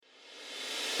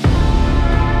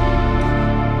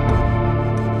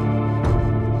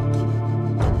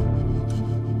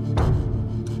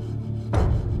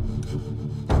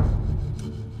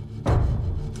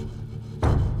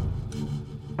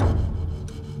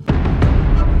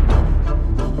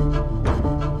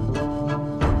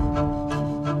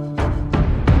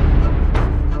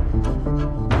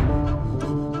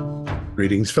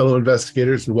Greetings, fellow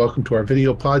investigators, and welcome to our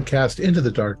video podcast, Into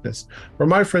the Darkness, where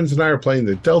my friends and I are playing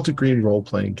the Delta Green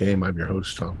role-playing game. I'm your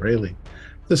host, Tom Rayleigh.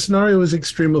 The scenario is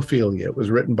Extremeophilia. It was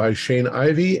written by Shane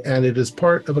Ivey, and it is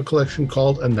part of a collection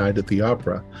called A Night at the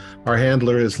Opera. Our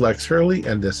handler is Lex Hurley,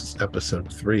 and this is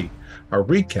episode 3. Our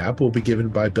recap will be given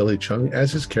by Billy Chung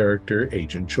as his character,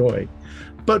 Agent Joy.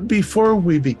 But before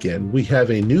we begin, we have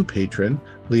a new patron,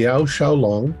 Liao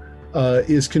Xiaolong,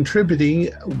 is contributing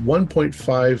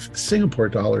 1.5 Singapore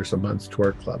dollars a month to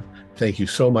our club. Thank you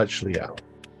so much, Liao.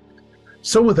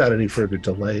 So without any further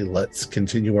delay, let's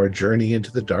continue our journey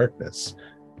into the darkness.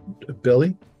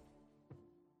 Billy?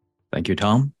 Thank you,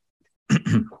 Tom.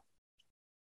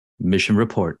 Mission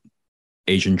report.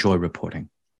 Agent Joy reporting.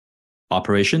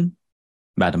 Operation,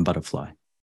 Madam Butterfly.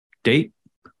 Date,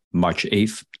 March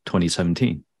 8th,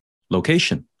 2017.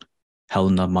 Location,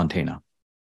 Helena, Montana.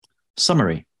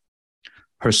 Summary.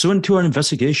 Pursuant to our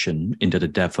investigation into the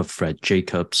death of Fred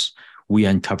Jacobs, we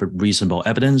uncovered reasonable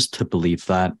evidence to believe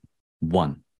that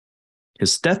 1.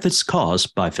 His death is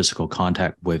caused by physical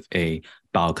contact with a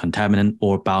biocontaminant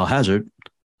or biohazard,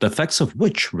 the effects of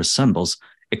which resembles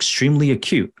extremely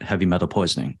acute heavy metal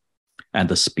poisoning, and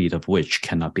the speed of which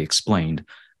cannot be explained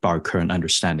by our current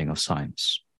understanding of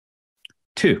science.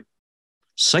 2.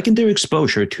 Secondary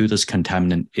exposure to this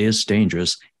contaminant is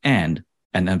dangerous and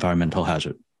an environmental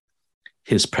hazard.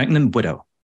 His pregnant widow,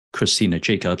 Christina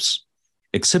Jacobs,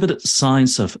 exhibited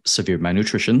signs of severe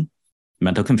malnutrition,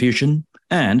 mental confusion,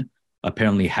 and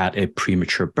apparently had a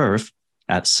premature birth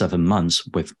at 7 months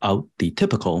without the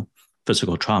typical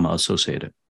physical trauma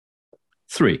associated.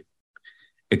 3.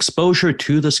 Exposure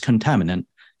to this contaminant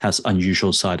has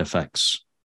unusual side effects.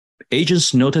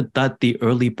 Agents noted that the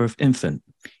early birth infant,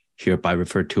 hereby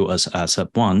referred to as Asset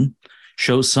 1,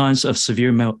 shows signs of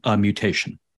severe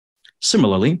mutation.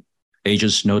 Similarly,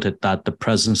 agents noted that the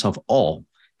presence of all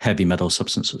heavy metal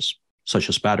substances, such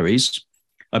as batteries,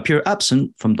 appear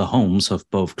absent from the homes of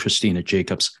both Christina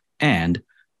Jacobs and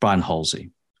Brian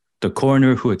Halsey, the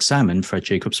coroner who examined Fred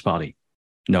Jacobs' body.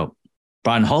 Note,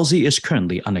 Brian Halsey is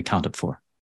currently unaccounted for.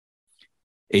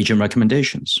 Agent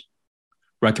recommendations.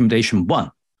 Recommendation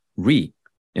 1. Read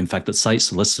infected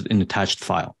sites listed in attached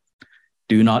file.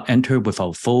 Do not enter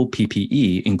without full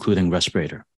PPE, including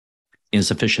respirator.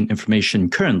 Insufficient information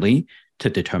currently to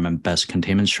determine best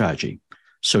containment strategy.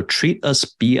 So treat as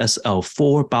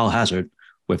BSL-4 biohazard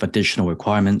with additional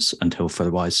requirements until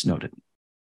otherwise noted.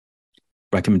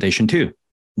 Recommendation 2.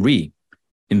 Read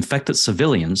infected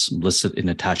civilians listed in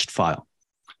attached file.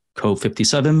 Code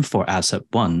 57 for Asset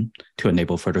 1 to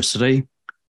enable further study.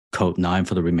 Code 9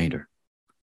 for the remainder.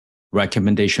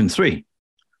 Recommendation 3.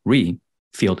 Read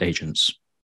field agents.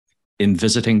 In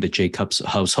visiting the Jacobs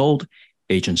household,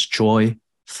 Agents Joy,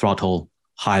 Throttle,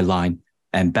 Highline,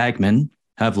 and Bagman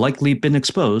have likely been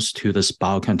exposed to this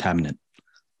biocontaminant,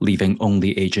 leaving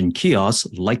only Agent Kios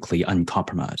likely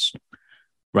uncompromised.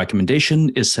 Recommendation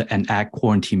is to enact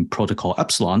quarantine protocol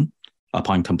Epsilon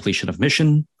upon completion of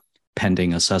mission,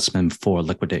 pending assessment for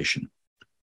liquidation.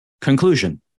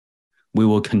 Conclusion. We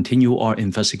will continue our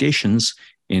investigations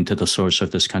into the source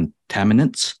of this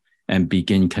contaminant and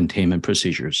begin containment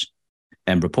procedures.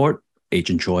 And report,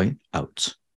 Agent Joy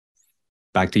out.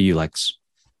 Back to you, Lex.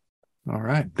 All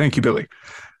right. Thank you, Billy.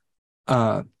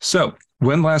 So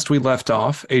when last we left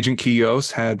off, Agent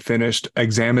Kios had finished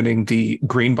examining the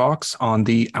green box on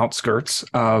the outskirts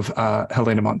of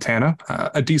Helena, Montana,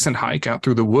 a decent hike out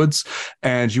through the woods,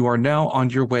 and you are now on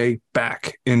your way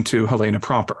back into Helena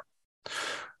proper.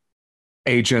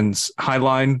 Agents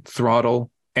Highline, Throttle,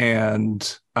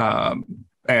 and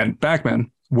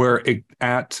Bagman were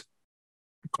at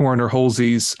Coroner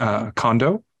Halsey's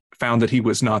condo, found that he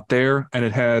was not there, and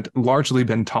it had largely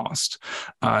been tossed.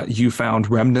 You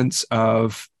found remnants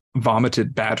of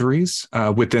vomited batteries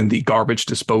within the garbage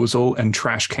disposal and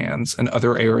trash cans and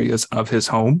other areas of his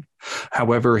home.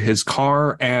 However, his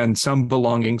car and some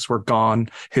belongings were gone.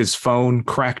 His phone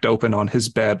cracked open on his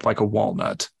bed like a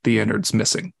walnut, the innards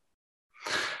missing.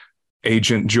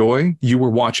 Agent Joy, you were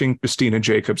watching Christina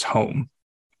Jacobs' home.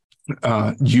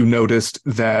 You noticed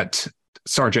that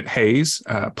Sergeant Hayes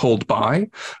pulled by,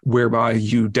 whereby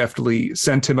you deftly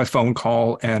sent him a phone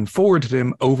call and forwarded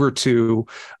him over to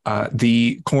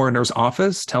the coroner's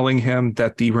office, telling him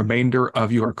that the remainder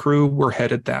of your crew were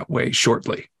headed that way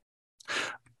shortly.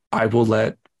 I will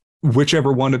let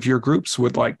whichever one of your groups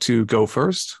would like to go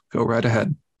first. Go right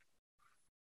ahead.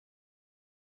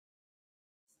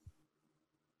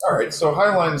 All right, so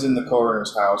Highline's in the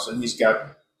coroner's house, and he's got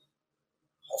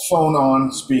a phone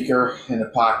on speaker in a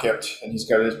pocket, and he's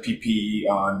got his PPE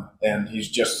on, and he's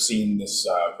just seen this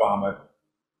vomit.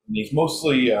 And he's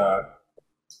mostly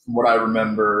from what I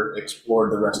remember,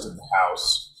 explored the rest of the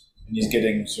house. And he's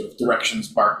getting sort of directions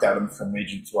barked at him from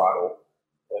Agent Throttle.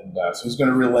 And so he's going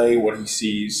to relay what he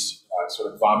sees,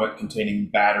 sort of vomit containing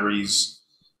batteries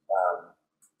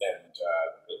and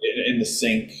in the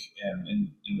sink and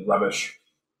in the rubbish,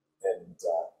 and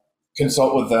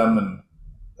consult with them and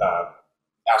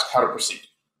ask how to proceed.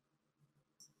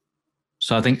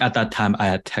 So I think at that time I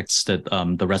had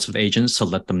texted the rest of the agents to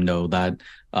let them know that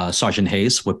Sergeant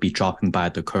Hayes would be dropping by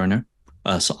the coroner's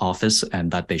office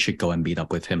and that they should go and meet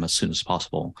up with him as soon as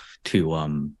possible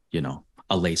to,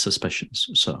 allay suspicions.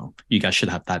 So you guys should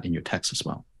have that in your text as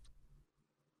well.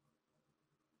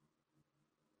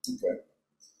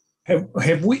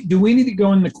 Okay. Do we need to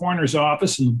go in the coroner's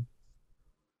office and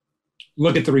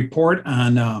look at the report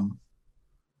on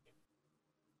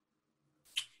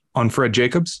Fred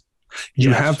Jacobs? You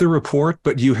Yes. have the report,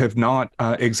 but you have not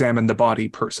examined the body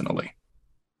personally.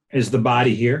 Is the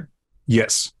body here?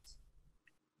 Yes.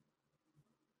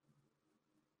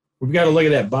 We've got to look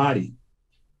at that body.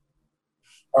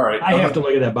 All right. I have to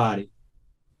look at that body.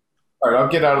 All right, I'll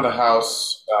get out of the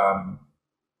house,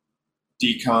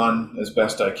 decon as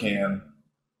best I can,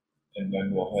 and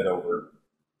then we'll head over.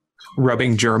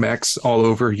 Rubbing Germ-X all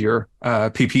over your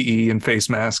PPE and face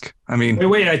mask. I mean,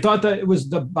 Wait, I thought that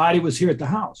the body was here at the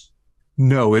house.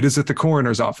 no, it is at the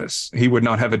coroner's office. He would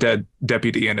not have a dead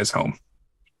deputy in his home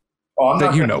I'm that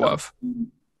not you gonna know of.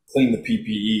 Clean the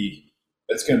PPE.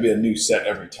 It's going to be a new set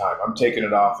every time. I'm taking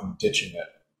it off and ditching it.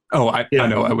 Oh, I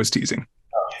know. I was teasing.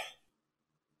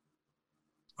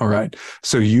 All right.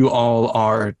 So you all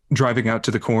are driving out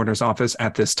to the coroner's office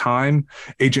at this time.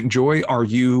 Agent Joy, are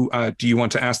you? Do you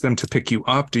want to ask them to pick you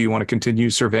up? Do you want to continue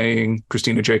surveying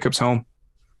Christina Jacobs' home?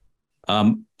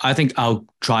 I think I'll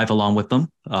drive along with them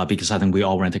because I think we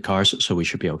all rented cars, so we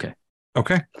should be okay.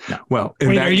 Okay. Yeah. Well,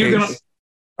 in that case,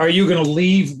 are you gonna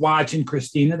leave watching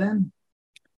Christina then?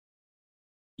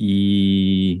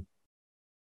 Good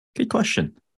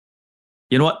question.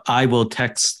 You know what? I will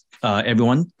text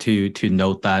everyone to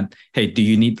note that, hey, do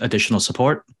you need additional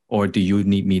support or do you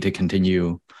need me to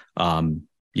continue,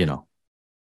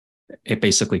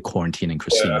 basically quarantining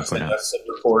Christina for now? That's a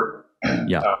report.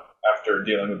 Yeah. After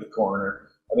dealing with the coroner,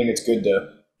 I think it's good to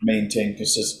maintain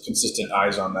consistent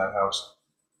eyes on that house.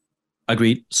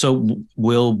 Agreed. So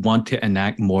we'll want to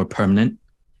enact more permanent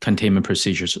containment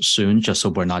procedures soon, just so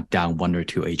we're not down one or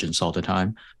two agents all the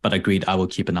time. But agreed, I will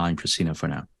keep an eye on Christina for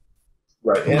now.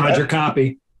 Right. And Roger,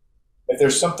 copy. if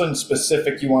there's something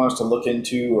specific you want us to look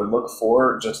into or look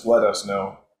for, just let us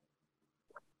know.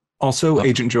 also,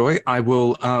 Agent Joy, I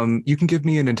will. You can give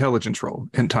me an intelligence roll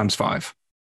in ×5.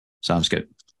 Sounds good.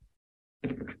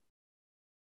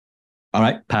 All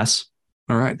right, pass.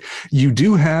 All right. You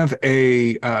do have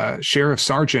a sheriff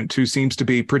sergeant who seems to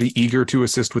be pretty eager to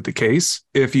assist with the case.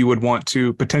 If you would want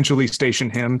to potentially station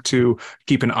him to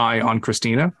keep an eye on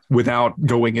Christina without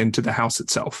going into the house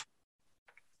itself.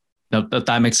 No,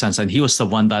 that makes sense. And he was the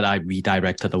one that I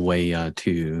redirected away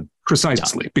to.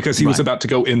 Precisely, because he was about to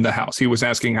go in the house. He was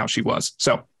asking how she was.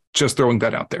 So just throwing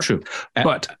that out there. True.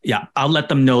 But yeah, I'll let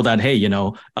them know that, hey,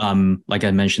 like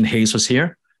I mentioned, Hayes was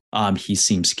here. He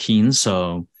seems keen.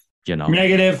 So,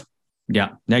 Negative. Yeah,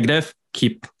 negative.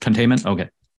 Keep containment. Okay.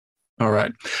 all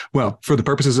right. Well, for the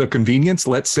purposes of convenience,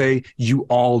 let's say you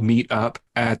all meet up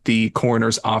at the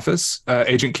coroner's office.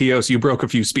 Agent Kios, you broke a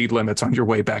few speed limits on your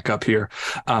way back up here.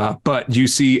 But you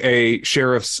see a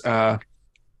sheriff's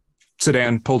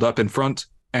sedan pulled up in front,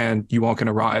 and you all can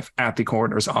arrive at the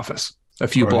coroner's office a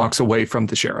few blocks away from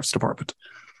the sheriff's department.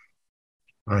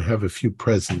 I have a few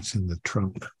presents in the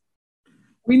trunk.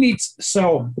 We need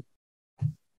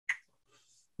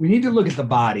to look at the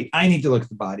body. I need to look at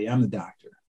the body. I'm the doctor.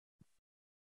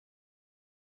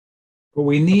 But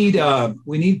we need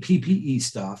PPE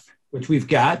stuff, which we've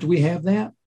got. Do we have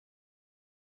that?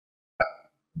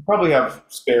 Probably have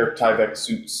spare Tyvek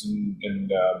suits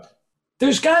and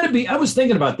There's got to be. I was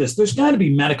thinking about this. There's got to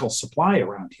be medical supply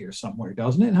around here somewhere,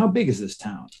 doesn't it? How big is this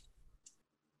town?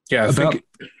 Yeah, I think.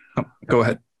 Go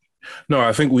ahead. No,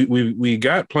 I think we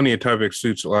got plenty of Tyvek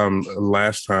suits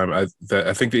last time. I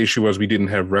think the issue was we didn't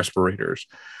have respirators,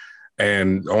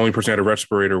 and the only person who had a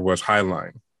respirator was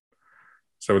Highline.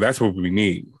 So that's what we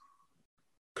need,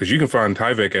 because you can find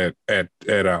Tyvek at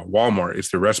Walmart. It's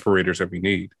the respirators that we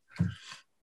need.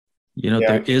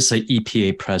 There is an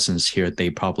EPA presence here.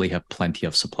 They probably have plenty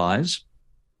of supplies.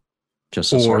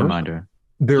 Just as a reminder.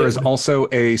 There is also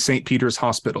a St. Peter's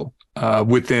Hospital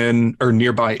within or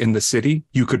nearby in the city.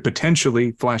 You could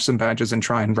potentially flash some badges and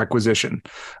try and requisition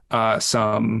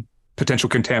some potential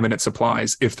contaminant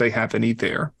supplies if they have any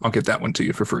there. I'll get that one to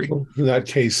you for free. In that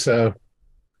case,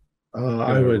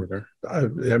 I would. I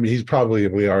mean, he's probably.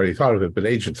 We already thought of it, but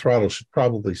Agent Throttle should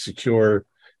probably secure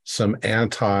some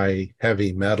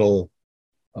anti-heavy metal,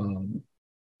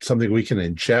 something we can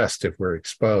ingest if we're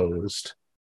exposed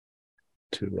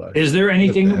to. Is there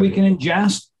anything that we can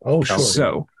ingest? Oh, sure.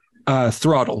 So,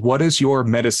 Throttle, what is your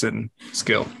medicine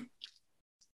skill?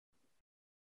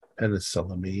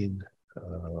 Penicillamine.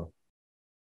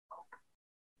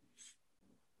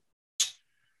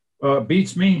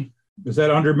 Beats me. Is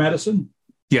that under medicine?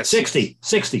 Yes. 60.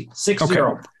 Okay.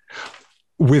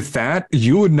 With that,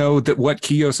 you would know that what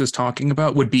Kios is talking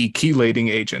about would be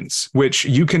chelating agents, which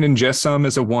you can ingest some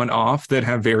as a one-off that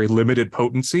have very limited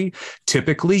potency.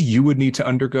 Typically, you would need to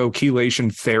undergo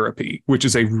chelation therapy, which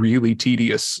is a really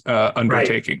tedious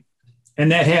undertaking. Right.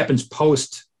 And that happens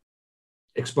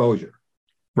post-exposure.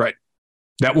 Right.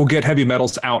 That will get heavy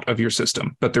metals out of your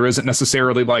system, but there isn't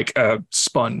necessarily like a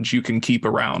sponge you can keep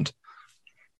around.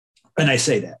 And I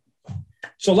say that.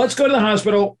 So let's go to the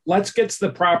hospital. Let's get the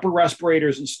proper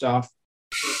respirators and stuff,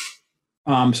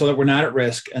 so that we're not at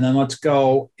risk. And then let's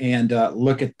go and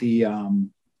look at the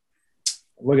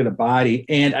body.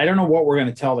 And I don't know what we're going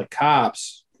to tell the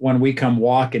cops when we come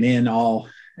walking in all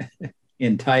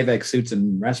in Tyvek suits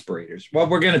and respirators. Well,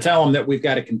 we're going to tell them that we've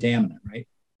got a contaminant, right?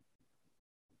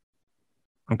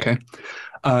 Okay.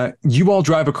 You all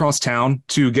drive across town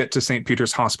to get to St.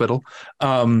 Peter's Hospital.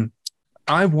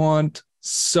 I want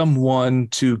someone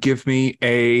to give me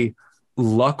a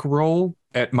luck roll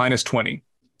at -20.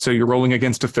 So you're rolling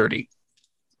against a 30.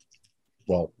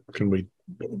 Well, can we?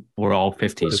 We're all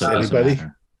 50. So anybody?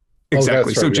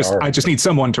 Exactly. Right, so I just need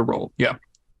someone to roll. Yeah.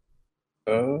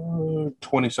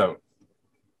 27.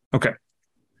 Okay.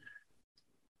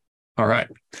 All right.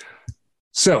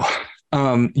 So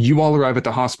you all arrive at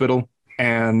the hospital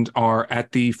and are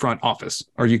at the front office,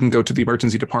 or you can go to the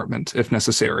emergency department if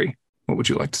necessary. What would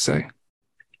you like to say?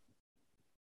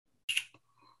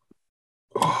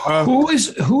 Not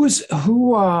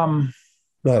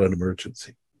an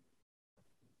emergency.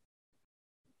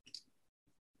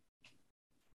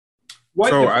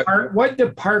 What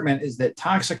department is that?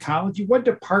 Toxicology? What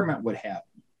department would have?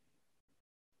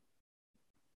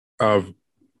 Of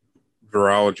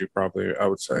virology, probably, I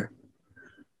would say.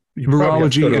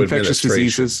 Virology, infectious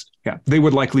diseases. Yeah, they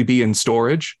would likely be in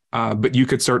storage, but you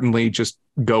could certainly just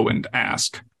go and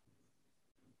ask.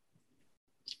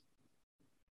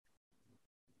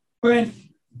 Right.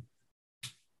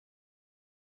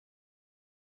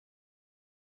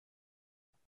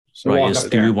 So right.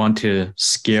 Do we want to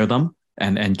scare them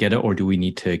and get it, or do we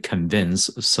need to convince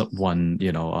someone,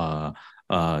 doctor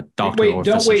or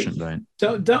physician? Right?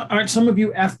 Aren't some of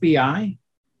you FBI?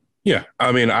 Yeah,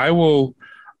 I mean, I'll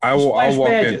walk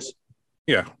badges. in.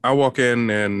 Yeah, I'll walk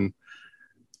in and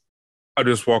I'll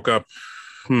just walk up.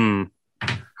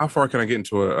 How far can I get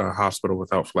into a hospital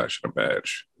without flashing a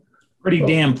badge? Pretty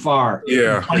damn far.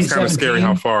 Yeah, it's kind of scary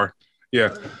how far.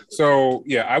 Yeah. So,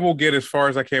 yeah, I will get as far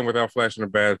as I can without flashing a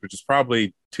badge, which is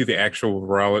probably to the actual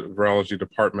virology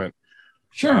department.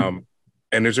 Sure.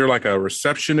 And is there like a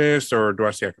receptionist, or do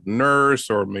I see like a nurse,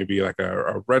 or maybe like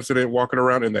a resident walking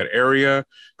around in that area?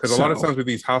 Because a lot of times with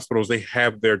these hospitals, they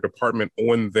have their department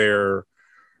on their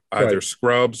either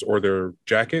scrubs or their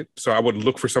jacket. So I would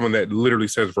look for someone that literally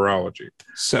says virology.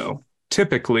 So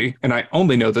typically, and I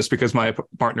only know this because my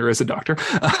partner is a doctor,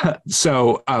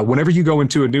 so whenever you go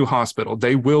into a new hospital,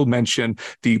 they will mention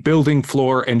the building,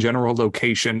 floor, and general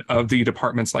location of the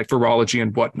departments like virology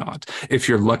and whatnot. If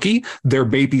you're lucky, there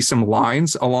may be some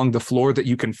lines along the floor that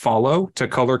you can follow to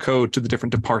color code to the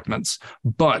different departments.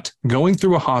 But going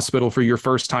through a hospital for your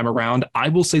first time around, I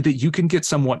will say that you can get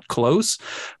somewhat close,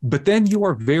 but then you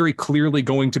are very clearly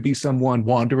going to be someone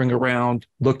wandering around,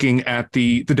 looking at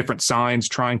the different signs,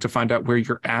 trying to find out where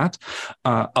you're at.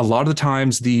 A lot of the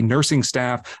times the nursing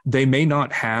staff, they may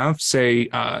not have, say,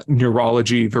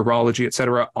 neurology, virology, et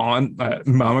cetera, on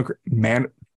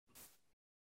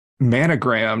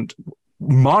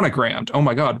monogrammed, oh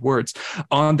my God, words,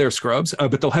 on their scrubs,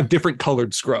 but they'll have different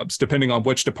colored scrubs depending on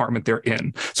which department they're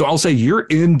in. So I'll say you're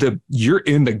in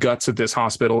the guts of this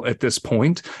hospital at this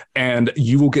point, and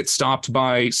you will get stopped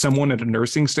by someone at a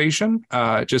nursing station,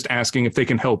 just asking if they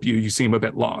can help you. You seem a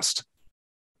bit lost.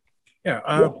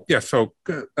 Yeah. So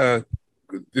this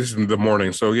is the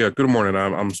morning. So yeah, good morning.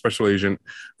 I'm Special Agent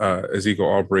Ezekiel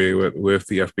Aubrey with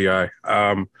the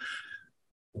FBI.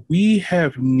 We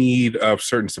have need of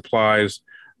certain supplies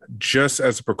just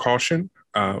as a precaution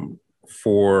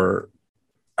for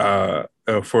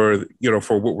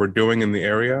what we're doing in the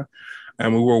area,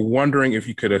 and we were wondering if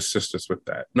you could assist us with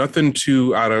that. Nothing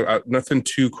too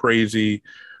crazy.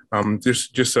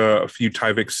 Just a few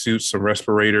Tyvek suits, some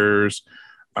respirators,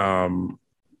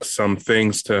 some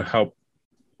things to help.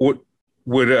 What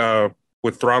would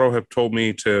Throttle have told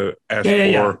me to ask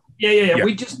for? Yeah.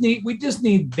 We just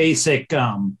need basic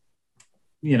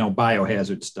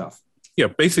biohazard stuff. Yeah,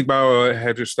 basic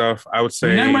biohazard stuff. I would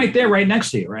say I'm right there, right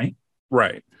next to you, right?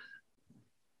 Right.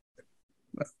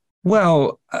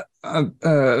 Well,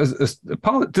 this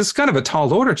is kind of a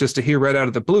tall order just to hear right out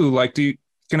of the blue. Like,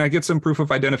 can I get some proof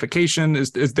of identification?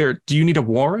 Do you need a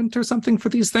warrant or something for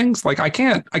these things? Like, I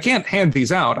can't hand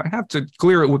these out. I have to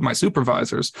clear it with my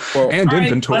supervisors and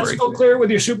inventory. Let's go clear it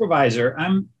with your supervisor.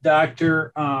 I'm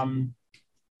Dr.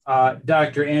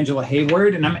 Angela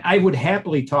Hayward, and I would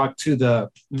happily talk to the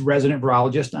resident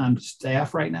virologist on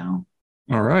staff right now.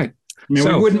 All right. I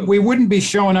mean, we wouldn't be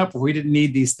showing up if we didn't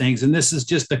need these things, and this is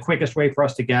just the quickest way for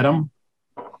us to get them.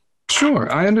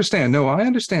 Sure, I understand. No, I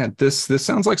understand. This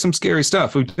sounds like some scary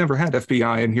stuff. We've never had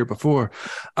FBI in here before.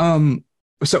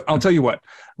 So I'll tell you what.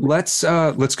 Let's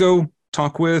go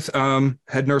talk with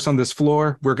head nurse on this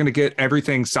floor. We're going to get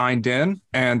everything signed in,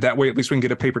 and that way at least we can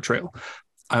get a paper trail.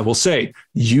 I will say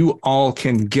you all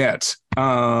can get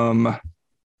roll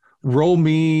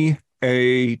me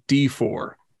a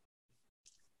D4.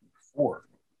 4.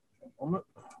 All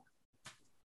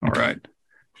right.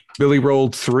 Billy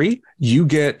rolled 3. You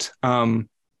get all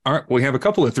right, we have a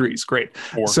couple of 3s. Great.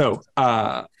 4. So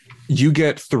you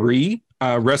get 3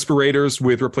 respirators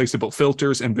with replaceable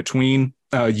filters in between.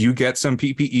 You get some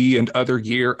PPE and other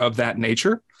gear of that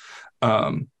nature.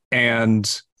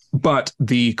 But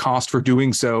the cost for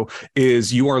doing so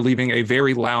is you are leaving a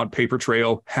very loud paper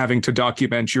trail, having to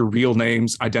document your real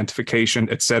names, identification,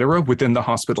 etc., within the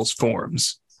hospital's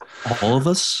forms. All of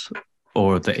us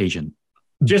or the agent?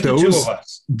 Just the two of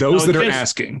us. Those that are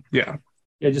asking. Yeah.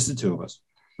 Yeah, just the two of us.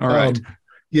 All right.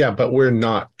 Yeah, but we're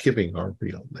not giving our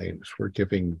real names. We're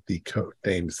giving the code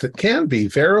names that can be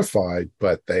verified,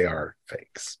 but they are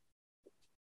fakes.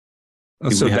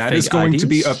 So that is going to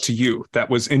be up to you. That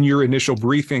was in your initial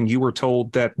briefing. You were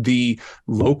told that the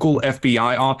local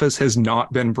FBI office has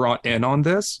not been brought in on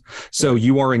this. So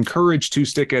you are encouraged to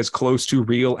stick as close to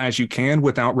real as you can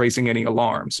without raising any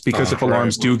alarms. Because if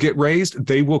alarms do get raised,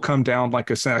 they will come down like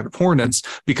a sack of hornets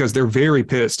because they're very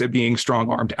pissed at being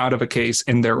strong-armed out of a case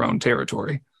in their own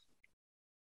territory.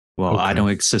 Well, I don't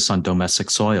exist on domestic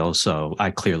soil, so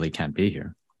I clearly can't be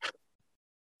here.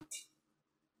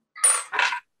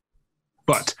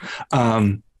 But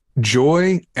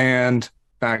Joy and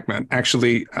Backman,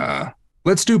 actually,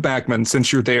 let's do Backman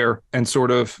since you're there and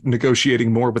sort of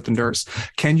negotiating more with the nurse.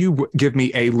 Can you give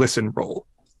me a listen roll?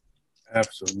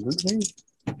 Absolutely.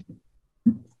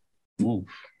 Ooh.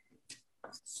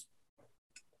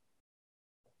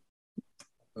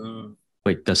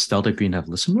 Wait, does Delta Green have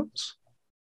listen rolls?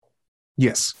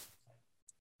 Yes.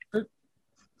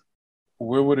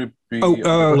 Where would it be?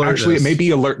 Actually, it may be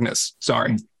alertness.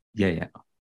 Sorry. Yeah.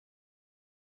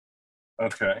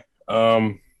 Okay. Yeah,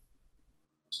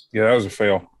 that was a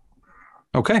fail.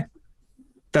 Okay.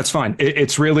 That's fine.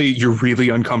 It's really, you're really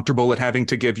uncomfortable at having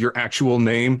to give your actual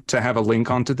name to have a link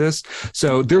onto this.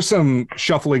 So there's some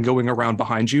shuffling going around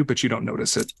behind you, but you don't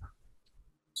notice it.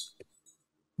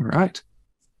 All right.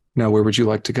 Now, where would you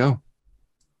like to go?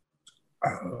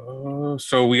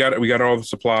 So we got all the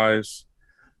supplies.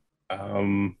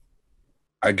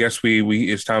 I guess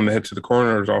we it's time to head to the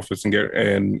coroner's office and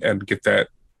get that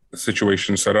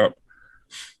situation set up.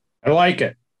 I like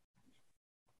it.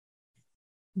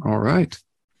 All right.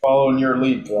 Following your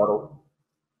lead, Throttle.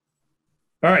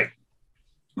 All right.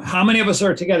 How many of us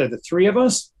are together? The 3 of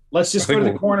us? Let's just go to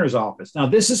the coroner's office. Now,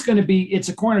 this is going to be, it's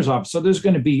a coroner's office. So there's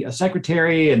going to be a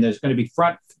secretary and there's going to be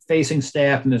front-facing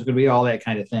staff and there's going to be all that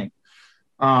kind of thing.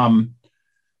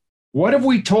 What have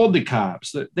we told the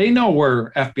cops? That they know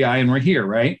we're FBI and we're here,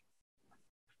 right?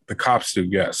 The cops do,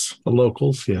 yes. The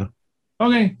locals, yeah.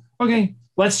 Okay.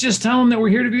 Let's just tell them that we're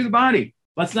here to view the body.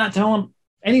 Let's not tell them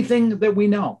anything that we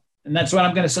know. And that's what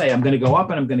I'm going to say. I'm going to go up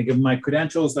and I'm going to give them my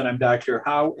credentials that I'm Dr.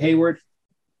 Hayward.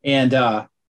 And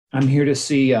I'm here to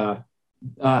see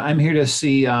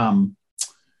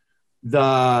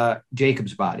the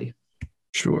Jacobs body.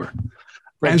 Sure.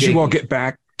 As you all get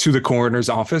back to the coroner's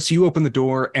office, you open the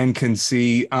door and can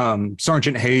see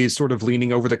Sergeant Hayes sort of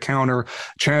leaning over the counter,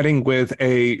 chatting with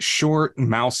a short,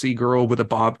 mousy girl with a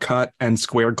bob cut and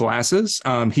square glasses.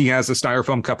 He has a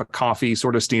styrofoam cup of coffee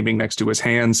sort of steaming next to his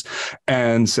hands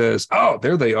and says, "Oh,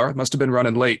 there they are. Must have been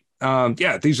running late.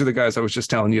 Yeah, these are the guys I was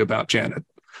just telling you about, Janet."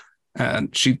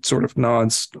 And she sort of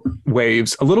nods,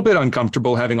 waves, a little bit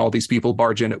uncomfortable having all these people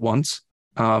barge in at once.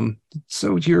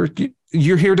 So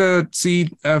you're here to see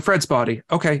Fred's body.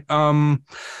 Okay.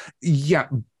 Yeah.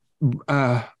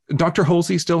 Dr.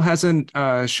 Halsey still hasn't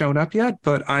shown up yet,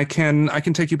 but I can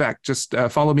take you back. Just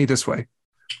follow me this way.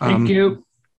 Thank you.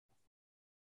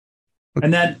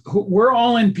 And then we're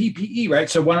all in PPE, right?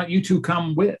 So why don't you two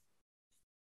come with?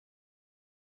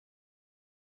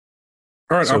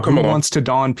 All right, So I'll come who along. wants to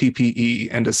don PPE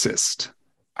and assist?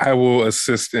 I will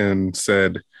assist in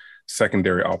said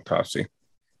secondary autopsy.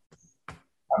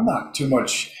 I'm not too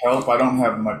much help. I don't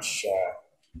have much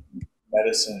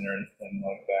medicine or anything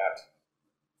like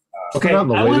that. Okay, Put out in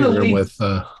the I want to waiting room lean. with.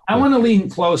 I want to lean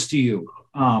close to you,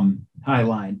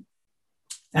 Highline,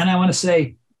 and I want to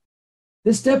say,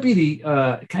 this deputy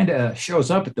kind of shows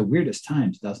up at the weirdest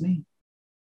times, doesn't he?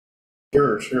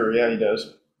 Sure. Yeah, he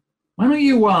does. Why don't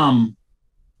you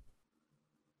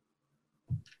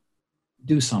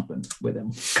do something with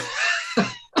him?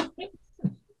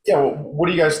 Yeah. Well, what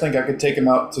do you guys think? I could take him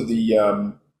out to the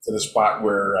spot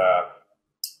where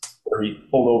he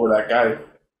pulled over that guy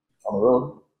on the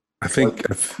road. I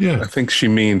think she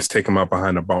means take him out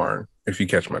behind a barn, if you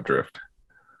catch my drift.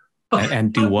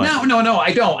 And do what? No,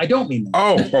 I don't mean that.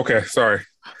 Oh, okay. Sorry.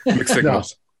 Mixed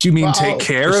signals. Do you mean Well, take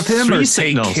care of him or three take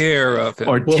signals. care of him?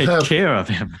 Or We'll take have- care of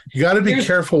him. You got to be Here's-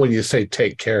 careful when you say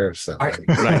take care of somebody.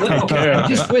 Right. Okay, I'm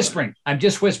just whispering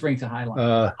to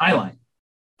Highline. Highline.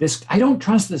 I don't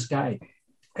trust this guy.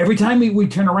 Every time we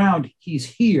turn around, he's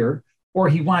here or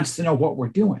he wants to know what we're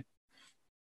doing.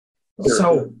 Sure.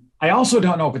 So I also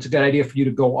don't know if it's a good idea for you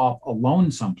to go off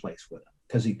alone someplace with him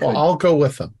because he could. Well, I'll go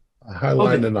with them.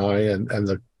 Highline Okay. and I and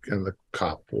the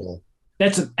cop will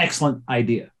That's an excellent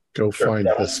idea. go Sure, find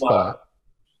yeah, the spot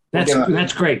That's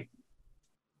great.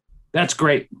 That's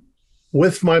great.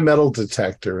 with my metal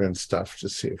detector and stuff to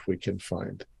see if we can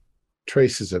find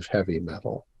traces of heavy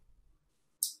metal.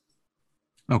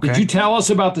 Okay. Did you tell us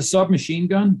about the submachine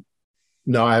gun?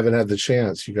 No, I haven't had the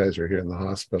chance. You guys are here in the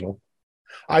hospital.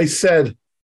 I said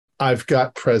I've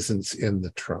got presents in the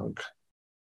trunk.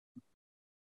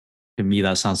 To me,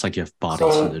 that sounds like you have bodies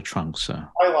So- in the trunk. So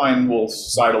Highline will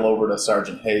sidle over to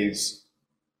Sergeant Hayes.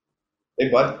 Hey,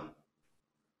 bud.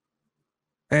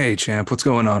 Hey, champ, what's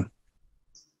going on?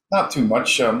 Not too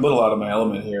much. I'm a little out of my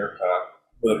element here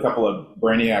with a couple of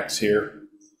brainiacs here.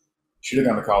 Should have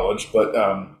gone to college, but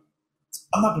I'm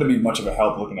not going to be much of a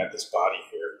help looking at this body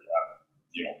here.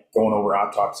 Going over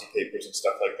autopsy papers and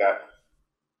stuff like that.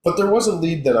 But there was a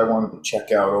lead that I wanted to check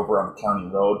out over on the county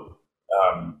road,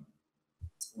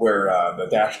 where the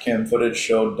dash cam footage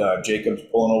showed Jacobs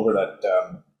pulling over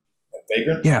that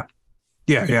vagrant. Yeah,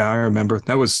 I remember.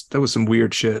 That was some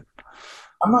weird shit.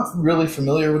 I'm not really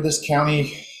familiar with this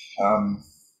county. Do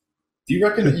you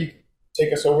reckon that you could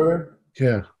take us over there?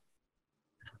 Yeah.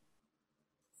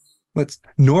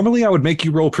 Normally I would make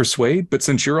you roll persuade, but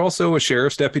since you're also a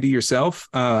sheriff's deputy yourself,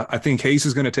 I think Hayes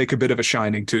is going to take a bit of a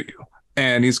shining to you.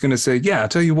 And he's going to say, yeah, I'll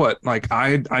tell you what, like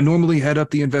I normally head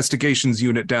up the investigations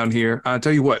unit down here. I'll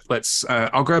tell you what,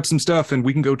 I'll grab some stuff and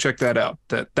we can go check that out.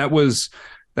 That was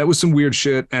some weird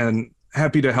shit and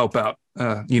happy to help out,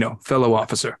 fellow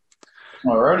officer.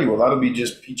 Alrighty, well, that'll be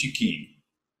just peachy keen.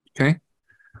 Okay.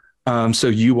 So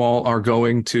you all are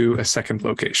going to a second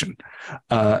location.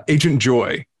 Agent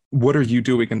Joy, what are you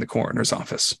doing in the coroner's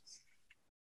office?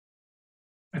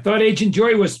 I thought Agent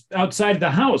Joy was outside the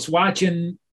house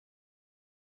watching.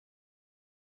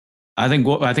 I think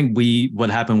what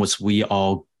happened was we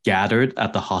all gathered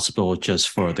at the hospital just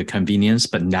for the convenience,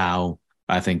 but now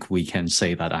I think we can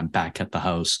say that I'm back at the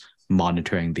house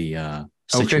monitoring the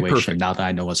situation. perfect. Now that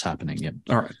I know what's happening. Yeah.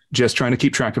 All right. Just trying to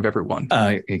keep track of everyone.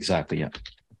 Exactly. Yeah.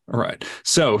 All right.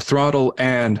 So Throttle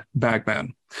and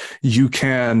Bagman, you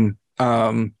can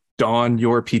don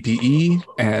your PPE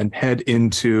and head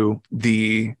into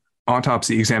the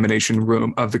autopsy examination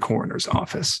room of the coroner's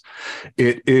office.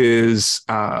 It is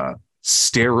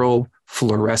sterile,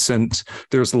 fluorescent.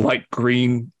 There's light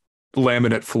green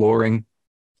laminate flooring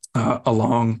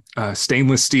along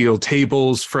stainless steel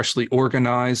tables, freshly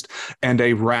organized, and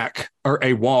a rack or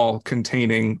a wall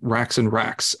containing racks and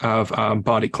racks of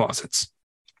body closets.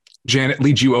 Janet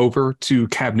leads you over to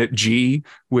cabinet G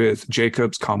with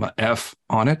Jacobs, F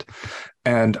on it,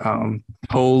 and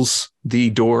pulls the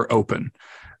door open.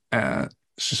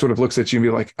 She sort of looks at you and be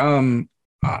like,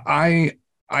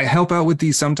 I help out with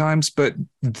these sometimes, but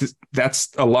that's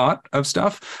a lot of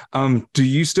stuff. Do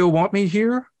you still want me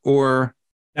here, or?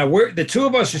 Now the two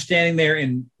of us are standing there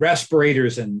in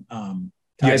respirators and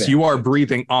Yes, you are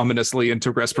breathing ominously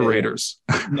into respirators.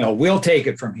 No, we'll take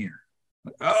it from here.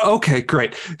 Okay,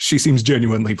 great. She seems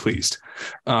genuinely pleased.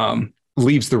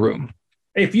 Leaves the room.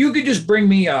 If you could just bring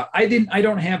me I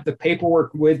don't have the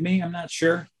paperwork with me. I'm not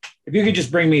sure. If you could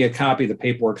just bring me a copy of the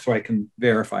paperwork so I can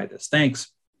verify this. Thanks.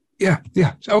 Yeah.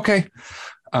 Okay.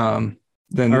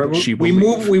 then All right, she will we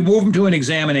leave. move him to an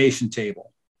examination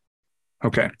table.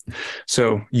 Okay.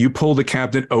 So you pull the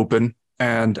cabinet open,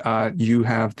 and you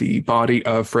have the body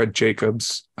of Fred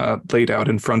Jacobs laid out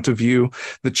in front of you.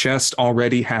 The chest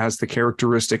already has the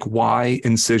characteristic Y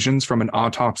incisions from an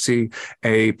autopsy.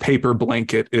 A paper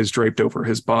blanket is draped over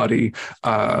his body,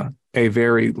 a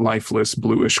very lifeless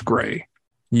bluish gray.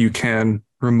 You can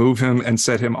remove him and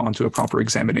set him onto a proper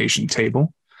examination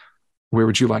table. Where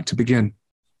would you like to begin?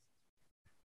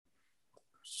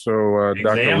 So,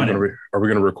 Doctor, Examine it. are we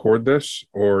going to record this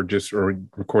or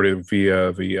record it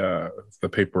via the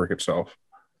paperwork itself?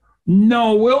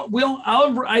 No,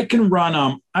 I can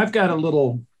run. I've got a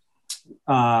little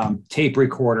tape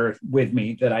recorder with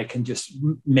me that I can just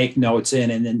make notes in,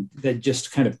 and then that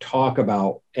just kind of talk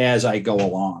about as I go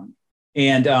along.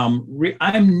 And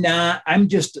I'm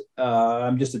just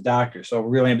a doctor, so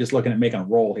really I'm just looking at making a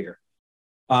roll here.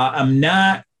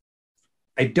 I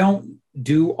don't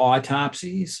do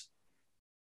autopsies,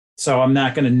 so I'm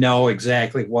not going to know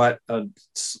exactly what a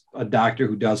doctor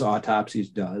who does autopsies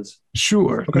does.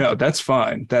 Sure. Okay. No, that's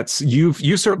fine.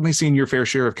 You've certainly seen your fair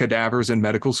share of cadavers in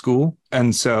medical school.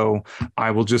 And so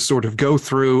I will just sort of go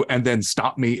through and then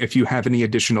stop me if you have any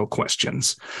additional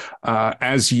questions.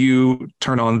 As you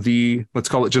turn on let's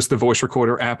call it just the voice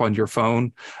recorder app on your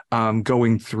phone,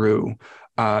 going through,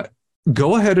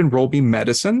 go ahead and roll me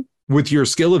medicine. With your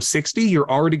skill of 60, you're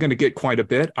already going to get quite a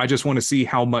bit. I just want to see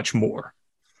how much more.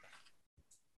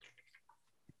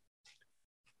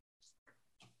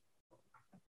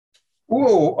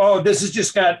 Oh, this has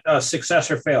just got a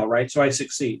success or fail, right? So I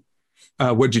succeed.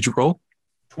 What did you roll?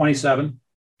 27.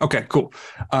 Okay, cool.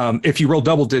 If you roll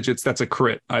double digits, that's a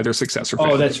crit, either success or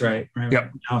fail. Oh, that's right.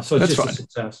 Yep. No, so it's That's just fine. a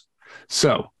success.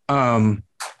 So,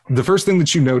 the first thing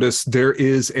that you notice, there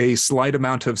is a slight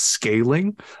amount of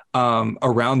scaling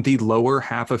around the lower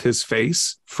half of his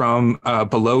face, from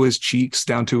below his cheeks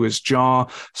down to his jaw,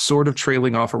 sort of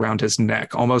trailing off around his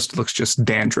neck. Almost looks just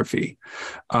dandruffy.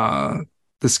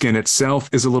 The skin itself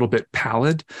is a little bit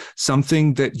pallid,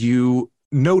 something that you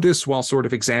notice while sort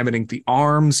of examining the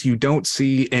arms. You don't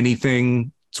see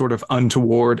anything sort of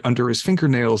untoward under his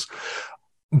fingernails,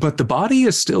 but the body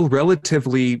is still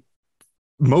relatively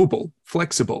mobile,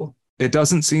 flexible. It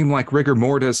doesn't seem like rigor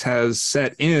mortis has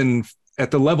set in at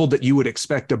the level that you would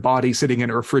expect a body sitting in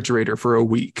a refrigerator for a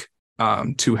week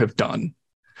to have done.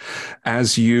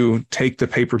 As you take the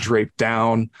paper drape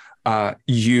down,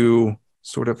 you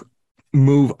sort of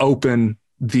move open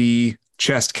the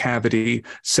chest cavity,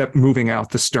 moving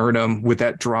out the sternum with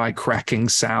that dry cracking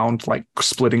sound like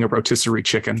splitting a rotisserie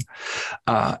chicken,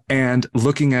 and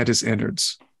looking at his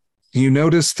innards. You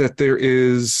notice that there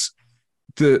is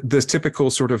the typical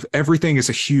sort of everything is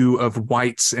a hue of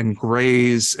whites and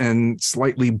grays and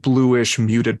slightly bluish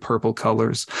muted purple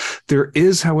colors. There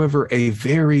is, however, a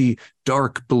very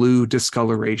dark blue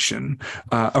discoloration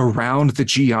around the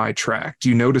GI tract.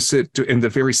 You notice it in the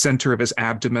very center of his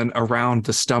abdomen, around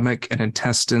the stomach and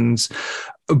intestines.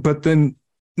 But then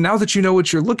now that you know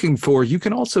what you're looking for, you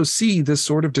can also see this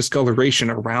sort of discoloration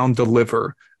around the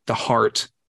liver, the heart,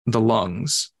 the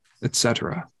lungs,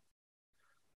 etc.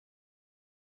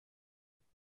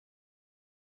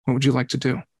 What would you like to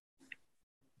do?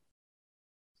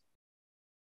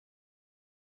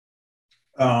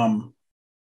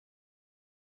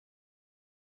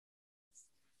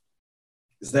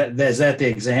 Is that the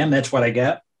exam? That's what I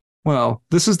get? Well,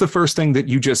 this is the first thing that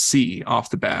you just see off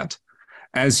the bat.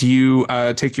 As you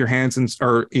take your hands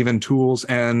or even tools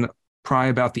and pry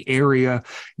about the area,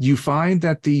 you find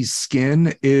that the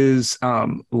skin is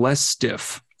less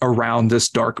stiff around this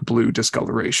dark blue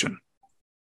discoloration.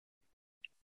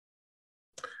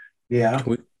 Yeah.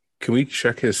 Can we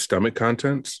check his stomach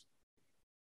contents?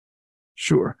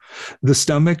 Sure. The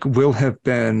stomach will have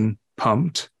been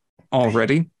pumped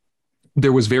already.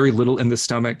 There was very little in the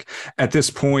stomach. At this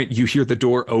point, you hear the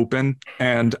door open,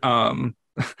 and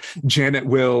Janet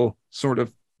will sort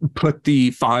of put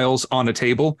the files on a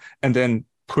table and then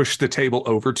push the table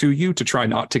over to you to try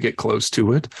not to get close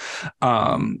to it.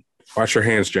 Wash your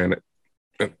hands, Janet.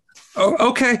 Oh,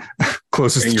 okay.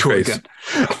 Closes the door again.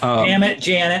 Damn it,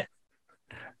 Janet.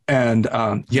 And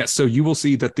yes, so you will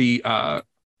see that the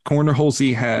coroner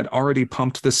Halsey had already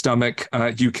pumped the stomach.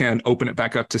 You can open it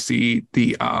back up to see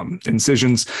the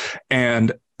incisions.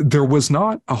 And there was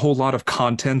not a whole lot of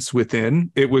contents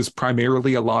within. It was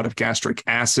primarily a lot of gastric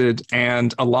acid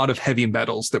and a lot of heavy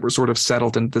metals that were sort of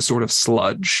settled into the sort of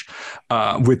sludge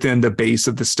within the base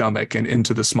of the stomach and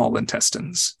into the small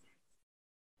intestines.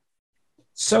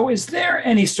 So is there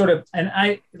any sort of, and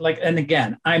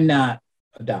again, I'm not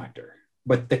a doctor,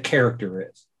 but the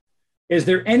character is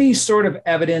there any sort of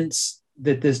evidence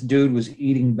that this dude was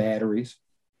eating batteries?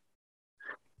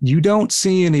 You don't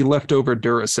see any leftover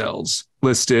Duracells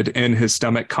listed in his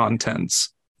stomach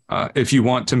contents. If you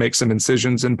want to make some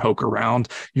incisions and poke around,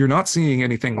 you're not seeing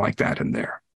anything like that in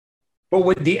there. But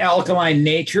would the alkaline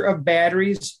nature of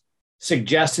batteries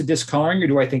suggest a discoloring, or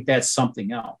do I think that's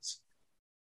something else?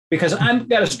 Because I've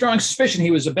got a strong suspicion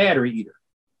he was a battery eater.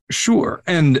 Sure.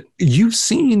 And you've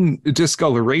seen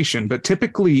discoloration, but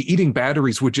typically eating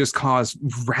batteries would just cause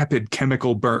rapid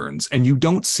chemical burns, and you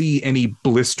don't see any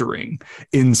blistering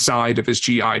inside of his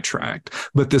GI tract.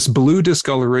 But this blue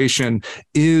discoloration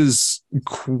is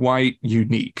quite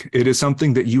unique. It is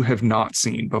something that you have not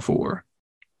seen before.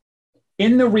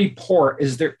 In the report,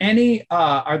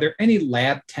 are there any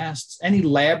lab tests, any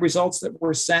lab results that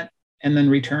were sent and then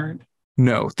returned?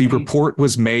 No, the report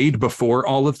was made before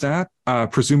all of that,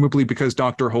 presumably because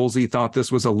Dr. Halsey thought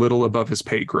this was a little above his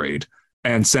pay grade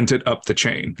and sent it up the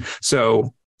chain.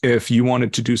 So if you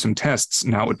wanted to do some tests,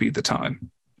 now would be the time.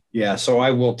 Yeah, so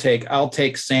I'll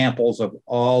take samples of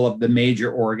all of the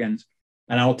major organs,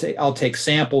 and I'll take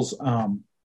samples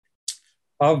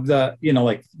of the,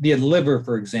 like the liver,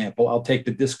 for example. I'll take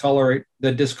the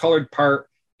discolored part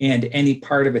and any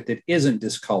part of it that isn't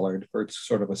discolored for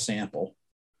sort of a sample.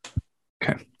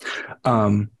 Okay.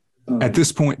 At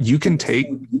this point, you can take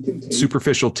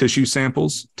superficial tissue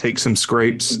samples, take some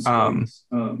scrapes. Oh,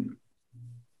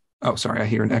 sorry, I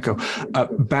hear an echo.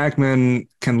 Bagman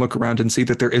can look around and see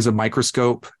that there is a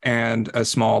microscope and a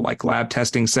small lab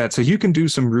testing set. So you can do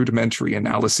some rudimentary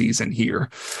analyses in here.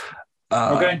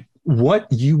 Okay.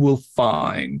 What you will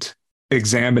find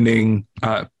examining,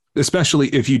 especially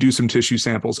if you do some tissue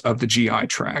samples of the GI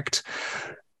tract,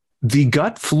 the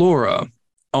gut flora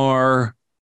are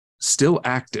still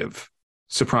active,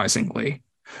 surprisingly.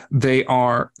 They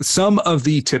are some of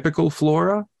the typical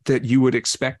flora that you would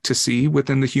expect to see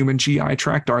within the human GI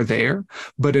tract are there,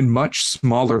 but in much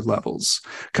smaller levels.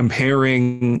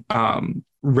 Comparing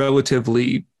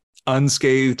relatively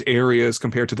unscathed areas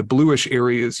compared to the bluish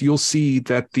areas, you'll see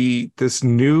that this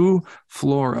new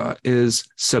flora is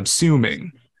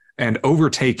subsuming and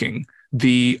overtaking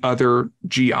the other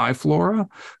GI flora,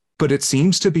 but it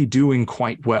seems to be doing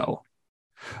quite well.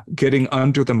 Getting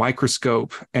under the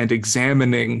microscope and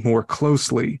examining more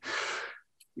closely,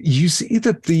 you see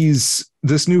that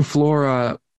this new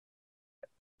flora,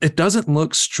 it doesn't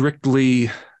look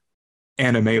strictly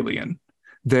animalian.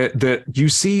 That you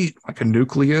see a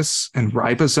nucleus and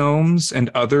ribosomes and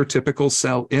other typical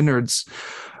cell innards,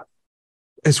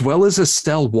 as well as a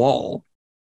cell wall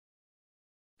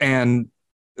and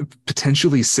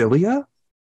potentially cilia.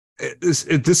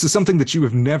 This is something that you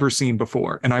have never seen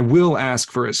before, and I will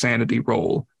ask for a sanity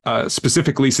roll,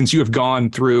 specifically since you have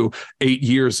gone through 8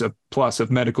 years plus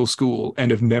of medical school and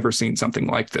have never seen something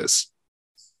like this,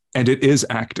 and it is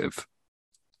active.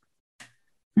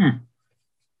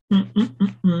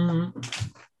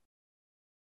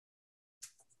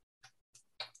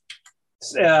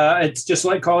 It's just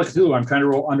like Call of Cthulhu. I'm trying to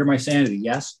roll under my sanity.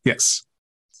 Yes? Yes.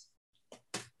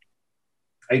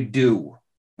 I do.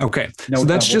 Okay. So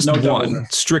that's just one,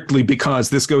 strictly because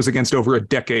this goes against over a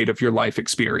decade of your life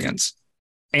experience.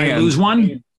 And I lose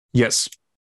one? Yes.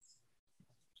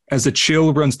 As a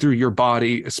chill runs through your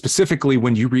body, specifically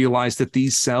when you realize that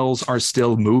these cells are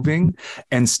still moving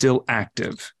and still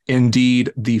active.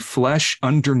 Indeed, the flesh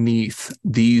underneath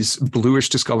these bluish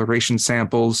discoloration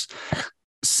samples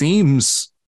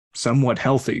seems somewhat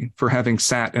healthy for having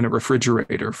sat in a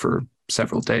refrigerator for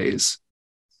several days.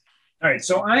 All right,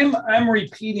 so I'm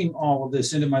repeating all of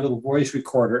this into my little voice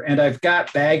recorder, and I've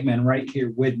got Bagman right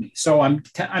here with me. So I'm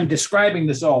describing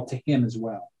this all to him as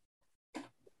well.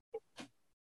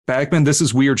 Bagman, this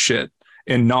is weird shit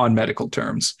in non-medical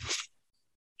terms.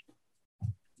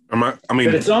 But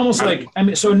it's almost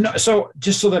so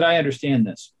just so that I understand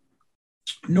this.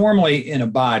 Normally in a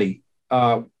body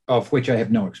of which I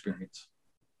have no experience,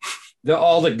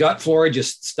 all the gut flora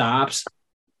just stops.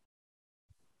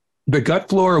 The gut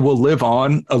flora will live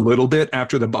on a little bit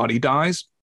after the body dies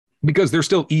because they're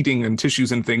still eating and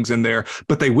tissues and things in there,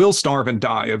 but they will starve and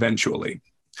die eventually.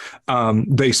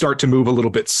 They start to move a little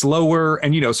bit slower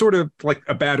and, sort of like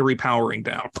a battery powering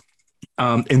down.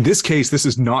 In this case, this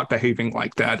is not behaving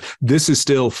like that. This is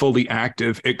still fully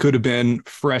active. It could have been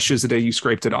fresh as the day you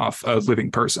scraped it off a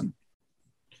living person.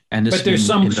 But there's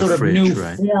some sort of new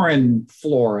foreign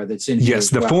flora that's in here. Yes,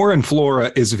 the foreign flora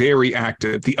is very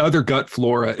active. The other gut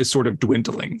flora is sort of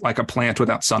dwindling, like a plant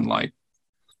without sunlight.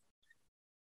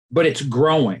 But it's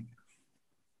growing.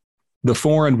 The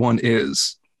foreign one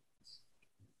is.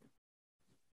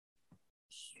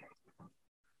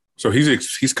 So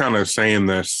he's kind of saying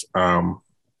this. I'm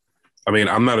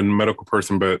not a medical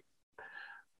person, but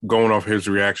going off his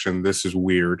reaction, this is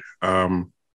weird. Me,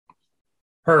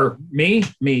 her.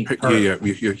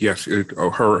 Yes.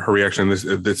 Her reaction.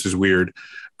 This is weird.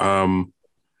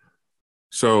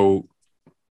 So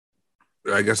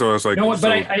I guess I was like, you know what?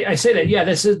 But I say that, yeah,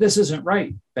 this isn't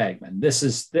right, Bagman.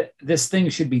 This thing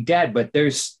should be dead. But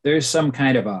there's some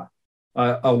kind of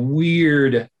a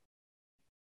weird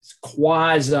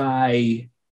quasi.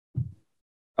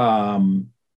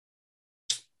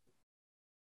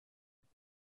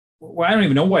 Well, I don't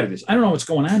even know what it is. I don't know what's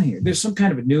going on here. There's some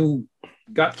kind of a new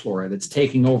gut flora that's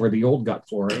taking over the old gut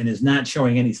flora and is not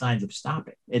showing any signs of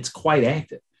stopping. It's quite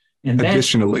active. And that's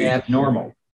additionally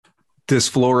abnormal. This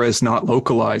flora is not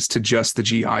localized to just the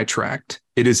GI tract.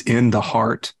 It is in the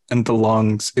heart and the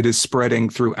lungs. It is spreading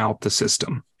throughout the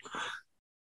system.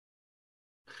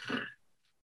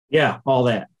 Yeah, all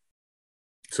that.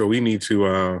 So we need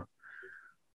to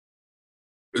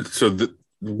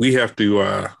we have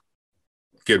to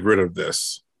get rid of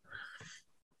this.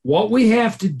 What we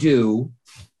have to do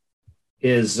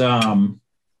is put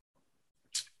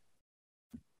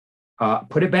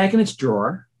it back in its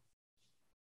drawer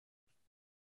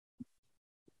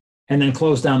and then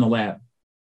close down the lab.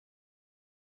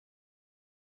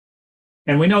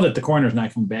 And we know that the coroner's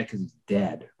not coming back because he's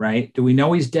dead, right? Do we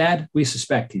know he's dead? We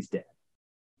suspect he's dead.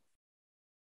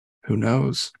 Who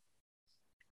knows?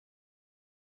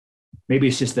 Maybe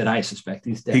it's just that I suspect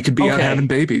he's dead. He could be out having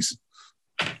babies.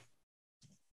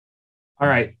 All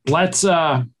right, let's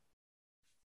yeah,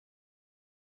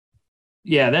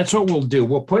 that's what we'll do.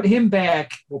 We'll put him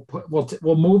back. We'll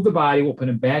move the body. We'll put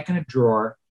him back in a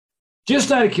drawer.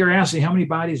 Just out of curiosity, how many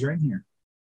bodies are in here?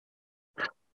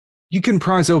 You can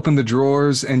prise open the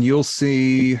drawers and you'll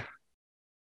see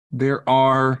there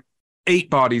are 8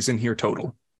 bodies in here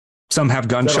total. Some have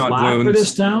gunshot wounds. For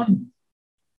this town?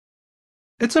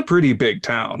 It's a pretty big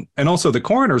town. And also the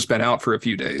coroner's been out for a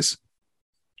few days.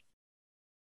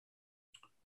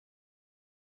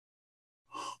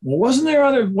 Well,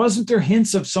 wasn't there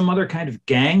hints of some other kind of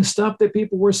gang stuff that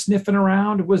people were sniffing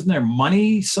around? Wasn't there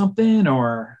money something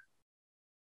or?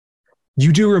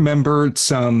 You do remember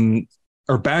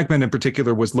Bagman in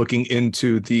particular was looking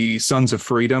into the Sons of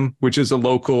Freedom, which is a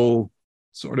local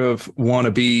sort of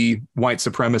wannabe white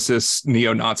supremacist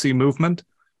neo-Nazi movement.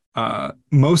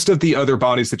 Most of the other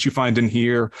bodies that you find in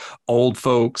here, old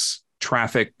folks,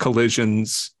 traffic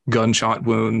collisions, gunshot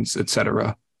wounds,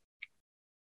 etc.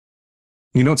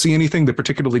 You don't see anything that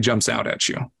particularly jumps out at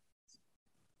you.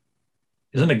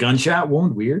 Isn't a gunshot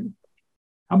wound weird?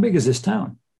 How big is this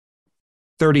town?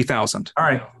 30,000. All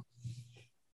right.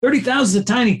 30,000 is a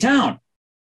tiny town.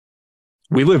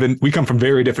 We come from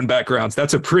very different backgrounds.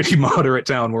 That's a pretty moderate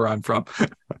town where I'm from.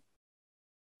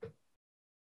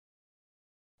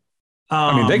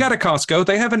 I mean, they got a Costco.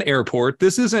 They have an airport.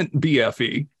 This isn't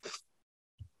BFE.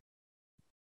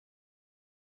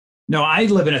 No, I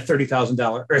live in a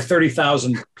 $30,000 or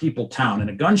 30,000 people town, and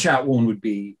a gunshot wound would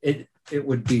be it'd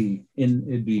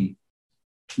be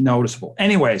noticeable.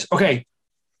 Anyways, okay.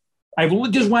 I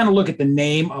just want to look at the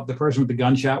name of the person with the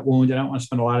gunshot wound. I don't want to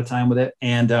spend a lot of time with it.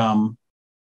 And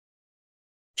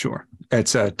sure,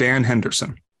 it's Dan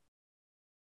Henderson.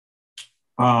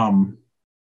 And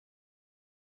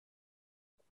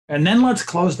then let's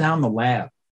close down the lab,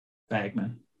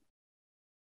 Bagman.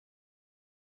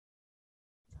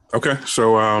 Okay,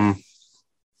 so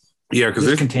yeah, because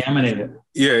it's contaminated.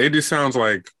 Yeah, it just sounds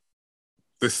like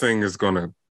this thing is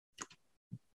gonna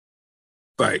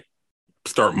like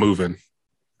start moving.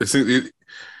 Because the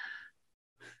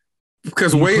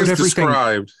way it's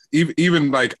described,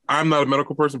 even like I'm not a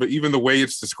medical person, but even the way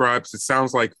it's described, it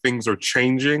sounds like things are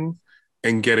changing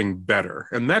and getting better,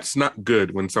 and that's not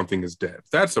good when something is dead.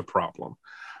 That's a problem.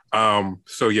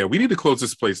 So yeah, we need to close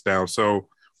this place down. So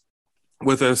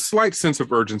with a slight sense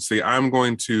of urgency, I'm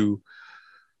going to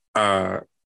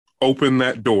open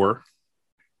that door,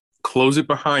 close it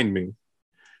behind me,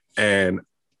 and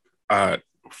I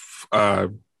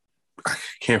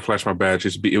can't flash my badge.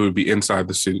 It would be inside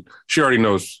the suit. She already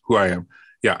knows who I am.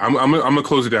 Yeah, I'm gonna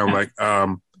close it down. Like,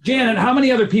 Janet, how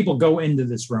many other people go into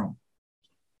this room?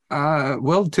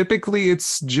 Well, typically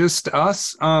it's just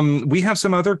us. We have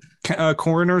some other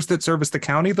coroners that service the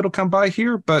county that'll come by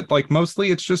here, but like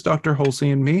mostly it's just Dr.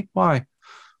 Halsey and me. Why?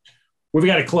 We've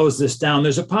got to close this down.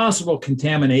 There's a possible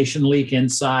contamination leak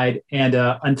inside. And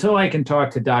until I can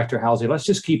talk to Dr. Halsey,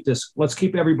 let's keep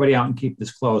everybody out and keep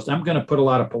this closed. I'm going to put a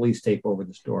lot of police tape over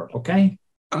this door. Okay.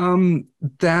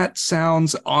 That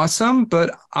sounds awesome,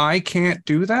 but I can't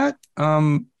do that.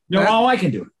 No, I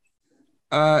can do it.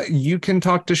 You can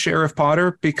talk to Sheriff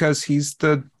Potter because he's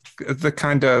the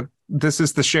kind of, this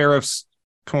is the sheriff's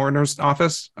coroner's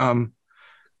office.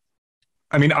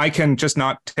 I mean, I can just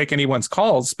not take anyone's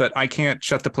calls, but I can't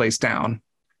shut the place down.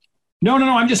 No.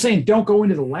 I'm just saying, don't go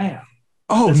into the lab.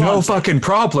 Oh, That's all no I'm saying. fucking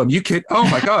problem. You kid. Oh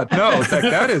my God. No,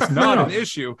 that is not an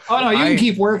issue. Oh no, you can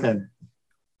keep working.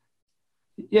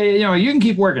 Yeah, you can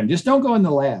keep working. Just don't go in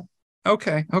the lab.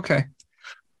 Okay.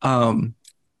 And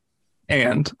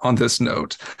on this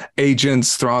note,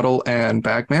 Agents Throttle and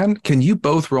Bagman, can you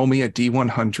both roll me a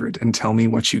D100 and tell me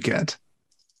what you get?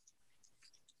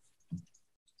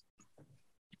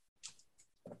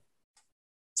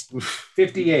 Oof.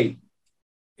 58.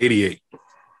 88.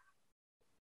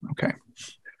 Okay.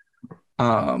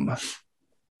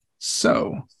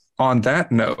 So on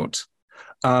that note,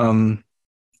 let's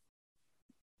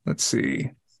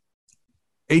see.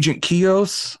 Agent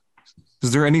Kios,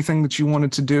 is there anything that you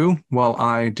wanted to do while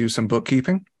I do some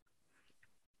bookkeeping?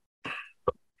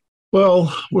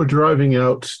 Well, we're driving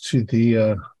out to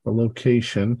the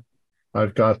location.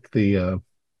 I've got the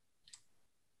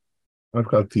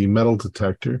metal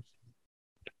detector.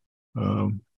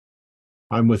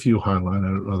 I'm with you, Highline. I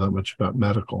don't know that much about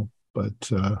medical, but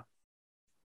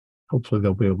hopefully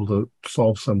they'll be able to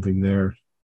solve something there.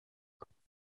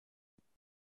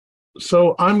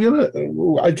 So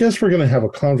I guess we're gonna have a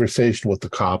conversation with the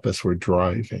cop as we're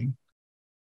driving.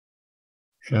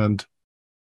 And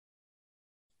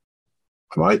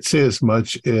I might say as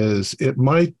much as it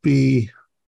might be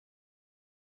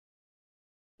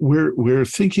we're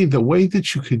thinking the way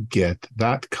that you could get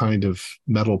that kind of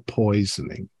metal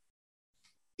poisoning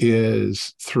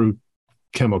is through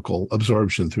chemical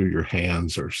absorption through your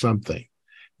hands or something.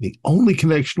 The only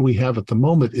connection we have at the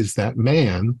moment is that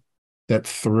man that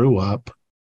threw up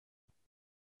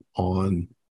on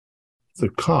the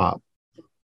cop.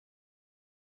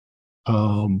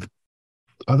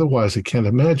 Otherwise, I can't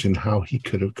imagine how he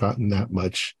could have gotten that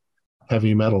much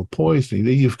heavy metal poisoning.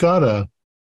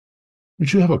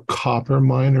 Would you have a copper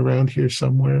mine around here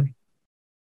somewhere?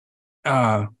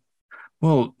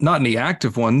 Well, not any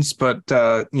active ones, but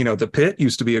the pit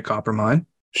used to be a copper mine.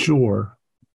 Sure.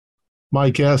 My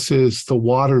guess is the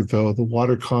water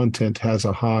content has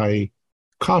a high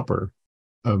copper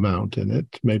amount in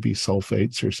it, maybe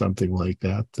sulfates or something like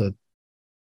that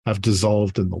have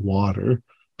dissolved in the water.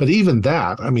 But even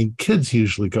that, I mean, kids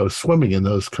usually go swimming in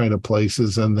those kind of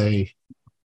places and they...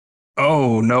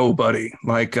 Oh, no, buddy.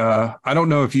 Like, I don't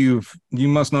know if you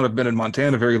must not have been in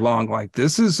Montana very long. Like,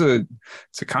 it's a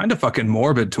kind of fucking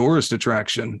morbid tourist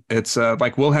attraction. It's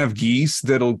like we'll have geese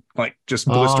that'll like just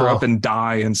blister up and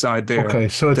die inside there. Okay,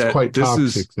 so it's quite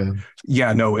toxic then.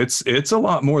 Yeah, no, it's a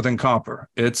lot more than copper.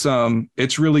 It's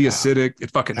really acidic.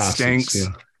 It fucking stinks.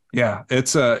 Yeah,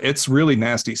 it's really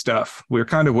nasty stuff. We're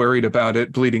kind of worried about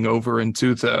it bleeding over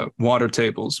into the water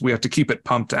tables. We have to keep it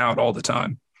pumped out all the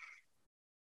time.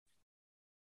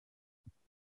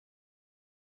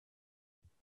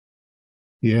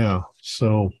 Yeah,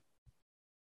 so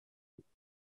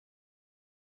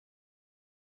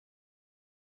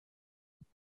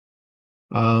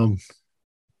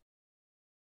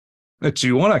if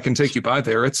you want, I can take you by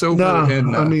there. It's over.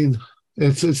 I mean,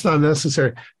 it's not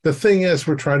necessary. The thing is,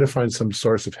 we're trying to find some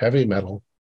source of heavy metal.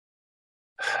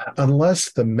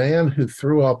 Unless the man who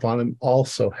threw up on him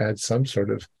also had some sort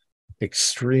of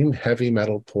extreme heavy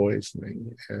metal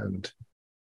poisoning, and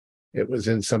it was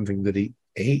in something that he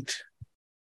ate.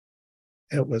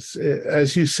 It was,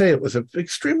 as you say, it was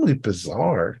extremely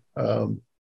bizarre.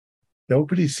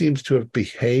 Nobody seems to have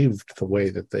behaved the way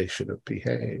that they should have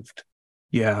behaved.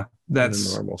 Yeah, that's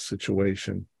in a normal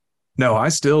situation. No, I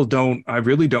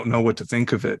really don't know what to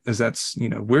think of it, as that's,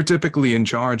 we're typically in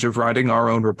charge of writing our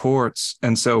own reports.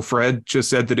 And so Fred just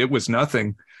said that it was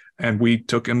nothing, and we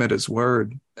took him at his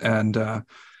word. And that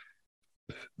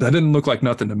didn't look like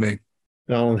nothing to me.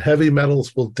 Now, heavy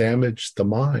metals will damage the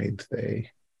mind.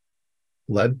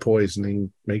 Lead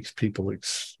poisoning makes people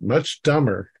much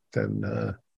dumber than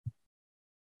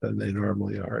they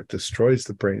normally are. It destroys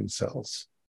the brain cells.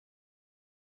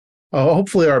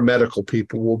 Hopefully our medical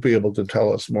people will be able to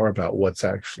tell us more about what's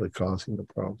actually causing the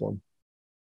problem.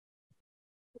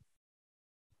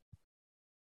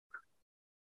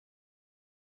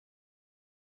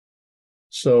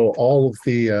 So all of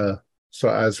the so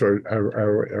as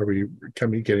are we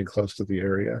getting close to the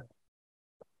area?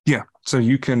 Yeah, so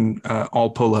you can all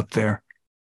pull up there.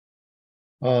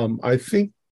 I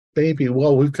think maybe,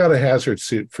 well, we've got a hazard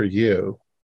suit for you.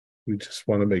 We just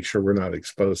want to make sure we're not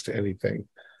exposed to anything.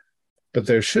 But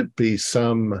there should be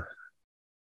some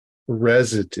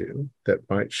residue that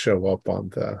might show up on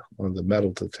the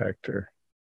metal detector.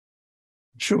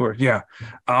 Sure, yeah.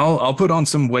 I'll put on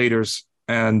some waders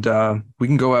and we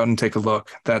can go out and take a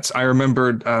look. I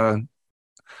remembered on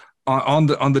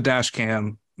the dash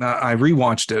cam, I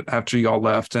rewatched it after y'all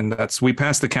left, and we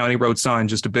passed the county road sign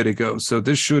just a bit ago. So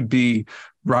this should be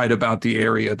right about the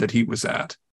area that he was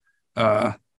at.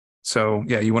 So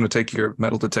yeah, you want to take your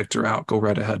metal detector out, go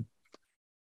right ahead.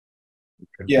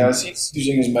 Yeah, as he's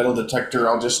using his metal detector,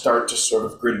 I'll just start to sort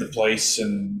of grid the place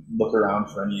and look around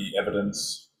for any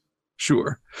evidence.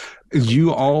 Sure.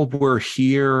 You all were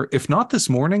here, if not this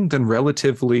morning, then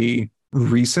relatively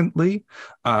recently,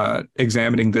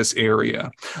 examining this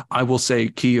area. I will say,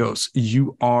 Kios,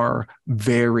 you are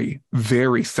very,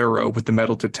 very thorough with the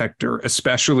metal detector,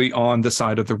 especially on the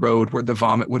side of the road where the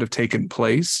vomit would have taken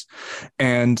place.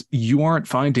 And you aren't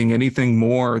finding anything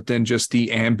more than just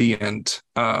the ambient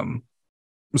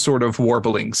sort of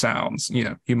warbling sounds.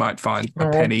 You might find a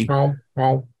penny.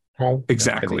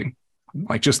 Exactly.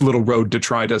 Like just little road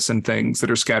detritus and things that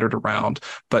are scattered around,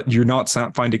 but you're not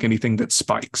finding anything that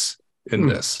spikes in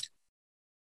this.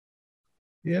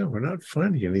 Yeah, we're not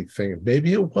finding anything.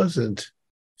 Maybe it wasn't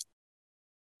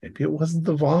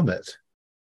the vomit.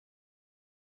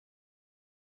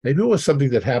 Maybe it was something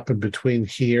that happened between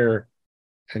here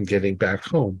and getting back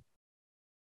home.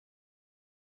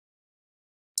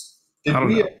 Did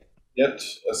we get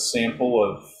a sample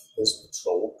of his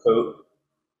patrol coat?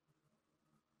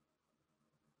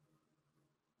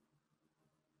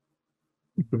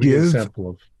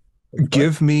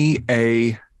 Give me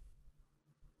a.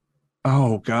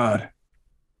 Oh God.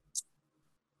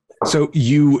 So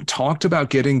you talked about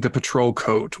getting the patrol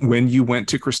coat when you went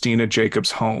to Christina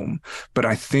Jacobs' home, but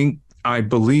I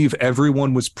believe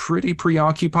everyone was pretty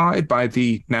preoccupied by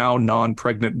the now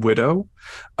non-pregnant widow.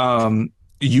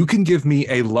 You can give me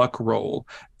a luck roll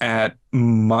at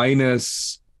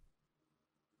let's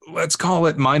call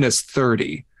it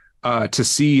 -30, to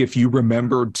see if you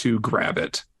remembered to grab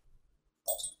it.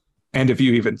 And if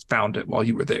you even found it while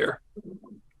you were there.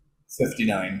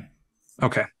 59.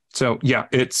 Okay. So yeah,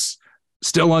 it's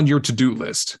still on your to-do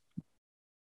list.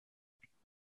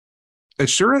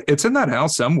 It's in that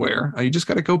house somewhere. You just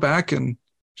got to go back and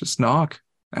just knock,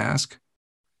 ask.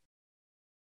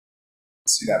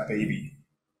 See that baby.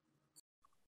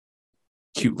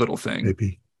 Cute little thing.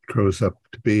 Maybe grows up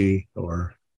to be,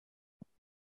 or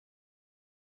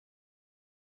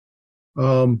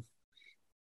well,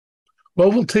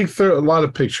 we'll take a lot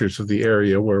of pictures of the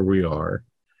area where we are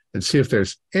and see if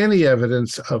there's any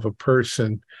evidence of a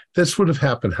person. This would have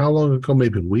happened how long ago?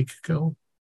 Maybe a week ago?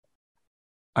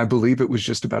 I believe it was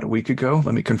just about a week ago.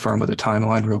 Let me confirm with the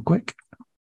timeline real quick.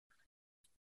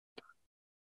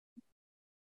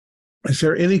 Is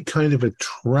there any kind of a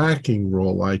tracking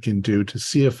roll I can do to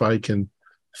see if I can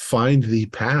find the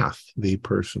path the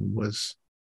person was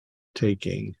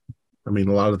taking? I mean,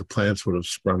 a lot of the plants would have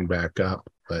sprung back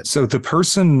up. But so the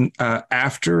person,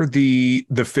 after the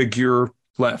figure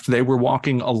left, they were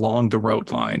walking along the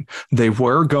road line. They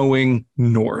were going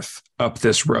north up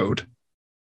this road.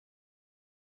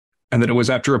 And then it was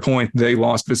after a point they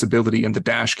lost visibility in the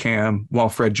dash cam while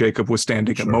Fred Jacob was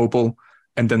standing immobile.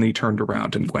 And then they turned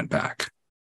around and went back.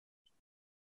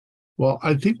 Well,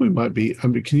 I think we might be. I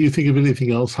mean, can you think of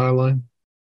anything else, Highline?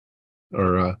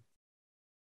 Or am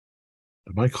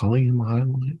I calling him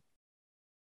Highline?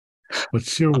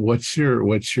 What's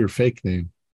your fake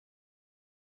name?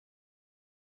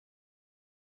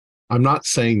 I'm not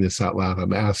saying this out loud.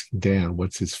 I'm asking Dan,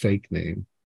 what's his fake name?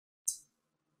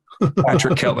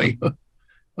 Patrick Kelly.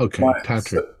 Okay,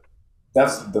 Patrick.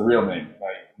 That's the real name.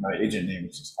 My agent name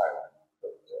is just Highline.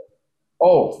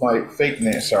 Oh, my fake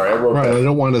name. Sorry, I wrote that. I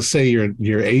don't want to say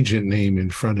your agent name in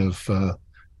front of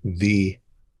the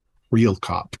real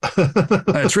cop.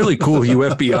 It's really cool. You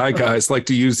FBI guys like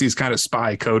to use these kind of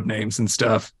spy code names and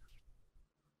stuff.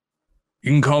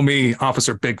 You can call me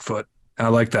Officer Bigfoot. I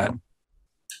like that.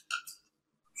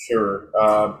 Sure.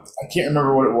 I can't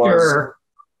remember what it was. Sure.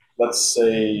 Let's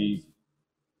say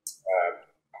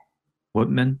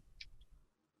Woodman.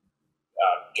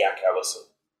 Jack Ellison.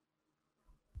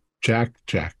 Jack.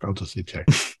 I'll just say Jack.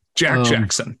 Jack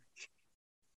Jackson.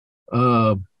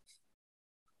 I'll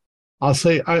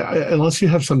say, unless you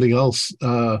have something else,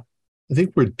 I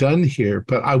think we're done here.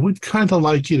 But I would kind of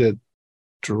like you to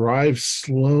drive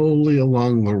slowly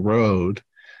along the road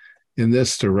in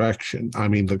this direction. I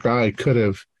mean, the guy could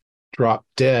have dropped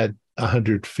dead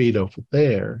 100 feet over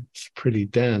there. It's pretty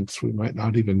dense. We might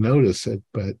not even notice it,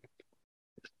 but.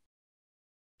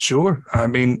 Sure. I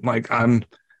mean,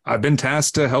 I've been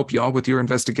tasked to help y'all with your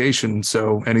investigation,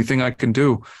 so anything I can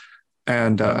do.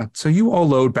 And so you all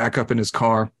load back up in his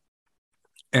car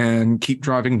and keep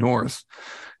driving north.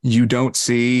 You don't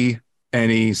see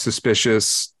any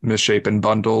suspicious misshapen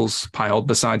bundles piled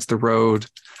besides the road.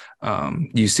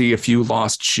 You see a few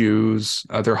lost shoes,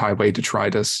 other highway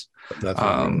detritus.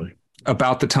 Nothing really.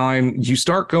 About the time you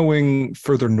start going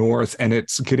further north, and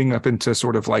it's getting up into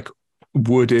sort of like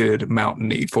wooded,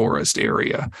 mountainy forest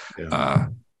area. Yeah.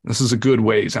 This is a good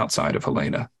ways outside of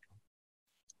Helena.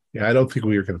 Yeah, I don't think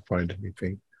we are going to find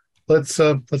anything. Let's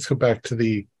go back to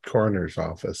the coroner's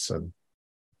office. And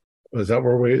is that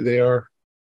where they are?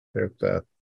 They're at the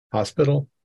hospital?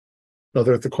 No,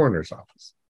 they're at the coroner's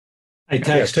office. I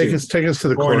text you. Take us to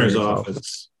the coroner's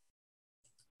office.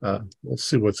 We'll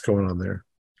see what's going on there.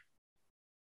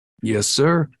 Yes,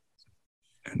 sir.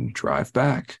 And drive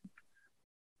back.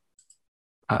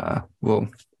 We'll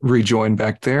rejoin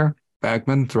back there.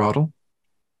 Bagman, throttle.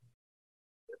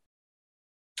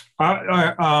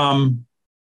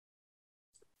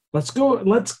 Let's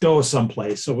go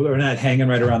someplace so we're not hanging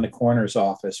right around the coroner's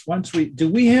office. Do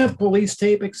we have police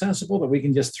tape accessible that we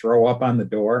can just throw up on the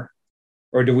door?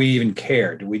 Or do we even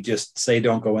care? Do we just say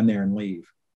don't go in there and leave?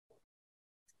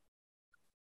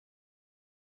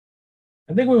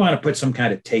 I think we want to put some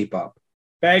kind of tape up.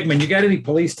 Bagman, you got any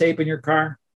police tape in your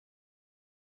car?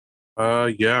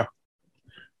 Yeah.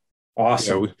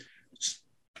 Awesome. Yeah,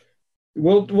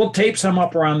 We'll tape some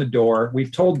up around the door.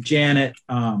 We've told Janet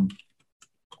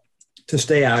to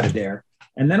stay out of there.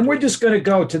 And then we're just going to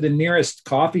go to the nearest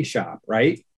coffee shop,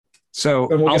 right?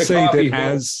 So I'll say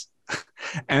that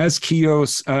as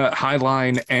Kios,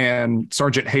 Highline, and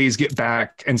Sergeant Hayes get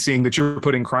back and seeing that you're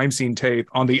putting crime scene tape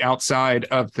on the outside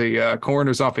of the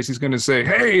coroner's office, he's going to say,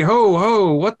 hey, ho,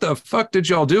 ho, what the fuck did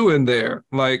y'all do in there?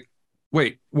 Like,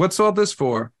 wait, what's all this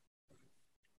for?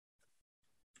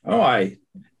 Oh, I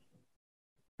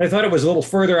thought it was a little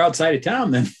further outside of town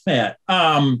than that.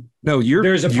 No,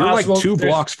 you're like 2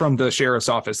 blocks from the sheriff's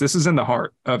office. This is in the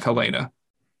heart of Helena.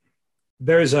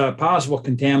 There's a possible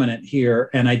contaminant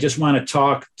here, and I just want to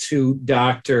talk to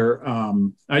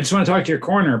I just want to talk to your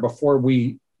coroner before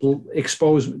we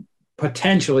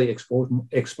potentially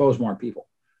expose more people.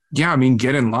 Yeah, I mean,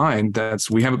 get in line.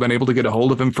 We haven't been able to get a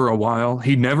hold of him for a while.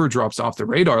 He never drops off the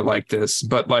radar like this.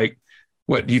 But like,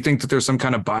 what, do you think that there's some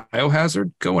kind of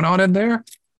biohazard going on in there?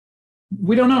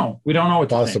 We don't know. We don't know what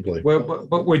to think. Possibly.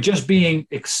 But we're just being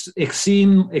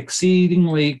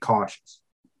exceedingly cautious.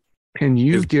 Can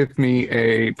you give me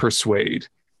a persuade?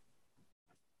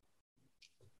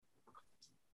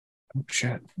 Oh,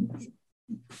 shit.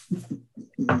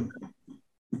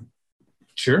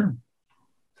 Sure.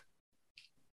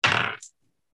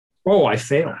 Oh, I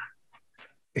failed.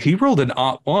 He rolled an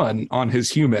 +1 on his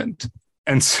human.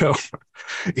 And so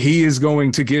he is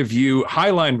going to give you,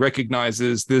 Highline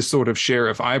recognizes this sort of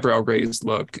sheriff eyebrow raised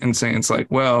look and saying, it's like,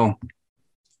 well,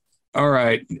 all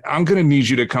right, I'm going to need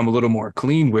you to come a little more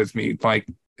clean with me. Like,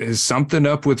 is something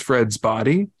up with Fred's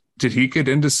body? Did he get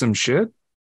into some shit?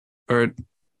 Or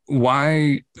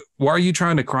why are you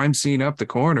trying to crime scene up the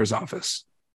coroner's office?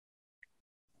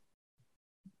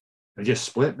 I just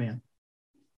split, man.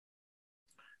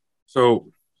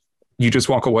 So you just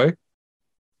walk away?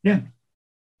 Yeah.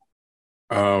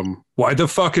 Why the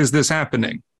fuck is this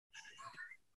happening?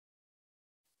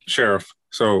 Sheriff,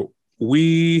 so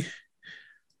we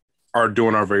are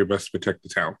doing our very best to protect the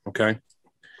town, okay?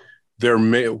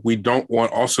 We don't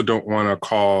want to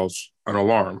cause an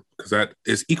alarm, because that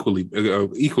is equally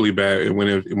bad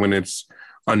when it's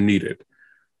unneeded.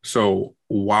 So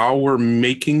while we're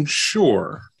making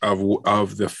sure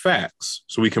of the facts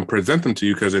so we can present them to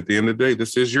you, because at the end of the day,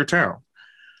 this is your town,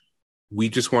 we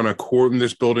just want to cordon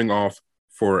this building off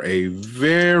for a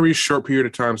very short period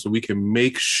of time so we can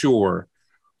make sure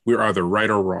we're either right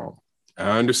or wrong.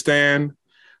 I understand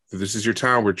that this is your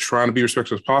town. We're trying to be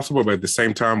respectful as possible, but at the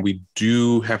same time, we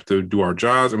do have to do our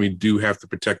jobs and we do have to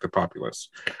protect the populace.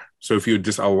 So if you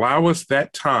just allow us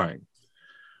that time,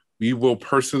 you will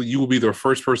be the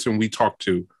first person we talk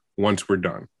to once we're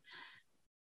done.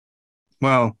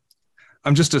 Well,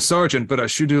 I'm just a sergeant, but I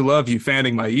sure do love you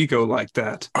fanning my ego like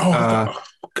that.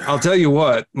 I'll tell you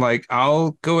what, like,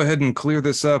 I'll go ahead and clear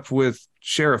this up with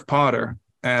Sheriff Potter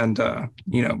and,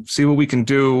 see what we can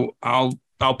do. I'll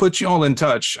put you all in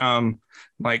touch.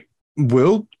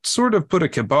 We'll sort of put a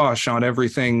kibosh on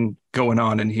everything going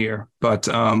on in here. But,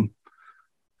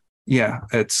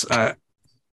 it's,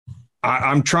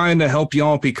 I'm trying to help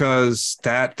y'all because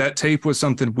that tape was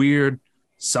something weird.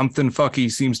 Something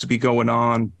fucky seems to be going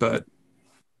on, but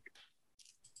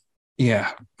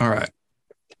yeah. All right.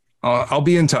 I'll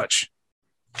be in touch.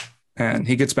 And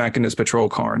he gets back in his patrol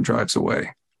car and drives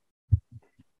away.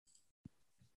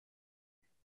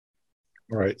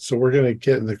 All right. So we're going to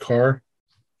get in the car.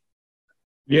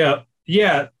 Yeah.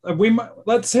 Yeah.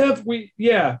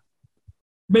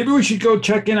 Maybe we should go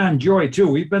check in on Joy too.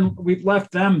 We've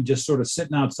left them just sort of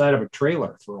sitting outside of a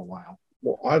trailer for a while.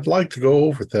 Well, I'd like to go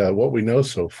over that, what we know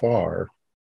so far.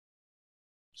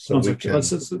 So Sounds we like- can,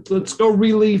 let's go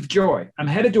relieve Joy. I'm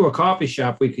headed to a coffee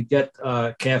shop. We could get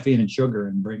caffeine and sugar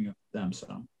and bring them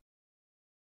some.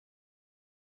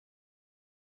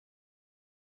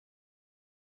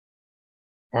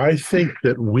 I think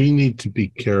that we need to be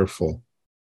careful.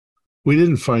 We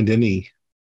didn't find any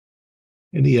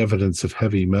evidence of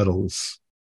heavy metals,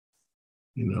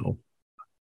 you know.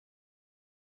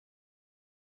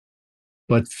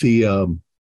 But the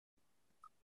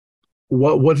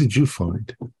what did you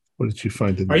find? What did you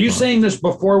find in the Are you car? saying this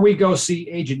before we go see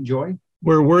Agent Joy?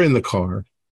 We're in the car.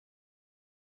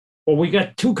 Well, we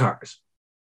got two cars.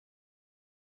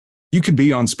 You could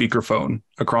be on speakerphone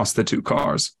across the two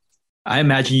cars. I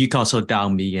imagine you can also dial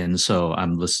me in, so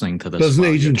I'm listening to this. Doesn't while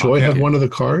you're Agent Joy talking. have one of the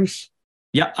cars?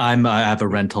 Yeah, I have a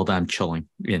rental that I'm chilling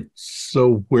in.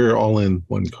 So we're all in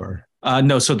one car.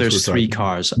 No, so there's we're three talking.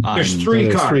 cars. There's I'm- three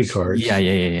There's cars. three cars. Yeah.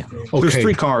 Okay. There's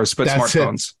three cars, but That's it.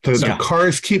 smartphones. The Yeah.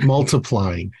 cars keep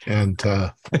multiplying, and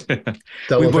they'll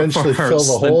We work eventually for fill the Hertz.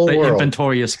 whole The world.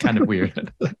 inventory is kind of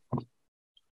weird. All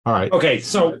right. Okay,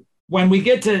 so when we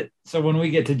get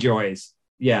to Joy's,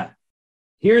 yeah.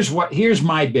 Here's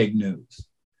my big news.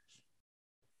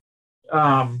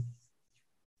 That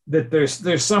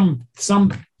there's some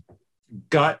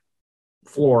gut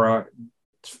flora,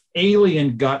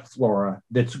 alien gut flora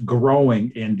that's growing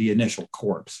in the initial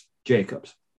corpse,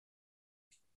 Jacobs.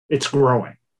 It's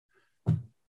growing. The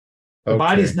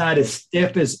body's not as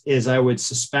stiff as I would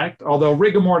suspect, although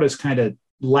rigor mortis kind of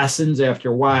lessens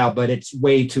after a while, but it's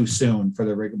way too soon for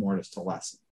the rigor mortis to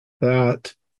lessen.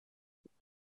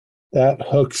 That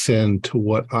hooks into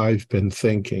what I've been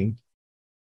thinking.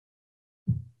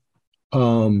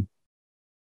 The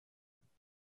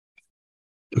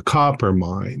copper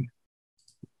mine.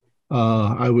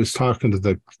 I was talking to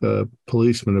the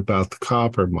policeman about the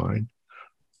copper mine.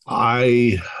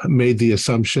 I made the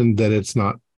assumption that it's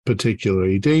not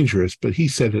particularly dangerous, but he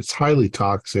said it's highly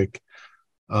toxic.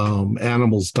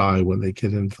 Animals die when they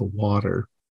get into the water.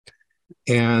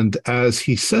 And as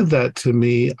he said that to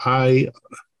me, I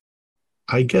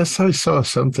guess I saw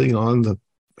something on the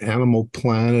Animal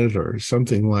Planet or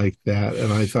something like that.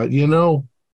 And I thought,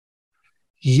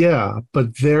 yeah,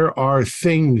 but there are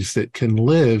things that can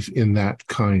live in that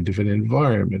kind of an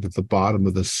environment at the bottom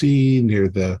of the sea, near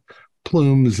the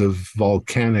plumes of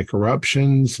volcanic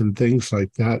eruptions and things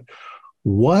like that.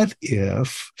 What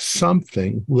if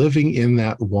something living in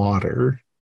that water,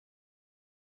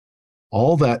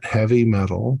 all that heavy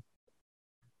metal,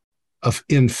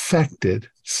 infected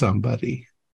somebody,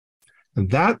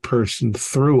 and that person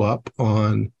threw up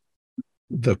on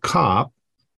the cop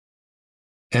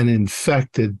and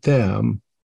infected them?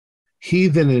 He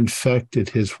then infected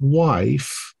his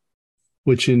wife,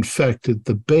 which infected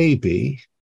the baby.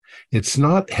 It's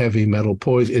not heavy metal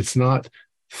poison. It's not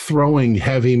throwing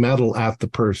heavy metal at the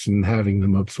person and having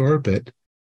them absorb it.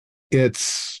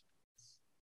 It's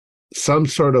some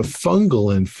sort of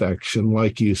fungal infection,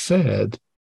 like you said,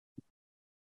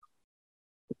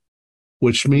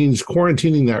 which means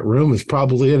quarantining that room is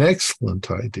probably an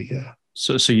excellent idea.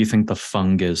 So you think the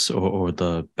fungus or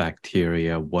the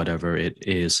bacteria, whatever it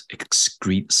is,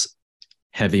 excretes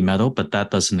heavy metal, but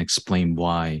that doesn't explain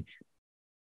why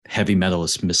heavy metal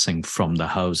is missing from the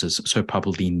houses. So it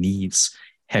probably needs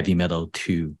heavy metal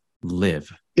to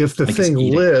live. If the thing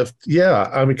lived,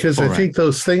 yeah, because I think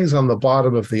those things on the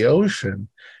bottom of the ocean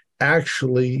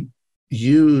actually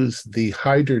use the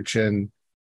hydrogen,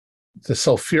 the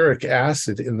sulfuric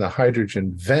acid in the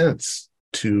hydrogen vents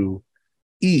to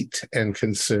eat and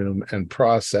consume and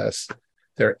process.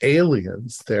 They're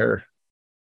aliens. They're,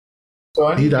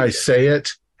 need I say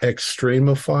it,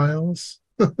 extremophiles?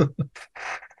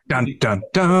 Dun, dun,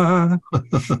 dun.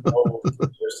 So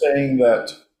you're saying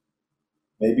that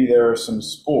maybe there are some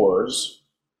spores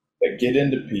that get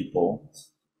into people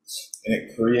and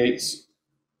it creates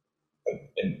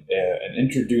an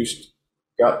introduced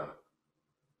gut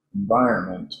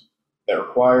environment that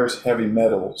requires heavy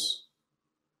metals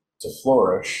to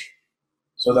flourish.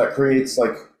 So that creates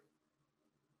like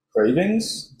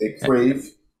cravings. They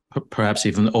crave. Perhaps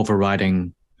even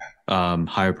overriding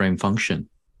higher brain function.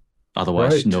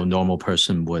 Otherwise, no normal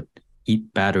person would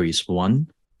eat batteries. 1,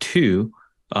 2,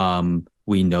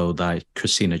 we know that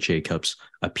Christina Jacobs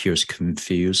appears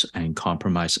confused and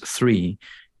compromised. 3,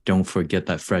 don't forget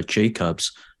that Fred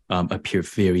Jacobs appeared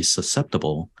very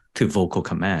susceptible to vocal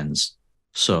commands.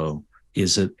 So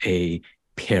is it a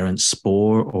parent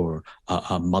spore or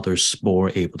a mother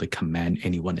spore able to command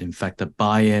anyone infected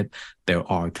by it? There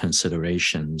are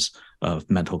considerations of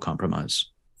mental compromise.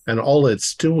 And all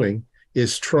it's doing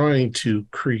is trying to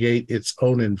create its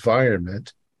own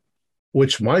environment,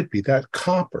 which might be that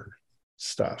copper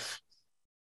stuff.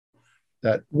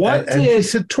 And he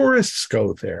said tourists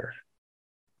go there.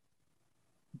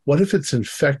 What if it's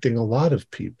infecting a lot of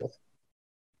people?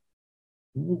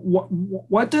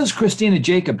 What does Christina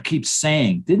Jacob keep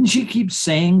saying? Didn't she keep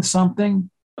saying something?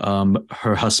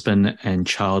 Her husband and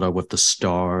child are with the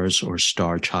stars, or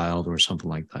star child, or something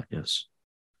like that. Yes.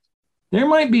 There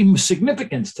might be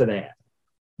significance to that.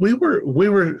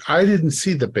 I didn't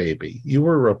see the baby. You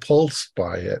were repulsed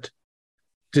by it.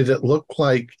 Did it look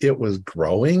like it was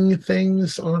growing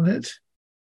things on it?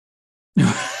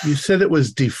 You said it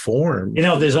was deformed.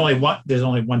 There's only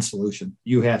one solution.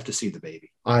 You have to see the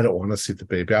baby. I don't want to see the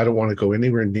baby. I don't want to go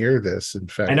anywhere near this. In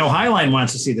fact, I know Highline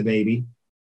wants to see the baby.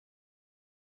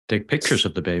 Take pictures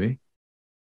of the baby.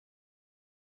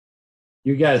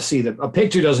 You got to see a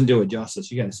picture doesn't do it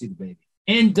justice. You got to see the baby.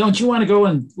 And don't you want to go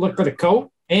and look for the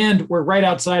coat? And we're right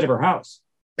outside of her house.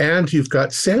 And you've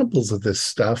got samples of this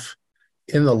stuff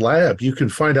in the lab. You can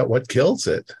find out what kills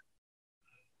it.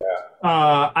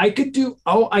 I could do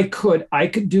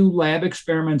lab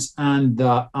experiments on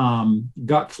the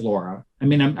gut flora. I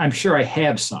mean, I'm sure I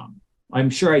have some. I'm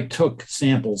sure I took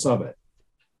samples of it.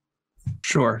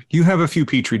 Sure. You have a few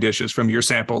Petri dishes from your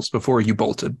samples before you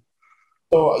bolted.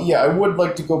 So, yeah, I would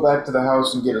like to go back to the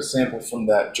house and get a sample from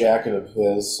that jacket of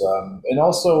his. And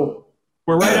also...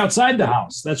 We're right outside the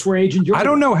house. That's where Agent George. I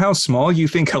don't know how small you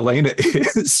think Helena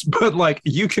is, but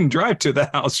you can drive to the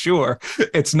house, sure.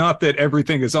 It's not that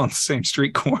everything is on the same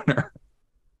street corner.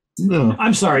 No.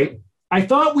 I'm sorry. I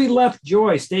thought we left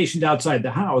Joy stationed outside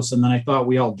the house, and then I thought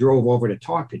we all drove over to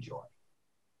talk to Joy.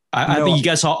 I think you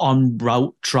guys are en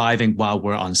route driving while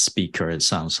we're on speaker, it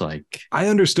sounds like. I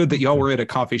understood that y'all were at a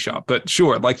coffee shop, but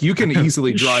sure, you can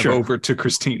easily drive Sure. over to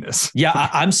Christina's. Yeah,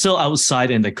 I'm still outside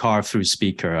in the car through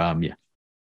speaker. Yeah.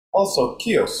 Also,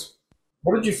 Kios,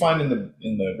 what did you find in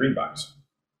the green box?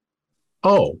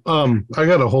 Oh, I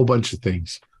got a whole bunch of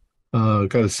things.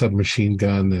 Got a submachine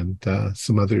gun and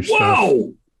some other stuff.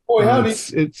 Whoa! Boy, howdy.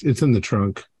 It's in the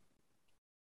trunk.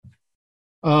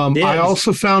 I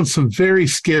also found some very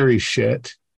scary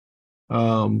shit.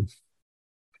 Things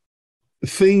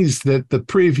that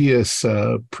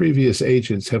the previous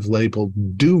agents have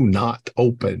labeled "do not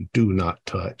open, do not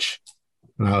touch,"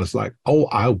 and I was like, "Oh,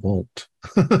 I won't."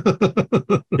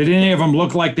 Did any of them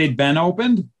look like they'd been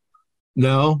opened?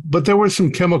 No, but there were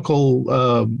some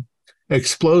chemical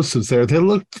explosives there. They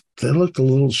looked a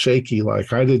little shaky.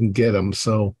 Like I didn't get them,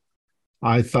 so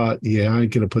I thought, yeah, I'm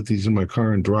going to put these in my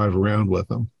car and drive around with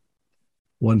them.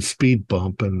 One speed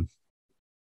bump and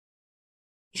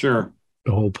Sure.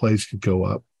 the whole place could go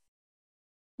up.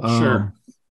 Sure.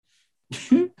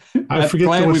 I forget.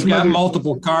 Glad we've got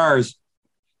multiple cars.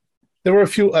 There were a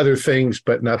few other things,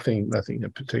 but nothing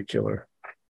in particular.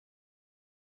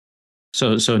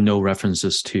 So no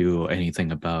references to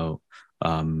anything about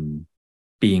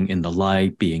being in the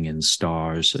light, being in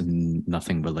stars, and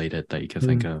nothing related that you can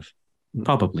think of.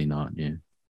 Probably not. Yeah.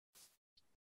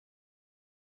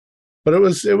 But it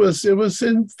was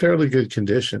in fairly good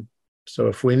condition. So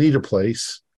if we need a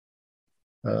place,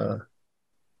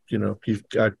 you've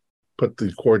got put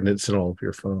the coordinates in all of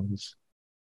your phones.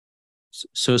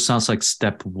 So it sounds like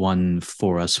step one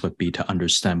for us would be to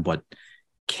understand what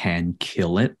can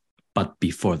kill it. But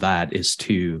before that is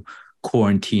to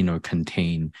quarantine or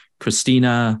contain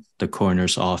Christina, the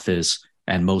coroner's office,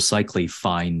 and most likely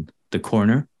find the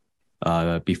coroner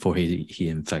before he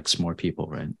infects more people,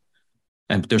 right?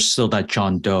 And there's still that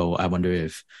John Doe. I wonder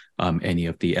if any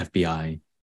of the FBI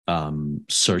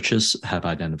searches have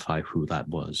identified who that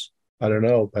was. I don't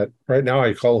know, but right now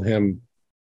I call him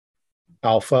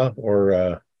Alpha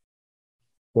or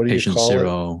what do Patient you call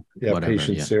Zero, it? Yeah, whatever,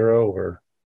 Patient yeah. Zero or.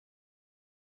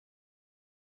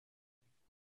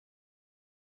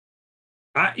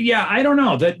 I don't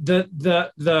know.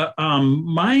 The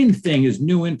mine thing is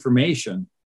new information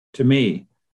to me.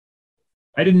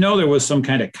 I didn't know there was some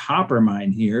kind of copper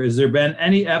mine here. Has there been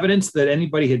any evidence that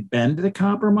anybody had been to the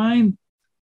copper mine?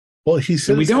 Well, he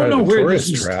said we it's don't kind know of a where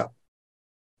tourist this is. trap.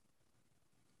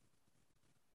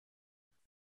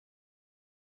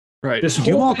 Right. This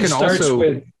You whole all thing can starts also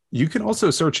with you can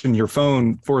also search in your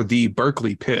phone for the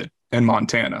Berkeley Pit in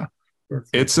Montana.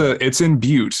 It's in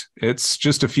Butte. It's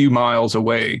just a few miles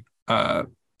away. That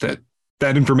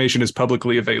information is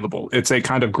publicly available. It's a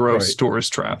kind of gross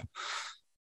tourist trap.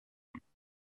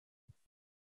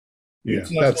 Yeah,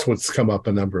 that's what's come up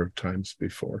a number of times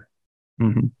before.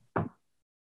 Mm-hmm.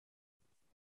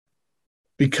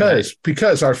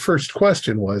 Because our first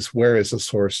question was, where is the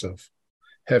source of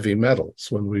heavy metals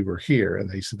when we were here? And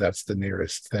they said that's the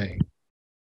nearest thing.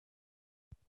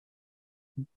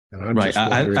 And I'm Right. just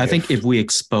wondering I think if we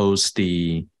expose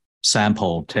the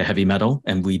sample to heavy metal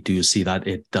and we do see that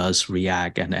it does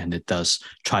react and it does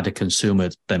try to consume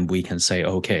it, then we can say,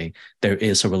 okay, there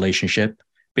is a relationship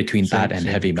between that and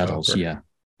heavy metals. Copper. Yeah,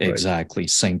 exactly.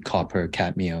 Zinc, copper,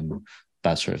 cadmium,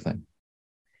 that sort of thing.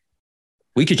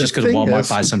 We could just go to Walmart,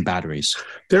 buy some batteries.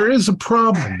 There is a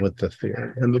problem with the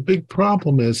theory. And the big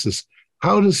problem is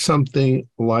how does something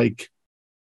like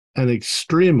an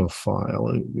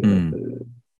extremophile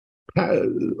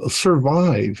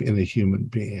survive in a human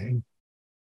being?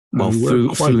 Well,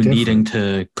 through needing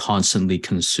to constantly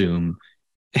consume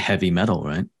heavy metal,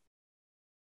 right?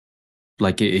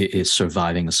 Like it is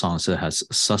surviving as long as it has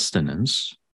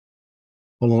sustenance.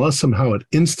 Well, unless somehow it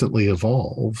instantly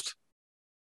evolved,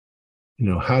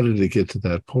 how did it get to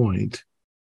that point?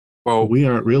 Well, we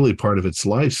aren't really part of its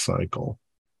life cycle.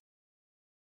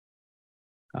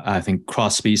 I think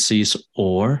cross species,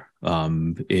 or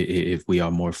if we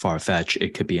are more far fetched,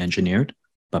 it could be engineered.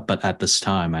 But at this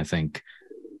time, I think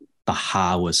the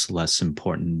how is less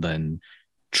important than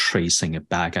tracing it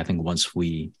back. I think once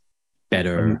we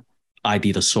better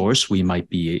ID the source, we might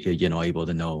be able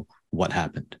to know what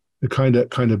happened. The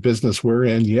kind of business we're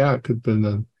in, it could have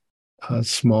been a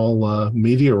small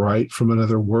meteorite from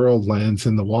another world lands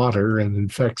in the water and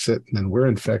infects it, and then we're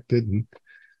infected. And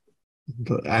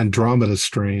the Andromeda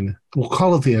strain. We'll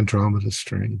call it the Andromeda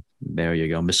strain. There you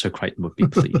go. Mr. Crichton would be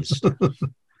pleased.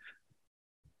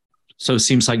 So it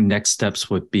seems like next steps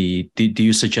would be, do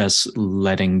you suggest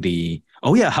letting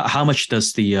how much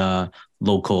does the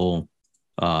local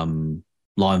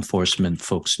law enforcement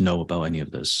folks know about any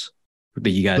of this?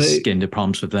 Did you guys get into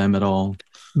problems with them at all?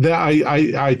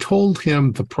 I told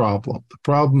him the problem. The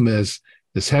problem is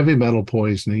this heavy metal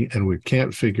poisoning, and we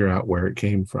can't figure out where it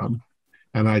came from.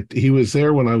 And he was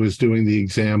there when I was doing the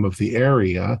exam of the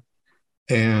area,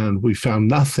 and we found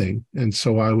nothing. And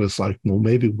so I was like, well,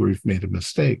 maybe we've made a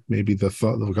mistake. Maybe the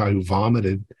guy who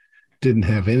vomited didn't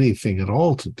have anything at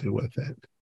all to do with it.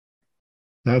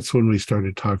 That's when we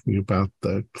started talking about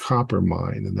the copper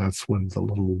mine, and that's when the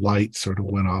little light sort of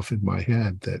went off in my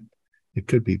head that it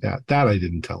could be that. That I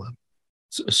didn't tell him.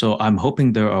 So I'm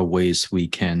hoping there are ways we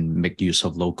can make use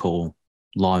of local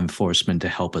law enforcement to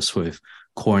help us with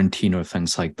quarantine or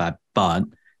things like that. But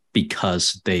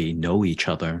because they know each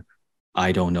other,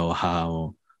 I don't know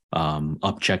how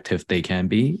objective they can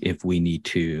be if we need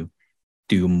to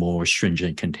do more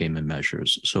stringent containment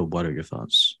measures. So what are your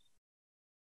thoughts?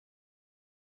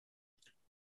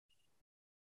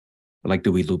 Like,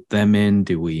 do we loop them in?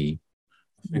 Do we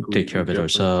take care of it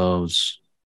ourselves?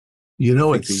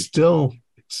 It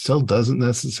still doesn't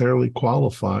necessarily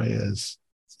qualify as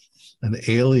an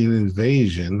alien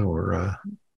invasion or a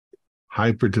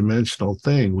hyperdimensional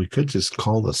thing. We could just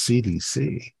call the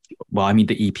CDC. Well, I mean,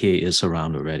 the EPA is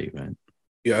around already, right?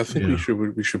 Yeah, I think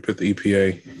we should put the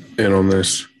EPA in on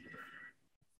this,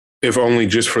 if only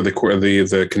just for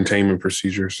the containment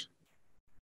procedures.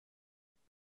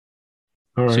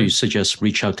 All right. So you suggest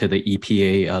reach out to the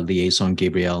EPA liaison,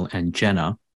 Gabrielle and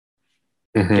Jenna,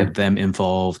 get them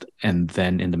involved, and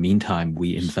then in the meantime,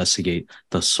 we investigate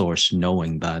the source,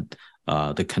 knowing that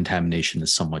the contamination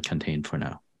is somewhat contained for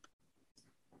now.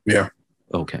 Yeah.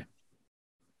 Okay.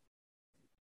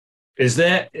 Is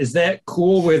that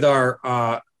cool with our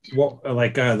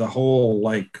the whole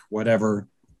whatever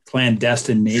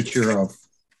clandestine nature of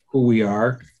who we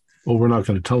are? Well, we're not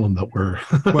going to tell them that we're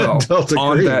Delta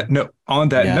Green. On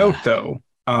that note, though,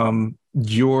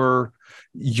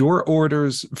 your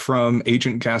orders from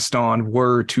Agent Gaston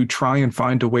were to try and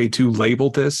find a way to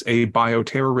label this a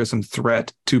bioterrorism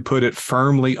threat, to put it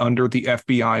firmly under the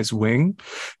FBI's wing,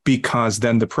 because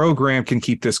then the program can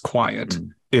keep this quiet.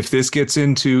 If this gets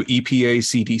into EPA,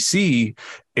 CDC,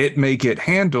 it may get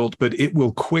handled, but it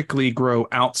will quickly grow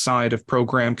outside of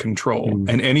program control,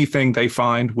 and anything they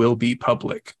find will be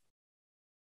public.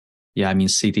 Yeah, I mean,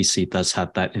 CDC does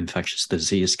have that infectious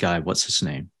disease guy. What's his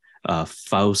name?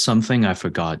 Fau something? I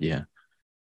forgot. Yeah.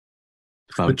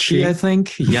 Fauci, I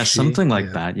think. Yeah, something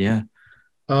like that. Yeah.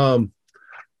 How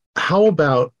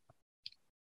about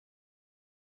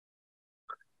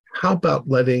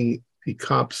letting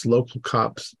the local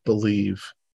cops believe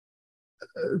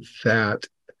that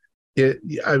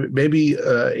maybe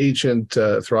Agent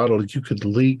Throttle, you could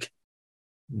leak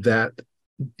that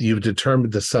you've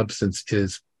determined the substance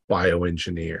is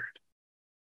bioengineered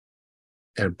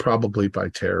and probably by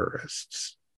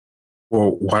terrorists.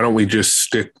 Well, why don't we just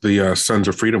stick the Sons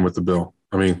of Freedom with the bill?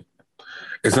 I mean,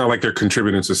 it's not like they're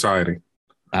contributing to society.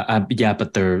 Yeah,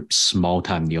 but they're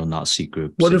small-time neo-Nazi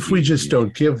groups. What if we just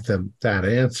don't give them that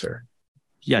answer?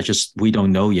 Yeah, we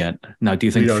don't know yet. Now, do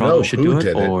you think Throttle should do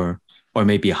it? Or Or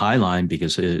maybe Highline,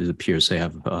 because it appears they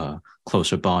have a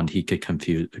closer bond. He could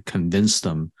convince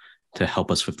them to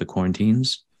help us with the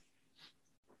quarantines.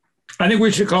 I think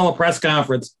we should call a press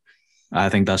conference. I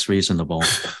think that's reasonable.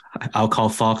 I'll call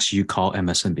Fox, you call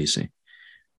MSNBC.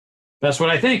 That's what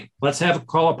I think. Let's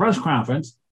call a press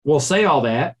conference. We'll say all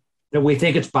that we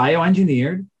think it's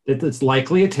bioengineered, that it's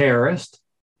likely a terrorist,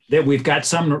 that we've got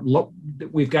some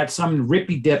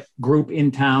rippy dip group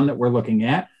in town that we're looking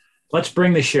at. Let's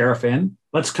bring the sheriff in.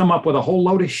 Let's come up with a whole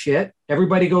load of shit.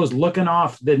 Everybody goes looking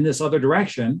off in this other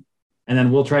direction, and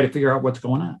then we'll try to figure out what's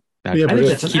going on. Yeah, I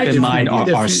think keep in mind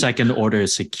our second order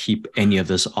is to keep any of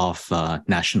this off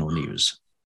national news.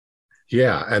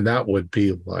 Yeah, and that would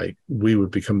be like we would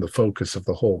become the focus of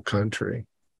the whole country.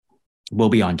 We'll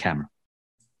be on camera.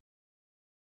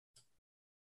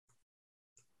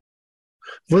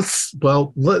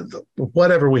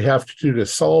 Whatever we have to do to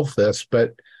solve this,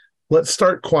 but let's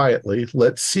start quietly.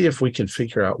 Let's see if we can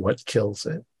figure out what kills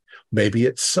it. Maybe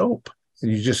it's soap.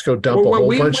 And you just go dump a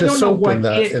whole bunch of soap in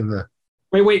the.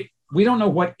 Wait. We don't know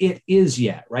what it is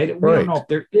yet, right? We don't know if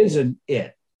there is an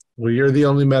it. Well, you're the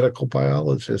only medical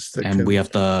biologist. We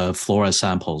have the flora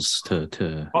samples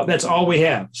to. Oh, that's all we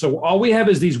have. So all we have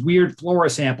is these weird flora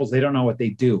samples. They don't know what they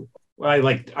do.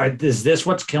 Is this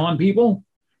what's killing people?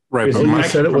 Right. But you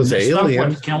said it was alien.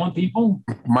 What's killing people?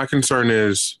 My concern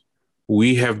is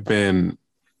we have been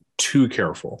too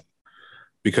careful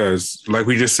because, like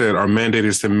we just said, our mandate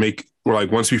is to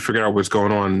once we figure out what's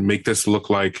going on, make this look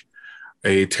like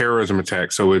a terrorism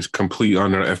attack. So it's complete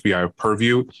under FBI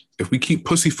purview. If we keep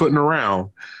pussyfooting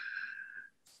around,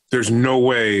 there's no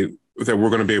way that we're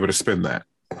going to be able to spin that.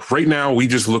 Right now, we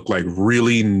just look like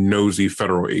really nosy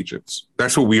federal agents.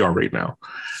 That's what we are right now.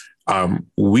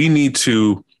 We need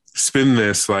to spin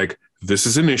this like this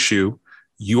is an issue.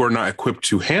 You are not equipped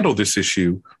to handle this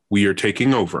issue. We are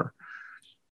taking over.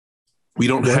 We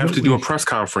don't have to do a press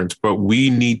conference, but we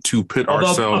need to put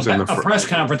ourselves in the front. A press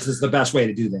conference is the best way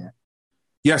to do that.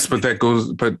 Yes, but that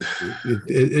goes. But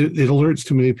it alerts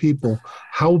too many people.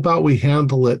 How about we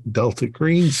handle it Delta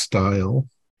Green style?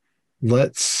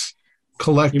 Let's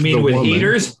collect. You mean the with woman,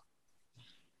 heaters?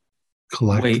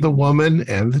 Collect the woman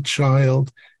and the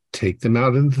child, take them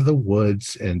out into the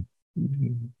woods, and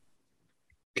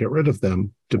get rid of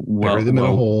them. Bury them in a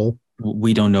hole.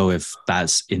 We don't know if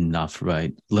that's enough,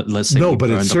 right? Let's say no, but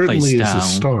it certainly is a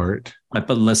start.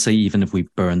 But let's say even if we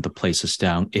burn the places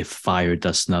down, if fire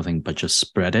does nothing but just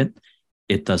spread it,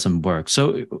 it doesn't work.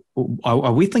 So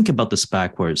are we thinking about this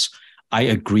backwards? I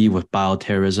agree with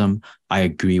bioterrorism. I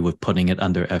agree with putting it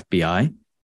under FBI.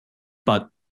 But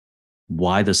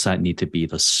why does that need to be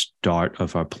the start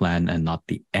of our plan and not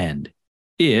the end?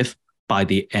 If by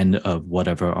the end of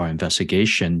whatever our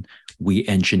investigation, we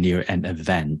engineer an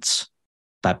event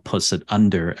that puts it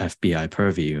under FBI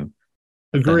purview,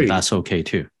 then that's okay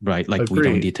too, right? Like we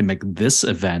don't need to make this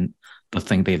event the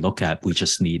thing they look at. We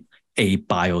just need a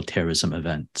bioterrorism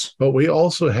event. But we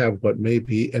also have what may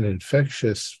be an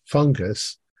infectious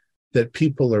fungus that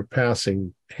people are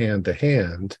passing hand to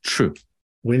hand. True.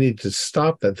 We need to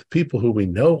stop that. The people who we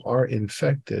know are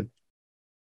infected,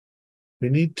 we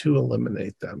need to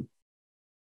eliminate them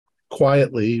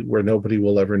quietly where nobody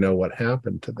will ever know what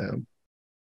happened to them.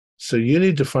 So you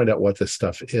need to find out what this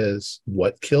stuff is,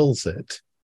 what kills it.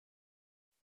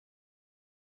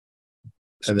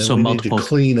 And then we need to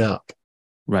clean up.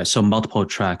 Right. So multiple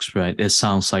tracks, right? It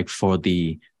sounds like for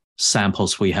the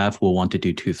samples we have, we'll want to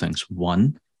do two things.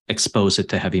 One, expose it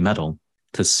to heavy metal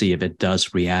to see if it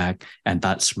does react, and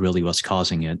that's really what's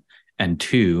causing it. And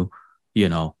two,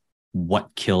 what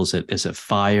kills it? Is it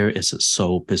fire? Is it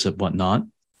soap? Is it whatnot?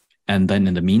 And then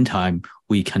in the meantime,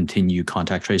 we continue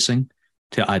contact tracing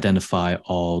to identify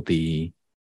all the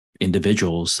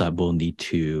individuals that we'll need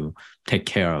to take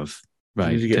care of,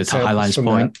 right? To Highline's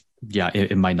point,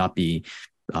 it might not be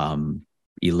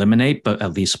eliminate, but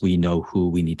at least we know who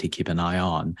we need to keep an eye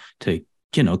on to,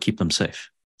 keep them safe.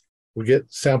 We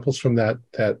get samples from that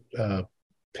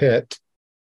pit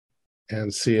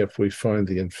and see if we find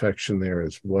the infection there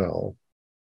as well.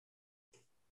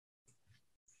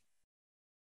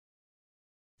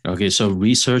 Okay, so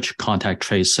research, contact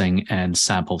tracing, and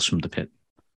samples from the pit.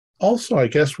 Also, I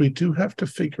guess we do have to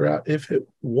figure out if it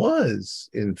was,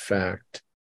 in fact,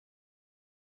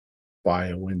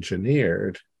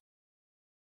 bioengineered.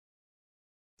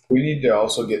 We need to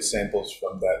also get samples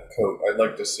from that coat. I'd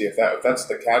like to see if that's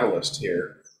the catalyst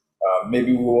here.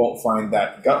 Maybe we won't find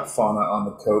that gut fauna on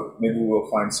the coat. Maybe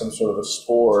we'll find some sort of a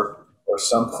spore or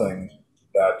something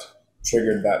that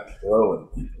triggered that to grow in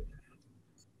people.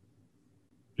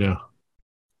 Yeah.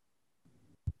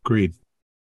 Agreed.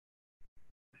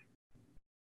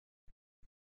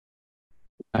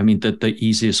 I mean, the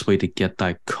easiest way to get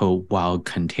that code while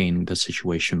containing the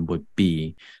situation would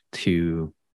be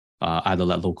to either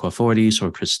let local authorities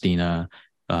or Christina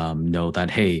know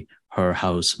that, hey, her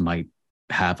house might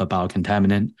have a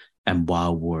biocontaminant, and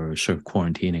while we're sort of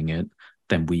quarantining it,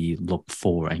 then we look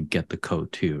for and get the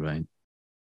code too, right?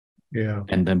 Yeah.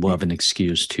 And then we'll have an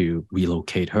excuse to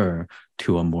relocate her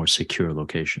to a more secure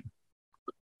location.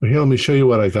 Well, here, let me show you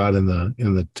what I got in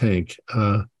the tank.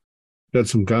 Got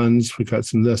some guns. We got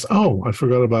some this. Oh, I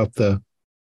forgot about got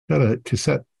a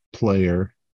cassette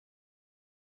player.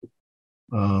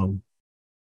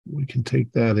 We can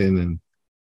take that in and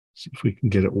see if we can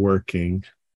get it working.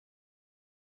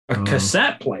 A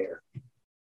cassette player?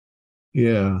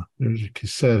 Yeah, there's a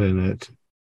cassette in it.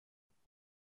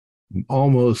 I'm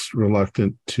almost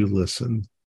reluctant to listen,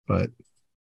 but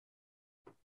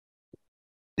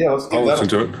Yeah, let's I'll listen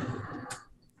to it.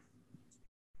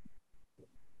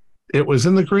 it was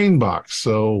in the green box,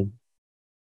 so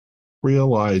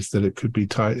realize that it could be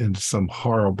tied into some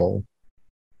horrible,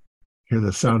 hear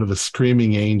the sound of a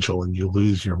screaming angel and you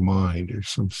lose your mind or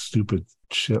some stupid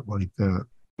shit like that.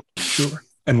 Sure.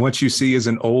 And what you see is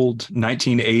an old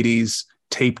 1980s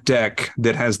tape deck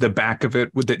that has the back of it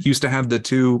that used to have the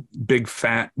two big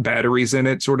fat batteries in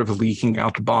it, sort of leaking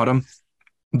out the bottom.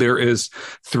 There is,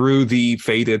 through the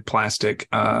faded plastic,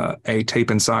 a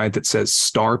tape inside that says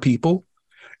Star People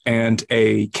and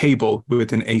a cable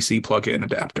with an AC plug-in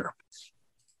adapter.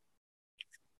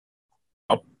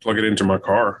 I'll plug it into my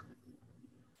car.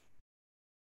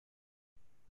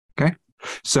 Okay.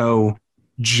 So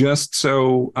just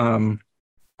so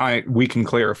we can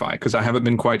clarify, because I haven't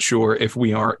been quite sure if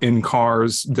we are in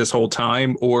cars this whole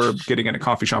time or getting in a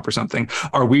coffee shop or something.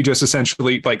 Are we just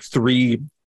essentially like three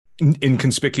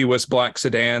inconspicuous black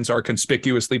sedans are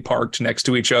conspicuously parked next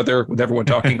to each other with everyone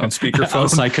talking on speakerphone?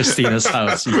 Outside Christina's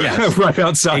house. Yes. Right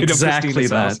outside exactly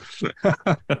of Christina's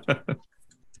house.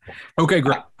 Okay,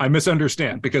 great. I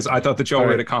misunderstand because I thought that y'all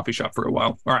were at a coffee shop for a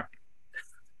while. All right.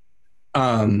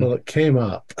 Well, it came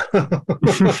up. I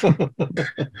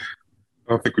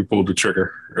don't think we pulled the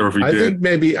trigger, or if we I did.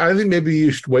 think maybe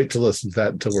you should wait to listen to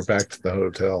that until we're back to the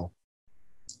hotel.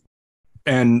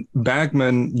 And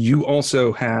Bagman, you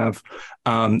also have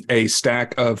a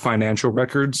stack of financial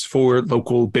records for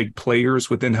local big players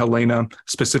within Helena.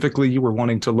 Specifically, you were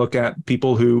wanting to look at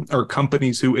people who are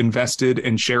companies who invested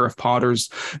in Sheriff Potter's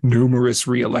numerous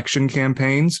re-election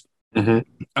campaigns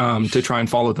to try and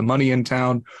follow the money in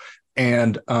town.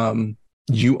 And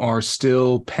you are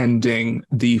still pending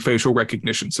the facial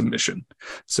recognition submission.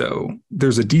 So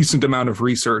there's a decent amount of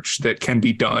research that can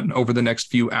be done over the next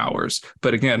few hours.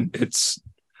 But again,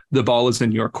 the ball is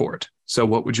in your court. So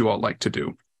what would you all like to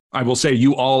do? I will say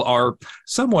you all are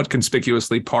somewhat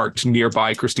conspicuously parked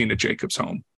nearby Christina Jacobs'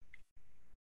 home.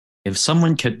 If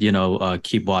someone could,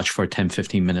 keep watch for 10,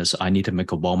 15 minutes, I need to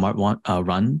make a Walmart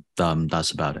run.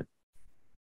 That's about it.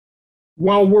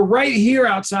 Well, we're right here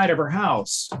outside of her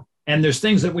house, and there's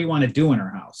things that we want to do in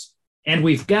her house. And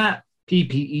we've got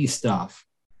PPE stuff.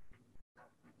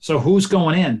 So who's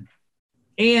going in?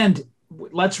 And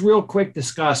let's real quick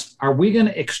discuss, are we going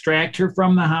to extract her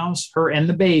from the house, her and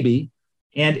the baby?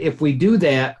 And if we do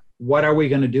that, what are we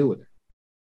going to do with her?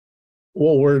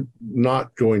 Well, we're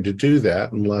not going to do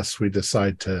that unless we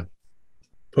decide to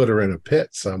put her in a pit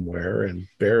somewhere and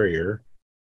bury her.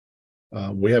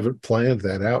 We haven't planned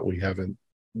that out. We haven't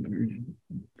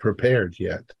prepared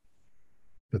yet.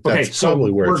 But that's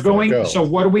probably where it's going to go. So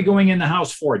what are we going in the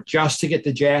house for? Just to get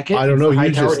the jacket? I don't know.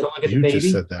 You just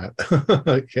said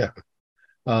that. Yeah.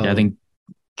 I think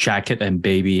jacket and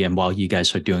baby. And while you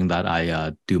guys are doing that,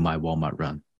 I do my Walmart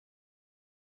run.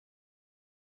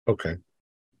 Okay.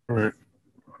 All right.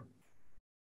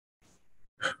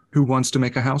 Who wants to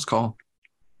make a house call?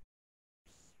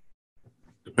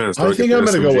 Depends. I think I'm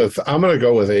going to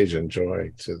go with Agent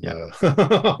Joy to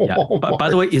the. Yeah. By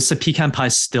the way, is the pecan pie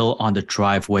still on the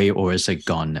driveway or is it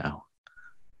gone now?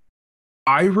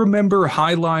 I remember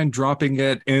Highline dropping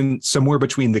it in somewhere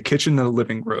between the kitchen and the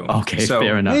living room. Okay, so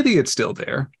fair enough. Maybe it's still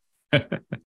there. Pecan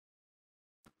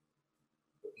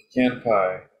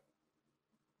pie.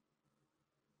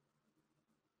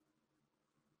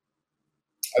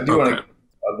 I do want to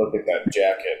look at that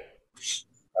jacket.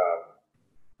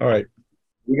 All right.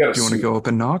 We got. Do you want to go up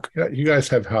and knock? Yeah, you guys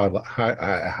have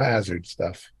hazard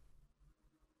stuff.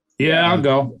 Yeah, I'll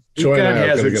go. Joy and I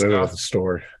are going to go to the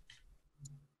store.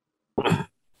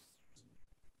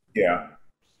 Yeah.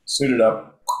 Suited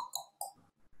up.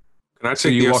 Can I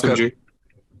take the SMG?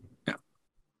 Yeah.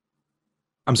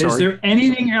 I'm sorry. Is there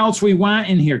anything else we want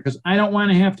in here? Because I don't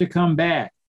want to have to come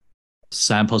back.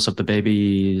 Samples of the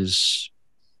baby's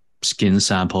skin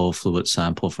sample, fluid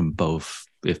sample from both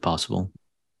if possible.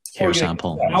 Hair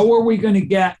sample. How are we going to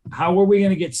get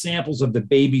samples of the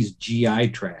baby's GI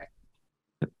tract?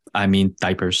 I mean,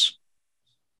 diapers.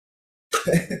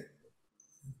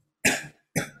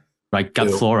 Right,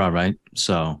 gut flora, right?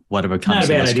 So whatever comes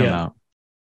in must come out.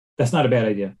 That's not a bad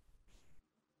idea.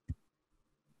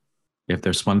 If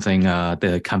there's one thing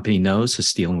the company knows,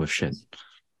 is dealing with shit.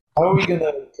 How are we going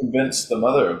to convince the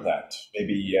mother of that?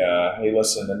 Maybe, hey,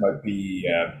 listen, there might be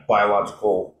a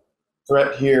biological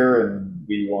threat here, and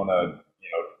we want to,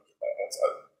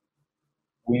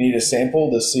 we need a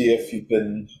sample to see if you've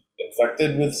been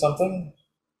infected with something.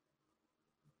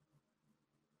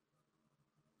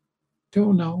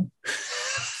 Don't know.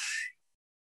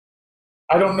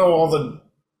 I don't know all the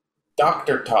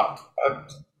doctor talk.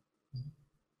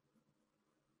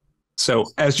 So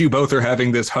as you both are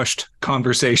having this hushed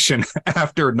conversation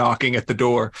after knocking at the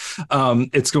door,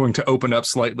 it's going to open up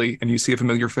slightly and you see a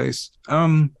familiar face.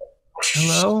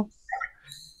 Hello?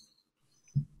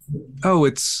 Oh,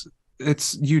 it's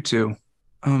you two.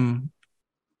 We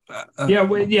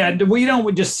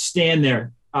don't just stand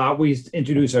there. We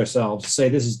introduce ourselves, say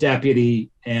this is Deputy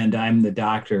and I'm the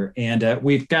doctor. And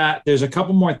there's a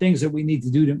couple more things that we need to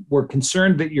do. We're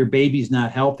concerned that your baby's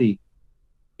not healthy.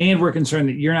 And we're concerned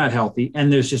that you're not healthy.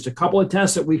 And there's just a couple of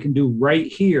tests that we can do right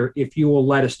here if you will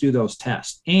let us do those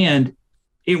tests. And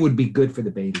it would be good for the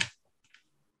baby.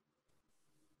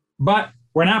 But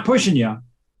we're not pushing you.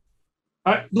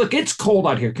 Look, it's cold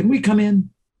out here. Can we come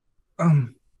in?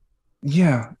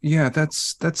 Yeah,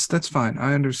 that's fine.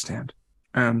 I understand.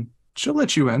 She'll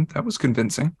let you in. That was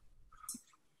convincing.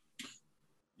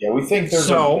 Yeah, we think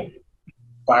there's a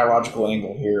biological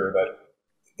angle here that.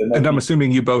 And I'm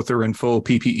assuming you both are in full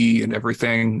PPE and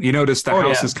everything. You notice the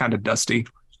house is kind of dusty.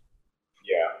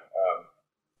 Yeah.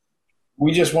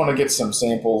 We just want to get some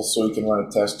samples so we can run a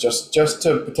test just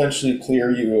to potentially clear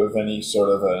you of any sort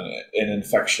of an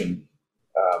infection.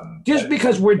 Just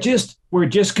because we're just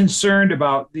concerned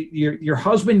about your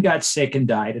husband got sick and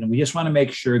died, and we just want to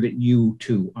make sure that you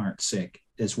two aren't sick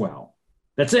as well.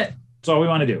 That's it. That's all we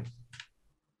want to do.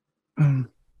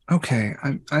 Okay,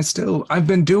 I've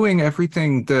been doing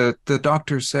everything the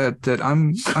doctor said that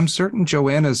I'm certain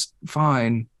Joanna's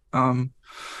fine.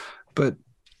 But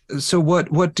so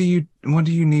what do you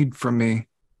need from me?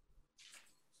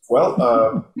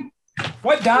 Well,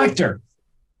 what doctor?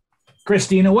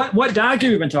 Christina, what doctor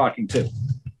have you been talking to?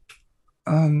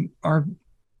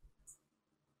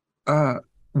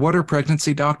 What are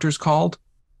pregnancy doctors called?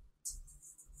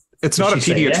 It's not a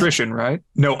pediatrician, right?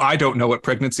 No, I don't know what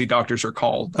pregnancy doctors are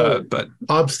called, but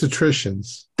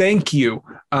obstetricians. Thank you.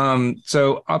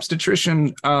 So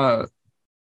obstetrician, let's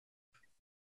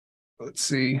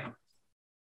see.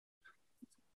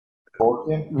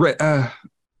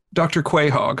 Dr.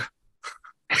 Quahog.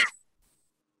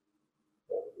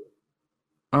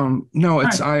 No,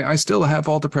 it's I still have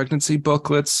all the pregnancy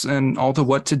booklets and all the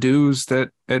what to do's that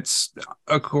it's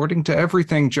according to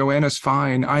everything. Joanna's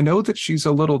fine. I know that she's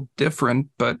a little different,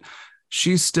 but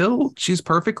she's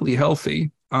perfectly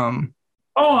healthy.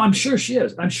 I'm sure she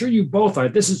is. I'm sure you both are.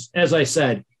 This is, as I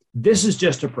said, this is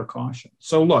just a precaution.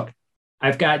 So look,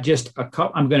 I've got just a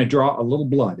cup. I'm going to draw a little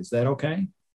blood. Is that okay?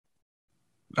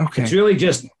 Okay. It's really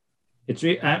just,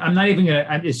 I'm not even going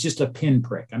to, it's just a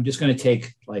pinprick. I'm just going to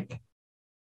take like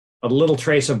a little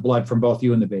trace of blood from both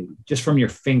you and the baby, just from your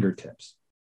fingertips.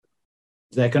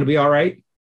 Is that going to be all right?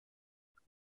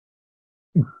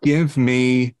 Give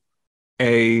me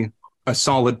a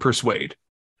solid persuade.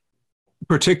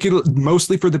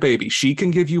 Mostly for the baby. She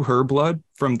can give you her blood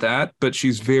from that, but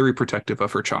she's very protective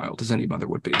of her child, as any mother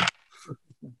would be.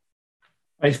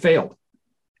 I failed.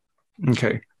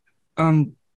 Okay.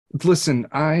 Listen,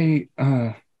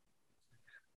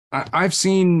 I've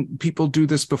seen people do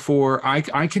this before.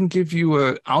 I can give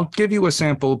you I'll give you a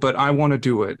sample, but I want to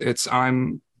do it.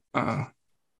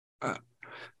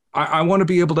 I want to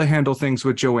be able to handle things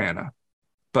with Joanna,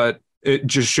 but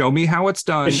just show me how it's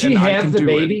done. Does she have the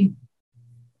baby?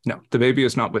 No, the baby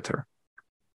is not with her.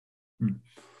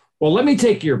 Well, let me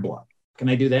take your blood. Can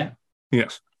I do that?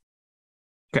 Yes.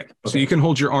 Okay. So you can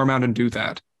hold your arm out and do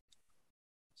that.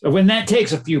 So when that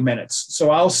takes a few minutes, so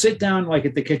I'll sit down like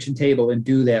at the kitchen table and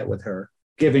do that with her,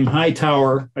 giving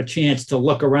Hightower a chance to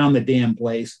look around the damn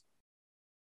place.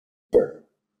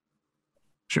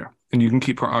 Sure. And you can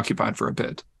keep her occupied for a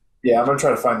bit. Yeah, I'm going to try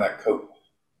to find that coat.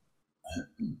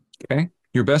 Okay.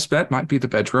 Your best bet might be the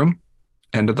bedroom,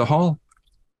 end of the hall.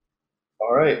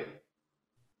 All right.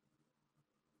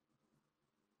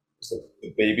 Is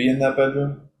the baby in that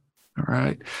bedroom? All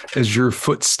right. As your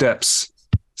footsteps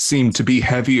seem to be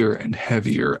heavier and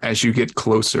heavier as you get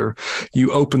closer,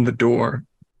 you open the door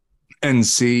and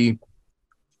see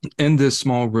In this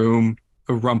small room,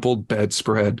 a rumpled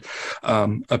bedspread,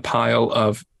 a pile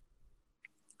of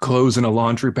clothes in a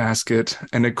laundry basket,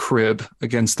 and a crib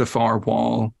against the far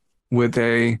wall with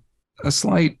a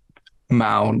slight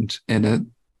mound in it.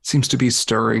 Seems to be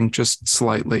stirring just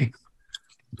slightly.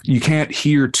 You can't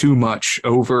hear too much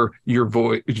over your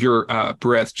voice, your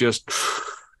breath, just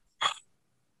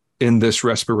in this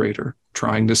respirator,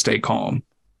 trying to stay calm.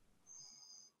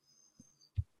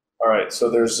 All right.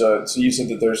 So there's. So you said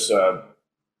that there's.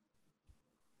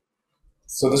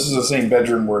 So this is the same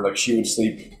bedroom where like she would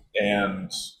sleep,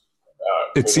 and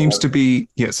it seems to be,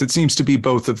 yes, it seems to be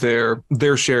both of their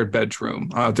shared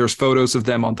bedroom. There's photos of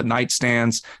them on the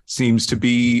nightstands. Seems to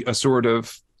be a sort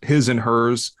of his and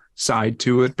hers side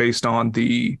to it based on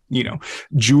the,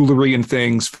 jewelry and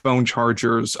things, phone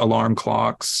chargers, alarm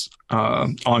clocks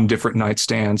on different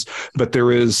nightstands. But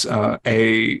there is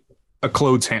a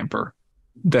clothes hamper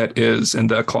that is in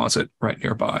the closet right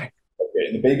nearby. Okay,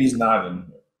 and the baby's not in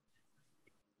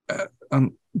here.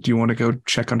 Do you want to go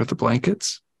check under the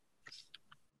blankets?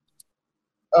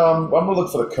 I'm gonna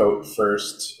look for the coat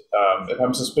first. If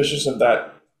I'm suspicious of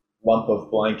that lump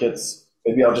of blankets,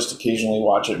 maybe I'll just occasionally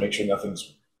watch it, make sure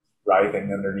nothing's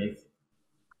writhing underneath.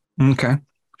 Okay.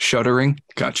 Shuddering.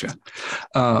 Gotcha.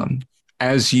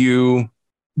 As you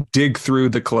dig through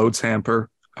the clothes hamper,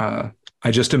 I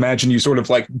just imagine you sort of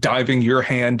like diving your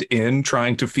hand in,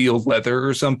 trying to feel leather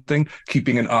or something,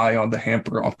 keeping an eye on the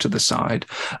hamper off to the side.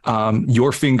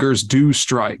 Your fingers do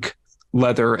strike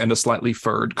leather and a slightly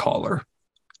furred collar.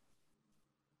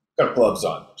 Got gloves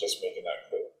on, just making that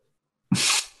clear.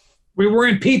 We were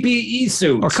in PPE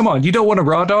suits. Oh, come on. You don't want to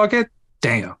raw dog it?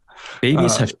 Damn.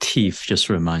 Babies have teeth, just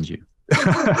to remind you.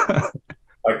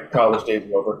 Like college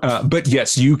days over. But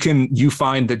yes, you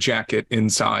find the jacket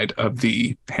inside of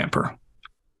the hamper.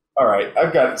 All right,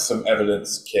 I've got some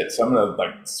evidence kit, so I'm gonna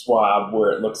like swab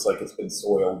where it looks like it's been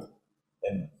soiled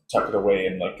and tuck it away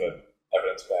in like a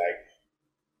evidence bag.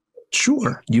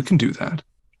 Sure, you can do that.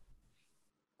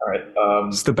 All right.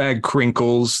 As the bag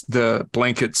crinkles, the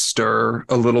blankets stir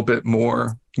a little bit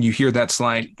more. You hear that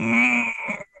slight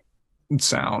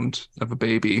sound of a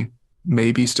baby,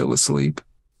 maybe still asleep.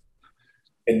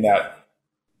 In that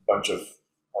bunch of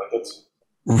blankets?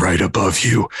 Right above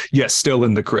you. Yes, still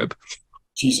in the crib.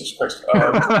 Jesus Christ.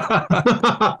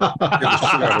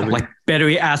 Like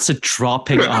battery acid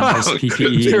dropping on this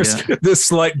PPE. There's this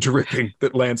slight dripping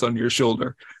that lands on your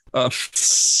shoulder.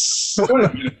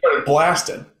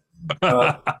 Blasted.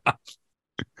 Yeah.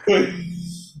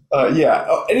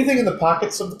 Oh, anything in the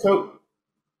pockets of the coat?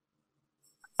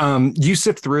 You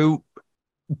sift through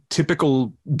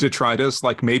typical detritus,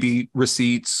 like maybe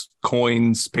receipts,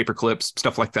 coins, paper clips,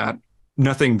 stuff like that.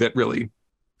 Nothing that really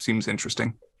seems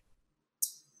interesting.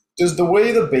 Does the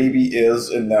way the baby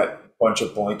is in that bunch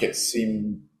of blankets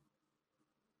seem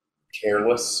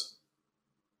careless?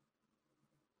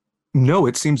 No,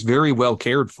 it seems very well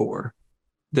cared for.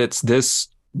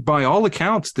 By all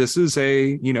accounts, this is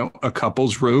a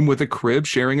couple's room with a crib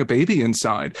sharing a baby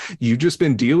inside. You've just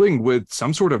been dealing with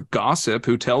some sort of gossip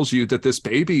who tells you that this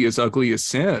baby is ugly as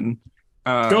sin.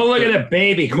 Go look at the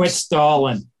baby. Quit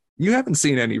stalling. You haven't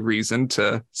seen any reason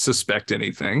to suspect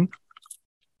anything.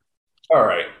 All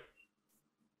right.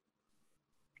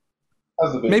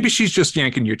 How's the baby? Maybe she's just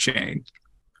yanking your chain.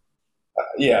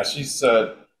 Yeah, she's.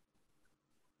 I'm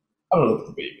gonna look at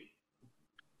the baby.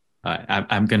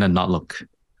 I'm gonna not look.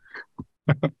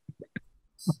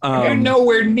 You're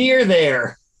nowhere near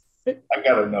there. I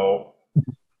gotta know.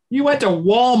 You went to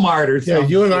Walmart or something. Yeah,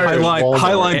 you and I.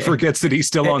 Highline forgets that he's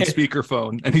still on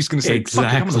speakerphone, and he's going to say,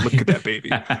 exactly. I'm going to look at that baby.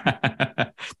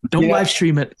 Don't live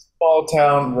stream it. Small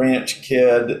town ranch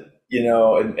kid,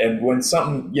 and when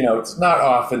something, it's not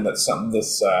often that something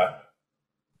this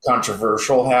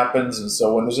controversial happens, and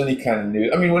so when there's any kind of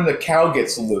news, I mean, when the cow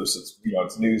gets loose, it's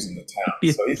news in the town.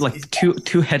 So like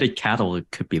two-headed cattle,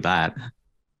 it could be that.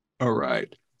 All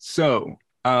right. So,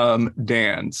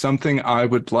 Dan, something I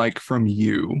would like from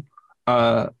you.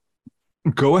 Go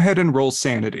ahead and roll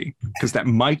sanity, because that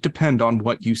might depend on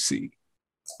what you see.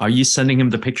 Are you sending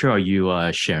him the picture, or are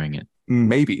you sharing it?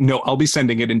 Maybe. No, I'll be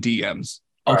sending it in DMs.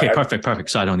 Okay, right, perfect.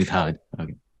 So I don't need to hide.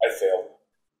 Okay. I failed.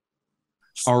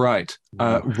 All right.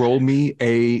 Roll me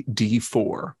a D4.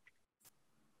 4,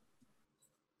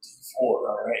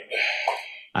 all right.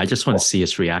 I just want to see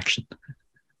his reaction.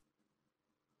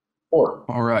 4.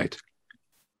 All right.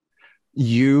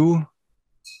 You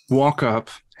walk up,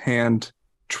 hand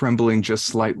trembling just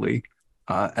slightly,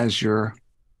 as you're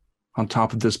on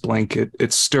top of this blanket.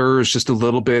 It stirs just a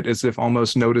little bit, as if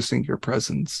almost noticing your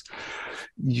presence.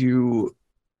 You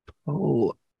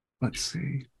pull, let's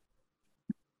see.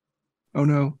 Oh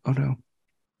no.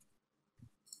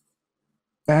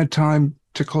 bad time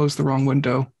to close the wrong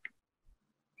window.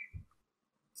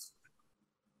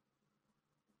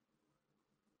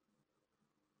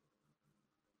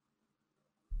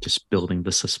 Just building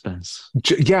the suspense.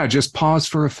 Just pause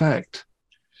for effect.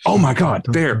 Oh my God,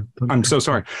 there. I'm so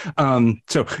sorry.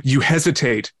 So you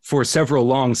hesitate for several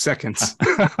long seconds.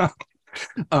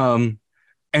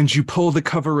 And you pull the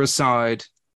cover aside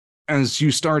as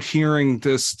you start hearing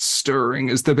this stirring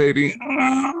as the baby.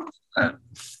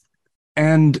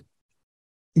 And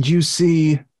you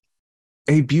see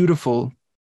a beautiful,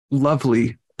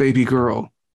 lovely baby girl.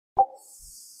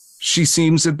 She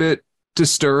seems a bit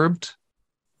disturbed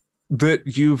that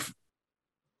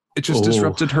it just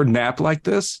disrupted her nap like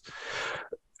this,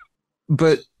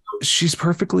 but she's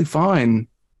perfectly fine.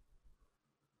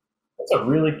 That's a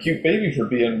really cute baby for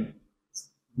being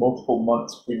multiple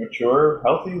months premature,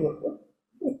 healthy. What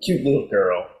a cute little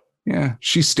girl. Yeah,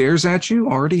 she stares at you,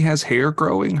 already has hair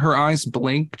growing. Her eyes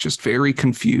blink, just very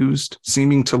confused,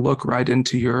 seeming to look right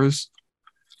into yours.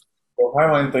 Well,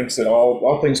 Highline thinks that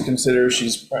all things considered,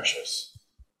 she's precious.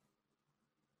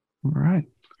 All right.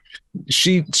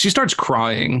 She starts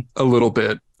crying a little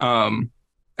bit.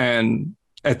 And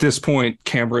at this point,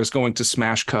 camera is going to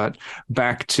smash cut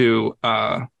back to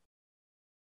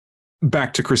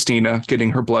Christina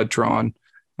getting her blood drawn.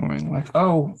 Like,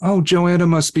 oh, Joanna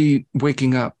must be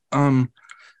waking up.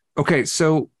 Okay,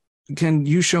 so can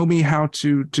you show me how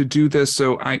to do this?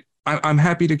 So I'm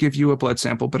happy to give you a blood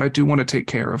sample, but I do want to take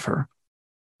care of her.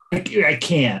 I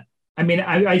can't. I mean,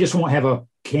 I just won't have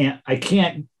I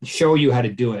can't show you how to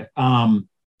do it.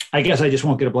 I guess I just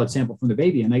won't get a blood sample from the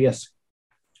baby, and I guess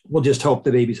we'll just hope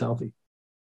the baby's healthy.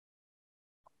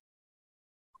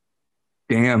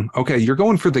 Damn. Okay, you're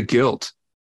going for the guilt.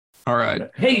 All right.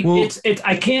 Hey, well, it's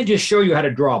I can't just show you how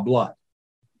to draw blood.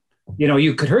 You know,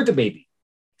 you could hurt the baby.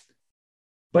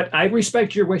 But I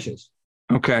respect your wishes.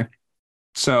 Okay.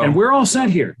 So, and we're all set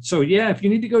here. So yeah, if you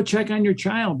need to go check on your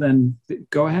child, then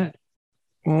go ahead.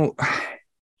 Well,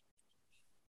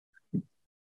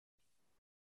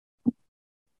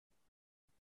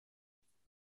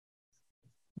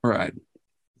 all right.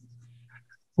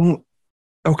 Well,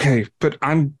 okay, but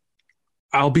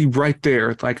I'll be right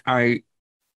there. Like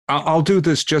I'll do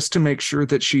this just to make sure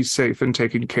that she's safe and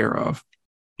taken care of.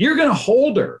 You're going to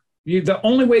hold her. The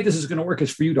only way this is going to work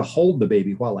is for you to hold the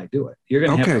baby while I do it. You're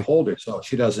going to have to hold her so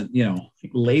she doesn't,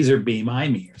 laser beam eye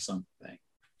me or something.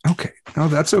 Okay. No,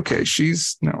 that's okay.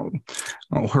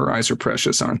 Her eyes are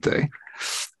precious, aren't they?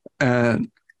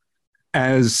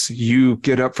 As you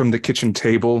get up from the kitchen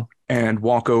table and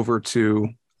walk over to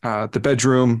the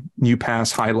bedroom, you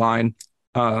pass Highline.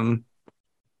 Highline,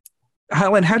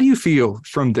 how do you feel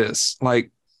from this?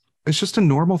 Like, it's just a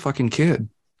normal fucking kid.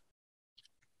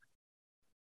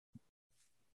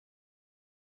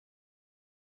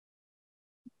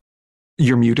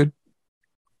 You're muted.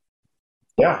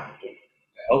 Yeah.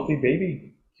 Healthy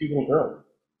baby, cute little girl.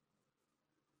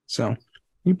 So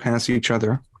you pass each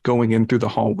other going in through the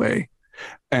hallway,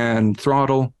 and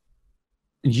Throttle,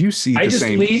 you see the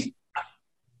same.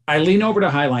 I lean over to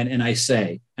Highline and I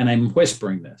say, and I'm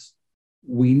whispering this,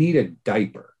 we need a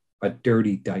diaper, a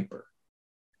dirty diaper.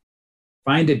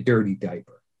 Find a dirty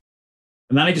diaper.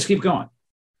 And then I just keep going.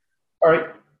 All right.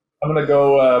 I'm going to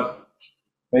go,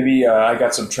 maybe I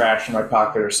got some trash in my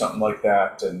pocket or something like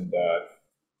that. And,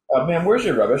 man, where's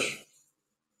your rubbish?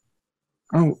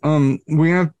 Oh, we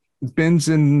have bins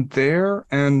in there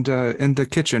and in the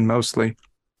kitchen mostly.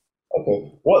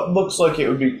 Okay. What looks like it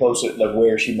would be closer, like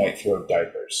where she might throw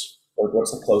diapers? Or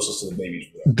what's the closest to the baby's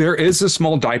room? There is a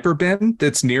small diaper bin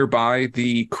that's nearby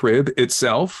the crib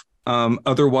itself.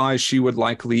 Otherwise, she would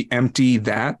likely empty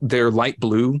that. They're light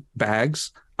blue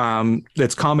bags.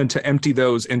 That's common to empty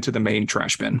those into the main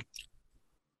trash bin.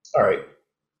 All right.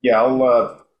 Yeah,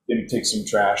 I'll maybe take some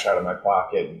trash out of my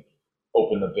pocket and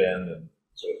open the bin and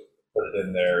sort of put it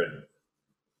in there and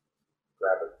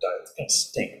grab it. It's going to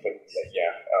stink, but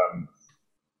yeah.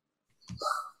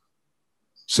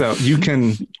 So you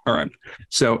can, all right.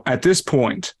 So at this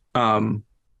point,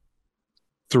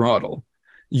 Throttle,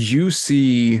 you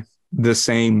see the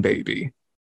same baby.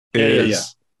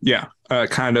 Yeah.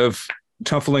 Kind of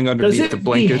tuffling underneath the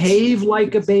blankets. Does it behave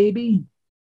like a baby?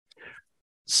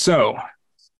 So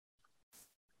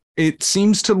it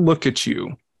seems to look at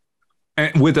you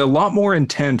with a lot more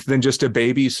intent than just a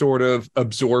baby sort of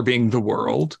absorbing the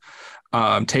world,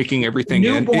 taking everything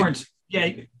in.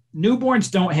 Newborns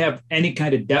don't have any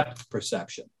kind of depth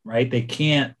perception, right? They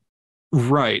can't.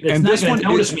 Right. It's not going to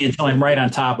notice me until I'm right on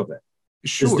top of it.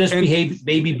 Sure. Does this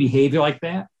baby behave like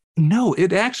that? No,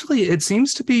 it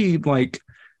seems to be like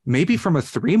maybe from a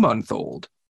 3-month-old.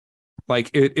 Like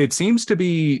it seems to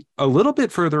be a little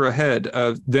bit further ahead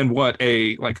than what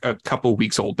a couple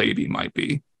weeks old baby might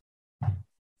be,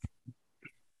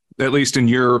 at least in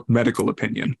your medical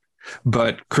opinion.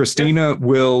 But Christina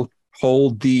will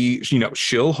hold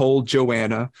she'll hold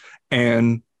Joanna,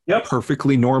 and Yep.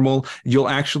 perfectly normal.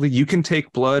 You can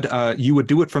take blood. You would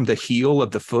do it from the heel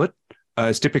of the foot.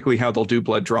 Is typically how they'll do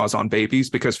blood draws on babies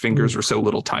because fingers are so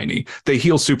little tiny. They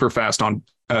heal super fast on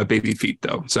baby feet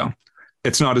though. So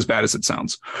it's not as bad as it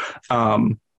sounds.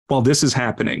 While this is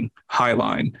happening,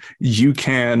 Highline, you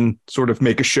can sort of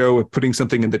make a show of putting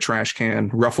something in the trash can,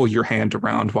 ruffle your hand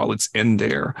around while it's in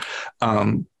there.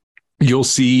 You'll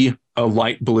see a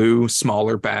light blue,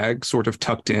 smaller bag sort of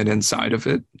tucked inside of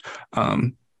it.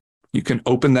 You can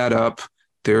open that up.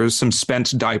 There's some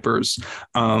spent diapers.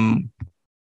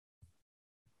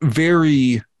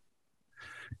 Very,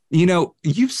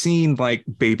 you've seen like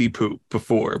baby poop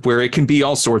before where it can be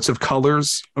all sorts of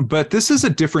colors, but this is a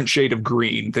different shade of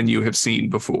green than you have seen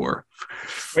before.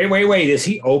 Wait. Is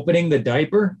he opening the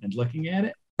diaper and looking at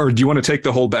it? Or do you want to take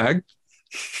the whole bag?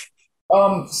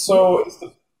 So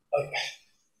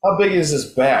how big is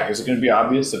this bag? Is it going to be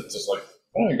obvious that it's just like,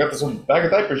 oh, I got this little bag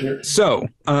of diapers here? So,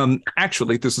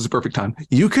 actually, this is a perfect time.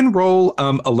 You can roll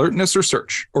alertness or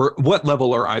search, or what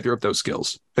level are either of those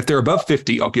skills? If they're above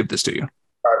 50, I'll give this to you.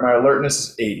 All right, my alertness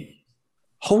is 80.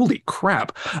 Holy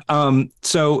crap.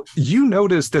 So you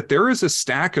notice that there is a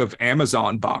stack of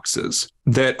Amazon boxes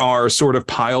that are sort of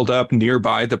piled up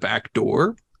nearby the back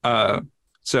door.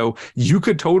 So you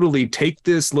could totally take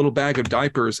this little bag of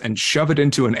diapers and shove it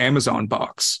into an Amazon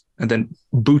box and then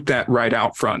boot that right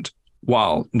out front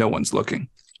while no one's looking.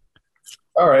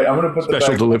 All right, I'm going to put the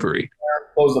special bag delivery.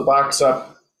 There, close the box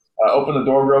up, open the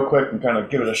door real quick and kind of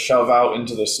give it a shove out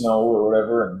into the snow or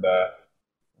whatever and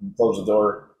close the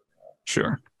door.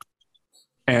 Sure.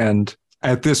 And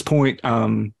at this point,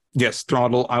 yes,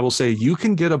 Throttle, I will say you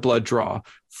can get a blood draw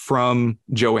from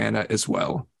Joanna as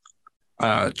well.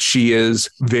 She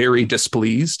is very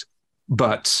displeased,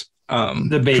 but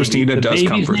Christina does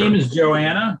comfort her. The baby's name is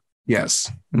Joanna?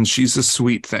 Yes, and she's a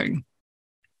sweet thing.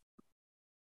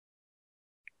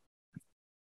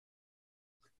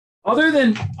 Other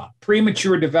than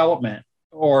premature development,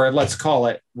 or let's call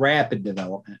it rapid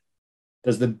development,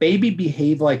 does the baby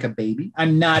behave like a baby?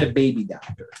 I'm not a baby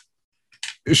doctor.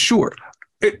 Sure.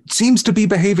 It seems to be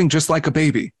behaving just like a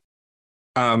baby.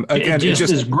 Again, it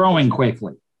just is growing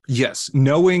quickly. Yes.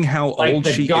 Knowing how like old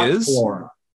she is.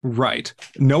 Flora. Right.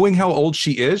 Knowing how old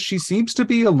she is, she seems to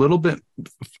be a little bit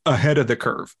ahead of the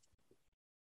curve.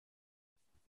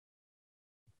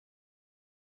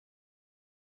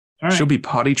 All right. She'll be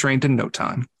potty trained in no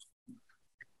time.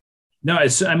 No,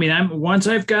 once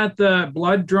I've got the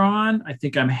blood drawn, I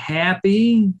think I'm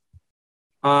happy.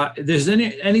 There's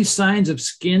any signs of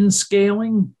skin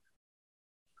scaling?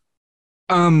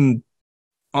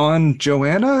 On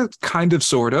Joanna, kind of,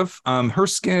 sort of. Her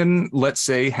skin, let's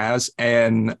say, has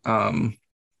an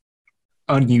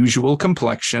unusual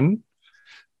complexion.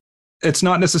 It's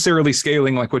not necessarily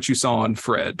scaling like what you saw on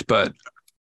Fred, but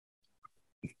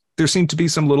there seem to be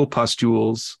some little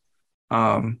pustules,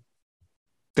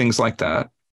 things like that.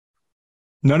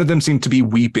 None of them seem to be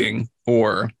weeping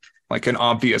or like an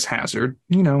obvious hazard.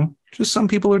 Just some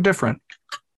people are different.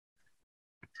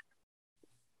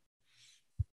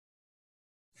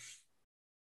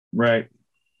 Right.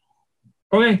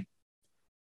 Okay.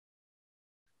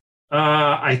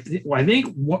 I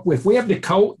think if we have to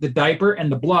coat the diaper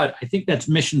and the blood, I think that's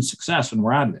mission success and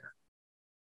we're out of there.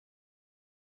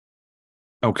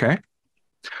 Okay.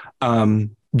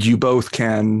 You both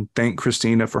can thank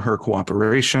Christina for her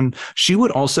cooperation. She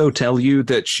would also tell you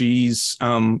that she's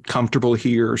comfortable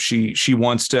here. She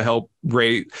wants to help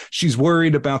Ray. She's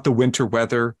worried about the winter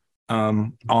weather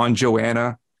on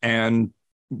Joanna and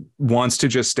wants to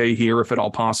just stay here if at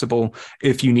all possible.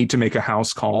 If you need to make a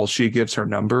house call, she gives her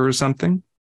number or something.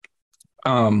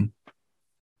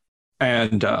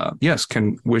 Yes,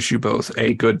 can wish you both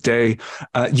a good day.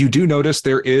 You do notice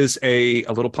there is a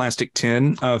little plastic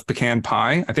tin of pecan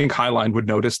pie. I think Highline would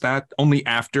notice that only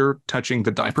after touching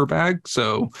the diaper bag.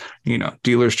 So,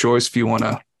 dealer's choice if you want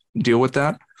to deal with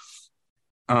that.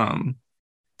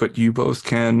 But you both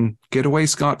can get away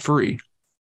scot-free.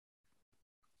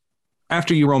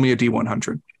 After you roll me a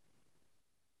D100.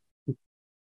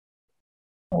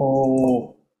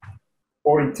 Oh,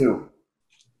 42.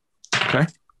 Okay.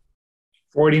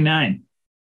 49.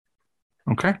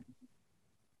 Okay. Let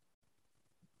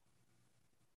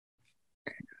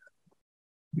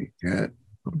me get a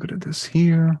little bit of this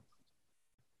here.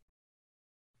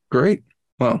 Great.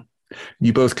 Well,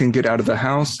 you both can get out of the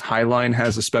house. Highline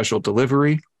has a special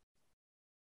delivery.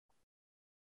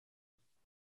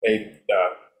 Hey,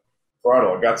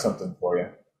 Throttle, I got something for you.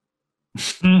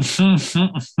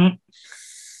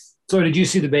 So, did you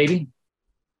see the baby?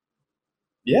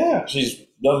 Yeah, she's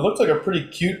looks like a pretty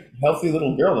cute, healthy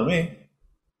little girl to me.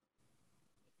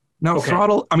 No, Okay.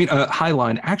 Throttle,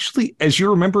 Highline, actually, as you're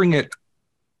remembering it,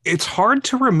 it's hard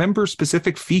to remember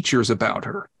specific features about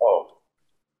her. Oh,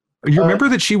 You remember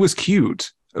that she was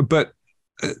cute, but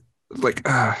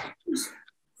she's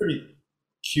pretty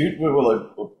cute with like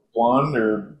blonde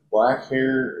or black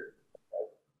hair.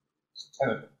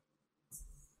 Kind of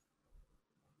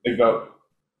big about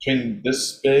between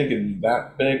this big and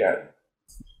that big.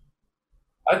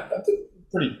 I think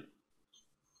pretty.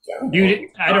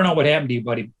 I don't know what happened to you,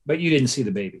 buddy, but you didn't see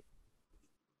the baby.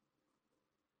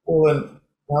 Well, then,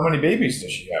 how many babies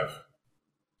does she have?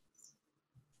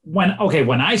 When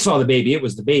I saw the baby, it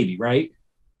was the baby, right?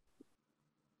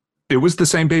 it was the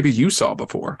same baby you saw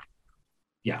before.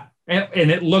 Yeah, and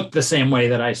it looked the same way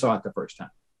that I saw it the first time.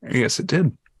 Yes, it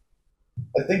did.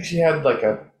 I think she had like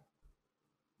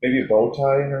maybe a bow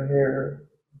tie in her hair.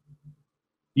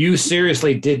 You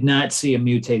seriously did not see a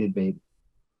mutated baby.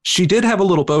 She did have a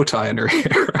little bow tie in her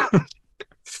hair.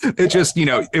 It just,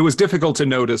 it was difficult to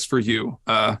notice for you,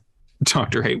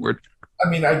 Dr. Hayward. I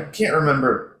mean, I can't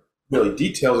remember really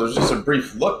details. It was just a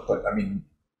brief look, but I mean,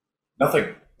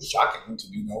 nothing shocking to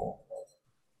me. No.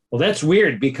 Well, that's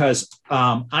weird because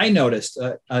I noticed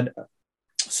a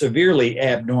severely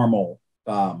abnormal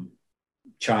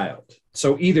child.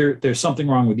 So either there's something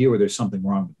wrong with you or there's something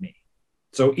wrong with me.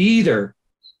 So either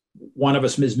one of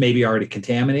us is maybe already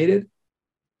contaminated,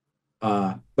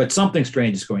 but something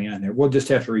strange is going on there. We'll just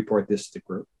have to report this to the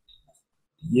group.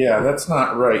 Yeah, that's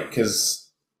not right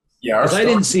because, Because I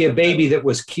didn't see a baby that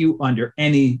was cute under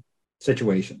any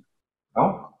situation.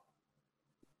 Oh?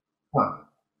 Huh.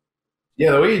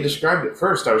 Yeah, the way you described it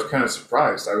first, I was kind of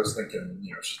surprised. I was thinking,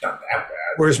 she's not that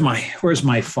bad. Where's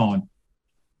my phone?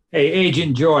 Hey,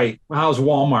 Agent Joy, how's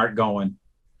Walmart going?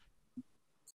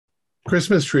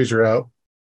 Christmas trees are out.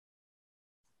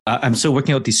 I'm still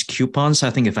working out these coupons. I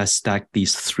think if I stack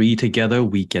these 3 together,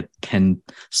 we get 10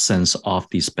 cents off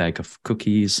these bag of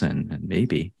cookies and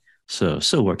maybe. So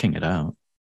still working it out.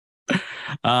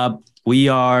 We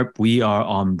are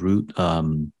en route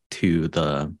to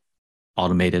the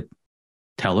automated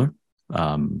teller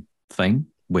thing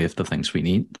with the things we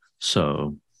need.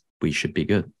 So we should be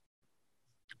good.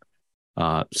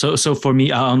 So for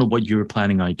me, I don't know what you were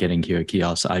planning on getting here,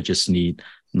 Kiosk. I just need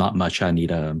not much. I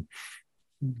need a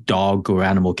dog or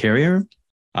animal carrier.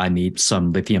 I need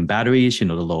some lithium batteries, the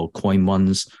little coin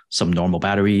ones, some normal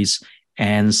batteries,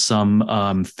 and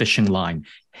some fishing line,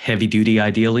 heavy duty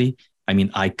ideally. I mean,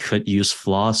 I could use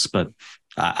floss, but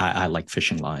I like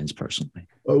fishing lines personally.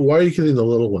 Why are you getting the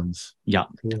little ones? Yeah.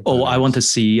 I want to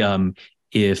see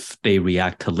if they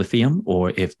react to lithium or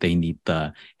if they need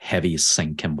the heavy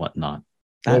zinc and whatnot.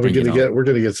 Well, we're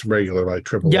gonna get some regular like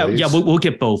triple. Yeah, we'll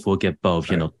get both. We'll get both.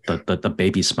 Right. The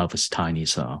baby's mouth is tiny,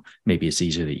 so maybe it's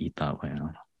easier to eat that way. I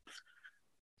don't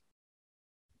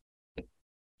know.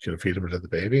 Gonna feed them to the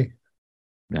baby.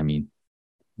 I mean,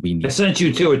 we need. I sent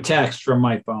you to a text from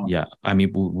my phone. Yeah, I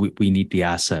mean, we need the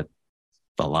asset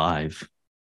alive.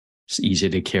 It's easier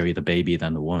to carry the baby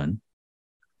than the woman.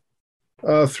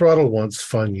 Throttle wants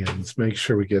Funyuns. Make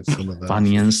sure we get some of those.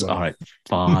 Funyuns. Well. All right,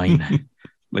 fine.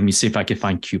 Let me see if I can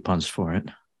find coupons for it.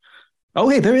 Oh,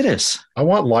 hey, there it is. I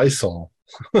want Lysol.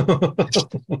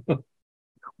 We'll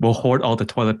hoard all the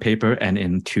toilet paper, and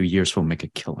in 2 years, we'll make a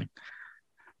killing.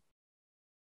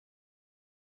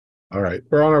 All right,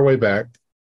 we're on our way back.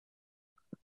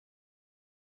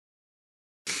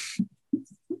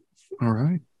 All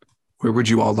right. Where would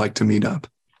you all like to meet up?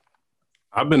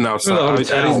 I've been outside. I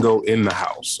didn't go in the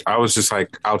house. I was just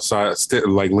like outside,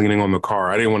 like leaning on the car.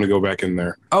 I didn't want to go back in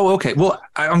there. Oh, okay. Well,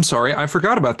 I'm sorry. I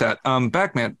forgot about that.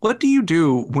 Backman, what do you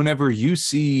do whenever you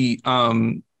see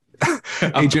Agent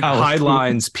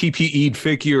Highline's PPE'd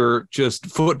figure just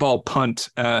football punt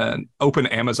an open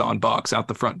Amazon box out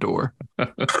the front door?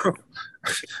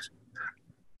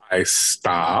 I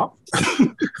stop.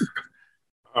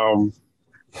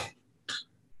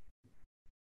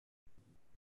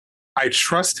 I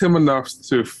trust him enough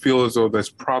to feel as though that's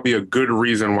probably a good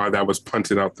reason why that was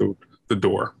punted out the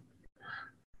door.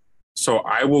 So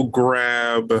I will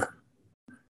grab,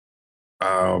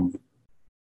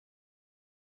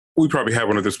 we probably have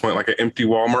one at this point, like an empty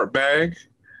Walmart bag,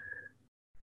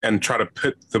 and try to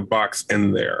put the box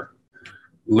in there.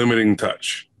 Limiting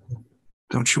touch.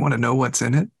 Don't you want to know what's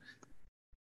in it?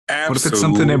 Absolutely. What if it's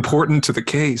something important to the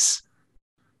case?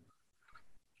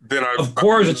 Then of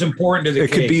course, it's important to the case.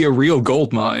 It could be a real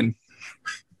gold mine.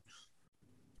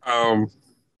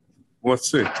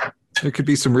 Let's see. There could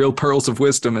be some real pearls of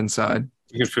wisdom inside.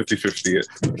 You can 50-50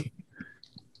 it.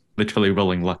 Literally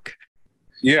rolling luck.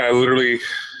 Yeah, I literally,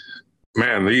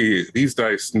 man, these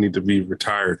dice need to be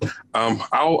retired.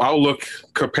 I'll look.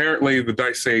 Apparently, the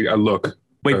dice say I look.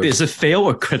 Wait, is it fail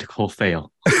or critical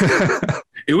fail?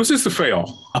 It was just a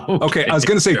fail. Okay, I was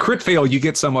going to say crit fail, you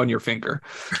get some on your finger.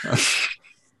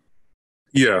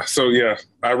 Yeah, so yeah,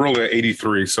 I rolled at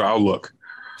 83, so I'll look.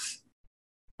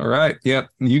 All right, yep,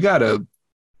 you got to.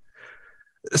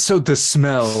 So the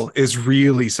smell is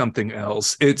really something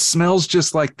else. It smells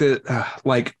just like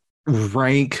like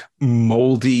rank,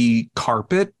 moldy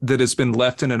carpet that has been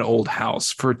left in an old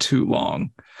house for too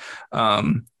long,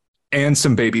 and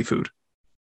some baby food.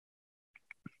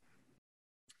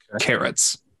 Okay.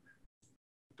 Carrots.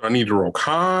 Do I need to roll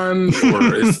con,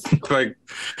 or is like,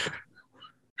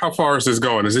 how far is this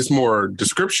going? Is this more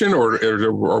description, or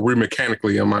are we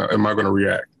mechanically? Am I going to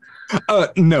react?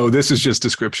 No, this is just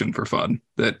description for fun.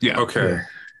 Okay. Yeah.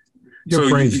 Your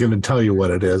brain's going to tell you what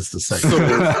it is the second.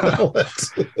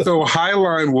 So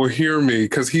Highline will hear me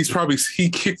because he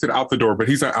kicked it out the door, but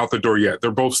he's not out the door yet.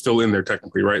 They're both still in there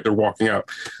technically, right? They're walking out.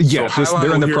 Yeah, so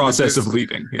they're in the process of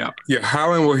leaving. Yeah. Yeah,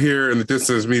 Highline will hear in the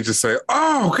distance me just say,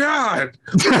 "Oh God,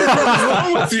 what's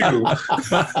wrong with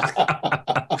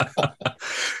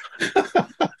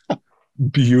you?"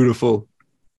 Beautiful.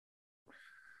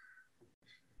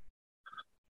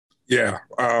 Yeah.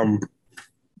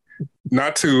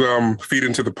 Not to feed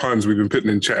into the puns we've been putting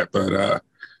in chat, but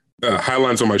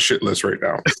Highline's on my shit list right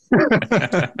now.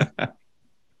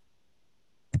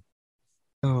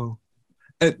 Oh,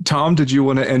 Tom, did you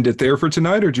want to end it there for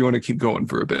tonight, or do you want to keep going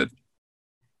for a bit?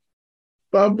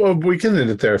 We can end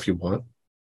it there if you want.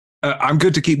 I'm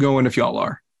good to keep going if y'all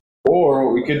are. Or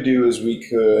what we could do is we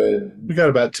got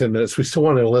about 10 minutes. We still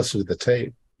want to listen to the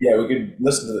tape. Yeah, we could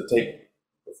listen to the tape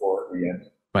before we end.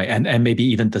 Right, and maybe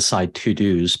even decide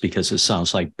to-dos, because it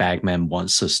sounds like Bagman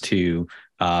wants us to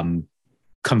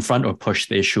confront or push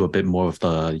the issue a bit more with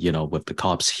the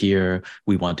cops here.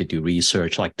 We want to do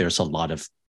research. Like, there's a lot of,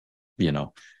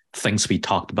 things we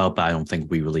talked about, but I don't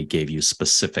think we really gave you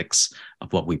specifics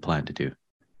of what we plan to do.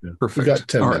 Yeah. Perfect. We got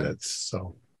 10 All right. minutes,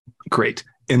 so. Great.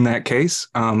 In that case,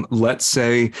 let's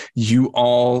say you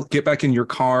all get back in your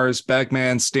cars,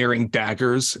 Bagman staring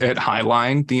daggers at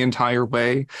Highline the entire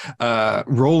way,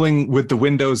 rolling with the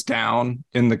windows down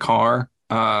in the car.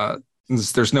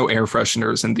 There's no air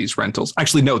fresheners in these rentals.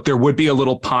 Actually, no, there would be a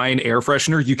little pine air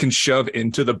freshener you can shove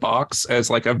into the box as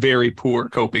like a very poor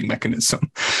coping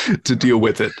mechanism to deal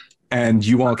with it. And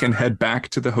you all can head back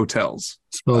to the hotels.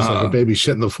 Smells like a baby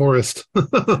shit in the forest.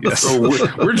 Yes. So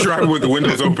we're driving with the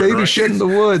windows open. Baby right? shit in the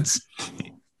woods.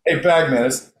 Hey, Bagman,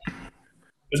 there's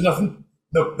nothing,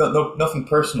 nothing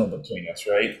personal between us,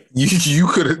 right? You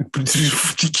could have,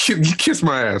 you kissed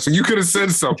my ass. You could have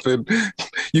said something.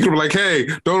 You could have been like, "Hey,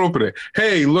 don't open it.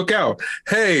 Hey, look out.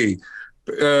 Hey,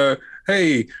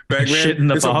 hey, Bagman, Shit in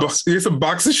the box. It's a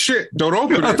box of shit. Don't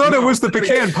open it." I thought it was the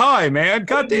pecan pie, man.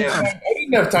 Goddamn. I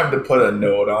didn't have time to put a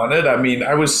note on it. I mean,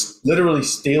 I was literally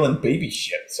stealing baby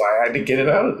shit, so I had to get it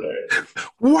out of there.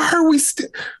 Why are we still?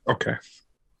 Okay.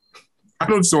 I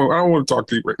don't want to talk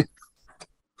to you right now.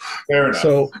 Fair enough.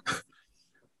 So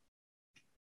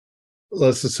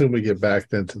let's assume we get back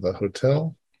then to the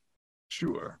hotel.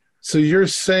 Sure. So you're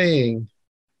saying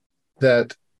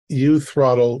that you,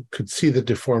 Throttle, could see the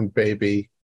deformed baby,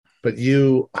 but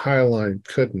you, Highline,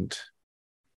 couldn't.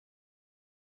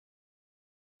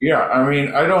 Yeah, I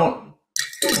mean, I don't.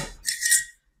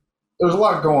 There's a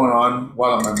lot going on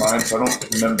while in my mind, so I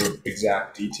don't remember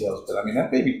exact details. But I mean,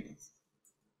 that baby,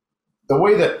 the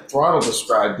way that Throttle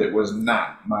described it was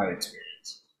not my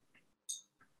experience.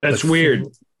 That's weird.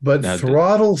 But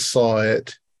Throttle saw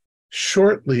it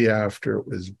shortly after it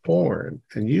was born,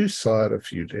 and you saw it a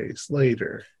few days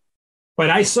later. But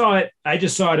I saw it. I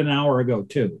just saw it an hour ago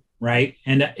too, right?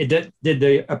 And did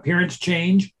the appearance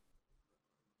change?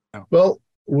 Well,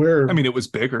 it was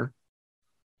bigger.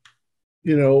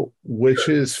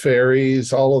 Witches,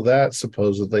 fairies, all of that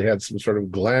supposedly had some sort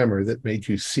of glamour that made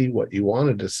you see what you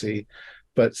wanted to see.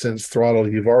 But since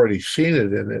Throttle, you've already seen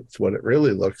it, and it's what it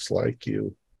really looks like,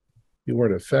 you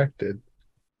weren't affected.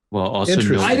 Well, also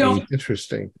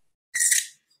Interesting.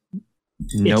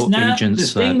 No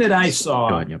agents. The thing that I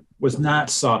saw was not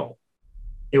subtle.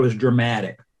 It was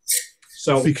dramatic.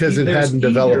 So because it hadn't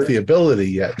developed the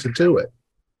ability yet to do it.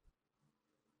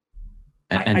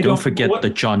 And don't forget the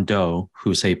John Doe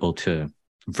who's able to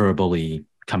verbally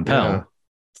compel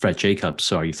Fred Jacobs.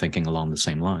 So are you thinking along the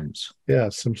same lines? Yeah,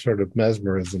 some sort of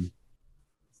mesmerism.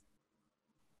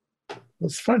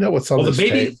 Let's find out what's on this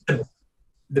tape.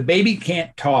 The baby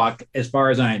can't talk, as far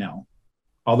as I know.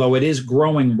 although it is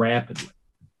growing rapidly.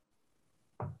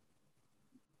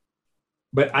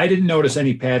 But I didn't notice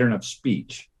any pattern of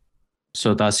speech.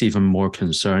 So that's even more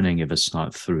concerning if it's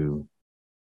not through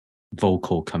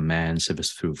vocal commands, if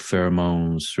it's through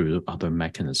pheromones, through other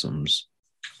mechanisms.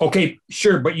 Okay,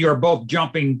 sure, but you're both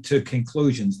jumping to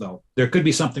conclusions, though. There could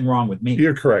be something wrong with me.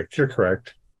 You're correct. You're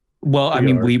correct. Well, I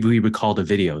mean, we recall the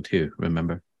video too,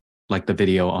 remember? Like the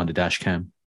video on the dash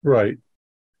cam. Right.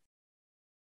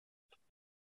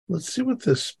 Let's see what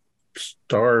this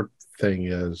star thing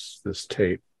is, this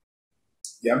tape.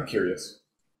 Yeah, I'm curious.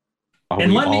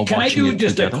 And can I do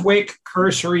just a quick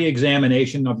cursory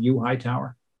examination of you,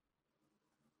 Hightower?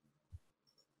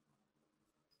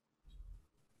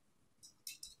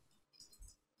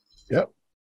 Yep.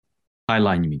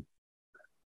 Highline, you mean?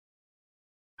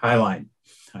 Highline.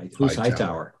 Who's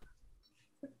Hightower?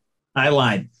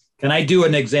 Highline. Can I do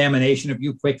an examination of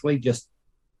you quickly? Just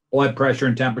blood pressure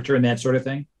and temperature and that sort of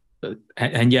thing?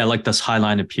 And yeah, like does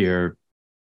Highline appear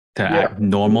to act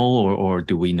normal, or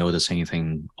do we notice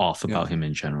anything off about him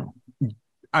in general?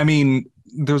 I mean,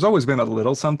 there's always been a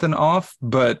little something off,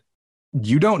 but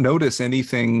you don't notice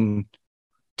anything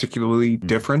particularly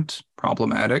different,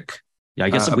 problematic. Yeah, I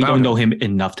guess we don't know him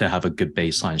enough to have a good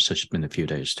baseline. It's just been a few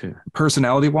days too.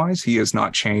 Personality-wise, he has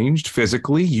not changed.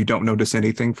 Physically, you don't notice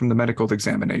anything from the medical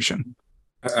examination.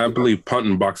 I believe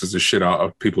punting boxes of shit out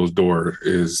of people's door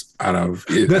is out of.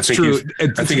 That's true. I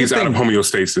think he's out of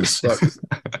homeostasis.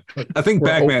 I think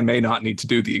Bagman may not need to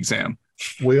do the exam.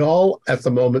 We all, at the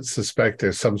moment, suspect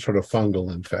there's some sort of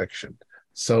fungal infection.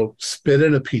 So spit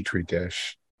in a petri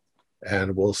dish,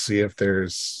 and we'll see if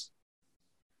there's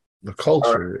the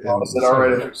culture. Right. Well, is it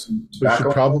already? We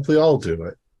should probably all do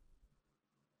it.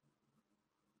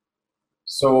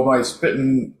 So am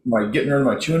I getting rid of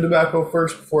my chewing tobacco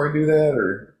first before I do that,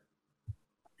 or?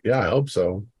 Yeah, I hope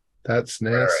so. That's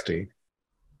nasty.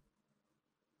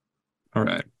 All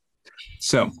right.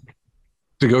 So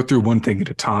to go through one thing at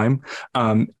a time,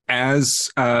 as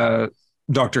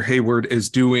Dr. Hayward is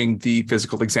doing the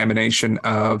physical examination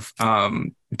of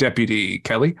Deputy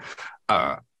Kelly,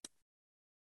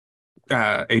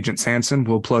 Agent Sanson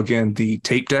will plug in the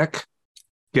tape deck,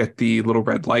 get the little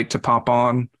red light to pop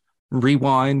on,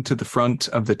 rewind to the front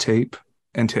of the tape,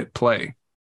 and hit play.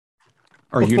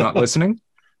 Are you not listening?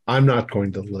 I'm not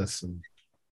going to listen.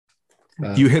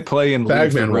 You hit play and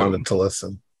leave the Bagman room. wanted to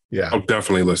listen. Yeah. I'll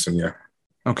definitely listen. Yeah.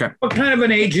 Okay. What kind of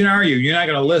an agent are you? You're not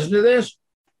going to listen to this?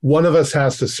 One of us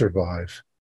has to survive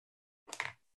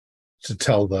to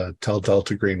tell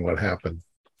Delta Green what happened.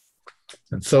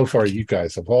 And so far, you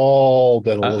guys have all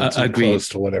been a little too close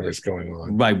to whatever's going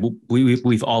on. Right.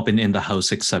 We've all been in the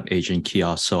house except Agent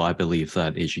Kiosk, so I believe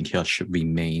that Agent Kiosk should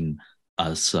remain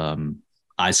as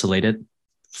isolated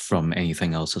from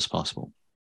anything else as possible.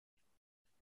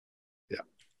 Yeah.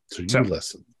 So you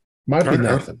listen. Might be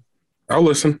nothing. I'll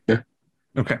listen. Yeah.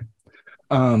 Okay.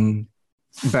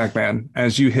 Bagman,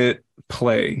 as you hit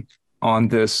play on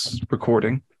this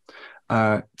recording,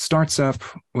 starts up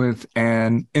with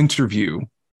an interview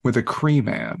with a Cree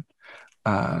man,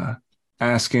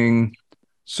 asking,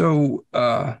 so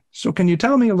can you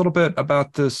tell me a little bit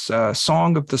about this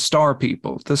Song of the Star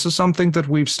People? This is something that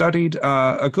we've studied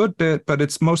a good bit, but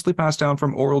it's mostly passed down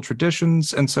from oral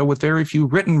traditions. And so with very few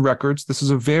written records, this is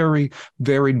a very,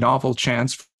 very novel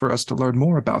chance for us to learn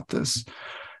more about this.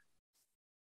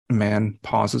 The man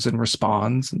pauses and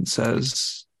responds and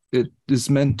says, it is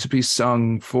meant to be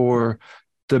sung for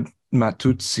the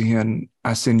Matutsi and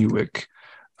Asinuik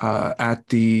at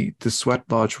the Sweat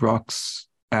Lodge Rocks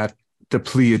at the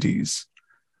Pleiades.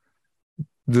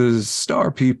 The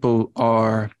Star People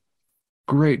are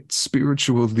great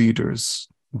spiritual leaders.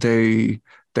 They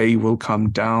will come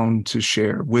down to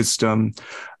share wisdom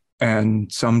and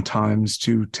sometimes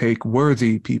to take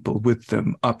worthy people with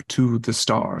them up to the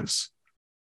stars.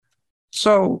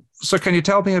 So can you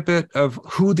tell me a bit of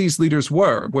who these leaders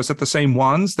were? Was it the same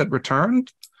ones that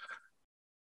returned?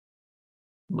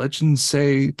 Legends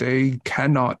say they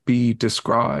cannot be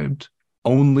described,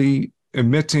 only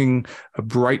emitting a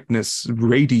brightness,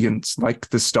 radiance like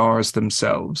the stars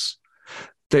themselves.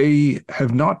 They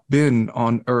have not been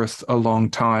on Earth a long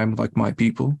time like my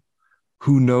people.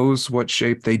 Who knows what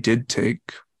shape they did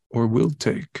take or will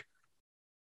take?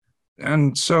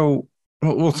 And so,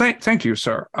 well, thank you,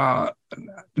 sir.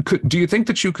 Do you think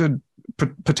that you could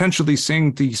potentially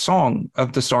sing the Song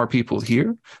of the Star People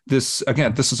here? This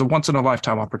is a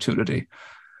once-in-a-lifetime opportunity.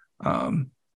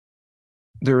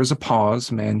 There is a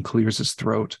pause. Man clears his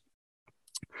throat.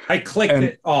 I clicked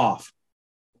it off.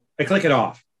 Do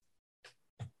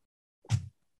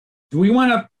we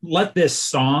want to let this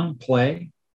song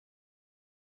play?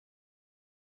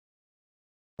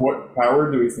 What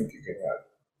power do we think you could have?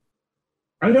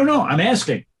 I don't know. I'm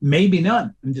asking. Maybe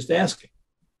none. I'm just asking.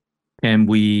 Can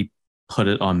we put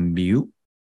it on mute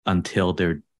until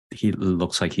he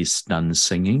looks like he's done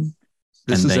singing?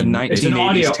 This is a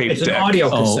 1980s tape It's an deck. audio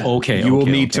cassette. Oh, okay. You will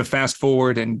need to fast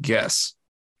forward and guess.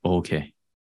 Okay.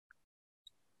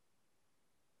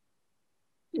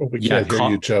 Oh, we can't hear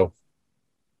you, Joe.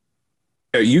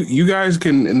 Yeah, you guys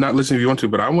can not listen if you want to,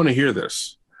 but I want to hear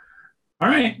this. All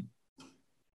right.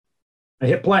 I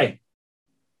hit play.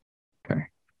 Okay.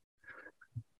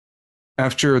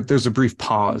 After there's a brief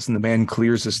pause and the man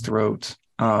clears his throat,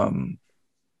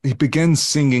 he begins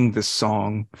singing this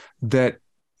song that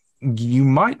you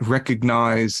might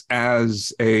recognize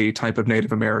as a type of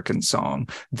Native American song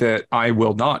that I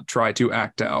will not try to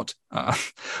act out.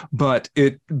 But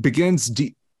it begins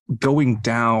going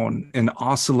down and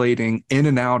oscillating in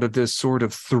and out of this sort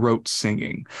of throat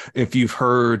singing. If you've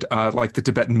heard like the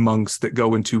Tibetan monks that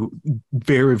go into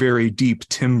very, very deep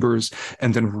timbers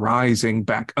and then rising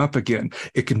back up again,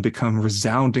 it can become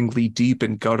resoundingly deep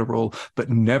and guttural, but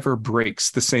never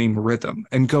breaks the same rhythm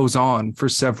and goes on for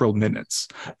several minutes.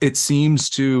 It seems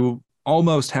to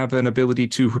almost have an ability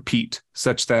to repeat,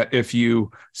 such that if you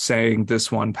sang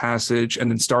this one passage and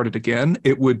then started again,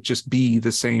 it would just be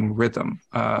the same rhythm,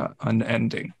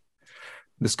 unending.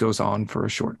 This goes on for a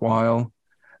short while,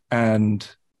 and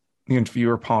the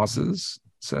interviewer pauses,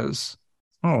 says,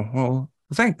 "Oh, well,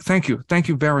 thank you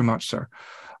very much, sir.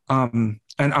 And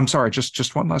I'm sorry,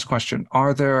 just one last question.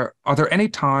 Are there any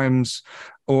times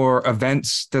or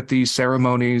events that these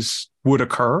ceremonies would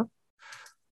occur?"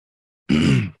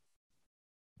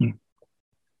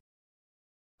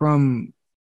 From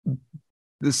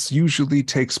this usually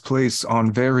takes place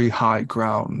on very high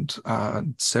ground,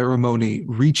 ceremony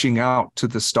reaching out to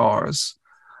the stars.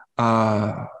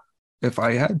 If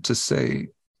I had to say,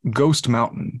 Ghost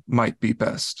Mountain might be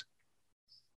best.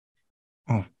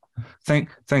 Oh,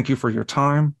 thank you for your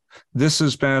time. This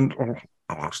has been.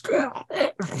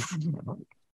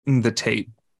 The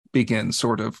tape begins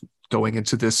sort of going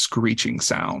into this screeching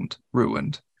sound,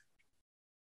 ruined.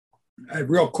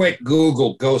 Real quick,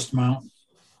 Google Ghost Mountain.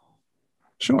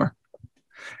 Sure.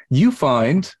 You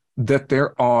find that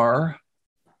there are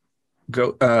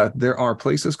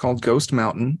places called Ghost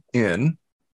Mountain in.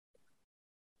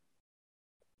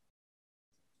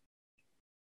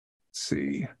 Let's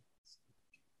see.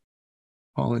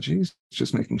 Apologies.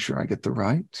 Just making sure I get the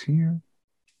right here.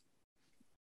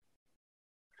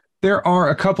 There are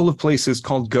a couple of places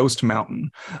called Ghost Mountain.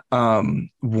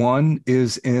 One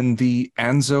is in the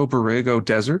Anzo Borrego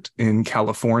Desert in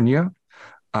California,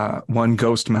 one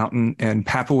Ghost Mountain in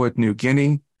Papua New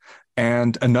Guinea,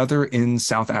 and another in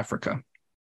South Africa.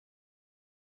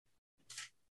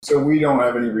 So we don't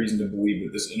have any reason to believe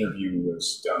that this interview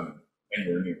was done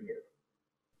anywhere near here.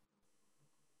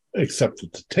 Except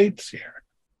that the tape's here.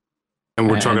 And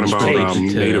we're talking about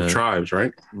native tribes,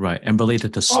 right? Right, and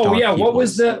related to Star. Oh yeah, what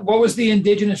was the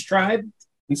indigenous tribe?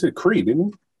 He said Cree,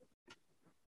 didn't he?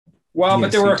 Well, Yes,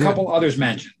 but there were a did. couple others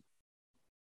mentioned.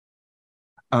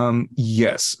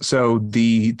 Yes. So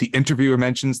the interviewer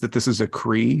mentions that this is a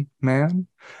Cree man,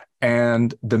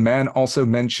 and the man also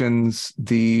mentions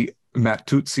the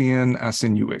Matutsian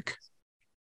Asinuik.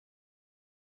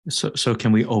 So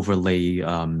can we overlay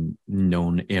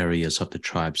known areas of the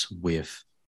tribes with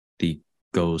the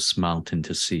Ghost Mountain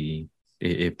to see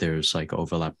if there's like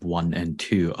overlap 1 and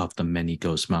 2 of the many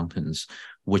Ghost Mountains?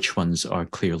 Which ones are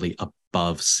clearly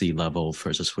above sea level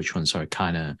versus which ones are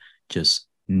kind of just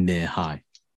near high?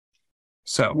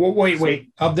 So Well, wait.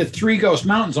 Of the 3 Ghost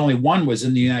Mountains, only one was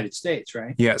in the United States,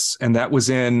 right? yes, and that was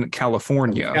in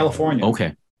California. California.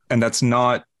 Okay. And that's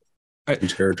not.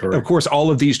 Territory. Of course,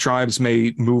 all of these tribes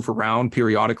may move around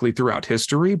periodically throughout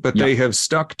history, but they have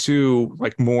stuck to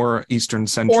like more Eastern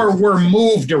Central. Or were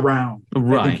moved around. I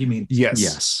Right. think you mean. Yes.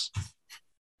 Yes.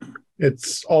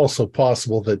 It's also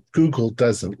possible that Google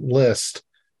doesn't list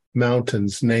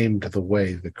mountains named the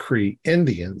way the Cree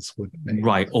Indians would name.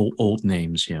 Right. Old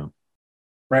names, yeah.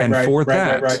 Right, And right, for right,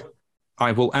 that, right.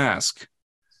 I will ask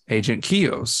Agent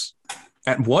Kios,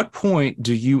 at what point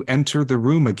do you enter the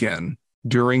room again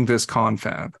during this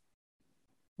confab?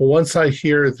 Well, once I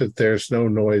hear that there's no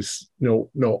noise,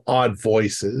 no odd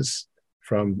voices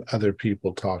from other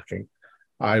people talking,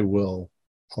 I'll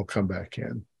come back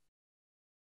in.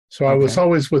 So I was Okay.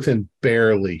 always within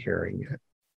barely hearing it.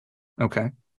 Okay.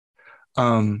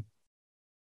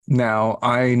 Now,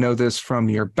 I know this from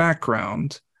your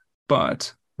background,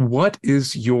 but what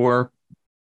is your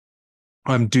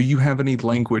do you have any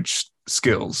language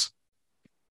skills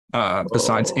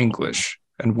besides English,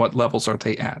 and what levels are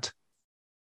they at?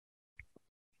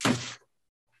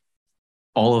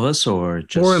 All of us, or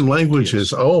just foreign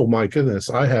languages? Kiers? Oh my goodness,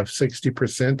 I have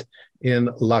 60% in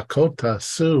Lakota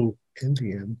Sioux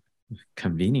Indian.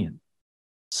 Convenient.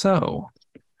 So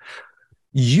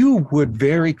you would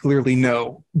very clearly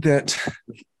know that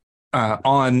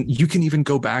you can even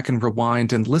go back and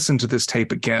rewind and listen to this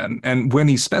tape again. And when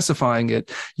he's specifying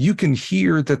it, you can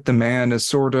hear that the man is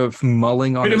sort of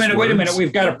mulling on Wait a minute. words.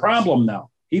 We've got a problem now.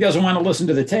 He doesn't want to listen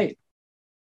to the tape.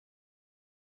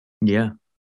 Yeah.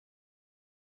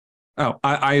 Oh,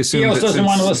 I assume He also that doesn't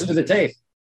want to listen to the tape.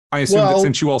 I assume that Well-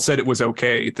 since you all said it was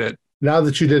okay, that Now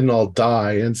that you didn't all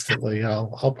die instantly,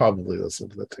 I'll probably listen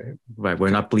to the tape. Right.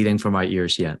 We're not bleeding from our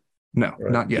ears yet. no,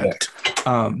 Right. not yet.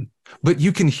 But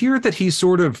you can hear that he's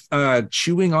sort of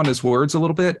chewing on his words a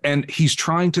little bit, and he's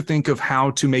trying to think of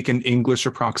how to make an English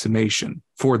approximation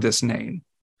for this name.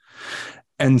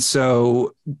 And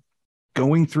so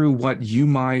going through what you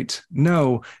might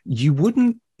know, you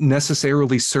wouldn't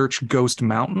necessarily search Ghost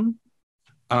Mountain,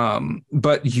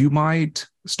 but you might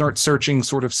start searching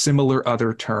sort of similar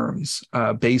other terms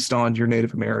based on your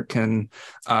Native American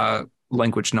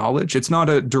language knowledge. It's not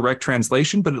a direct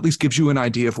translation, but at least gives you an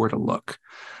idea of where to look.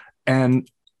 And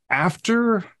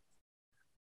after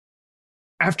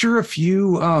a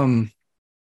few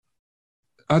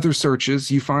other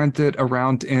searches, you find that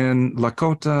around in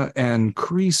Lakota and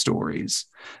Cree stories,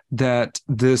 that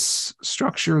this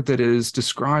structure that is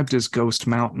described as Ghost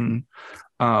Mountain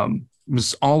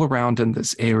was all around in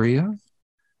this area,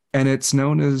 and it's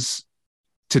known as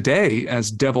today as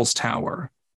Devil's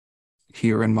Tower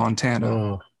here in Montana.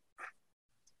 Oh,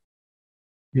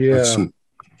 yeah.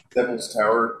 Devil's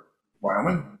Tower,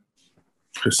 Wyoming.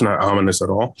 It's not ominous at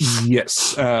all.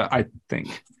 Yes, I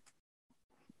think.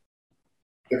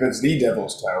 If it's the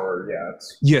Devil's Tower, yeah,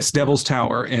 it's Yes, Devil's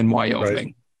Tower in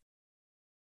Wyoming.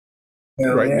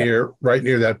 hell right yeah.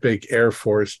 near that big Air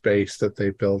Force base that they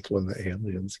built when the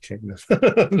aliens came in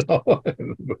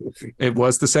the movie. It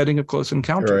was the setting of Close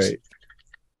Encounters.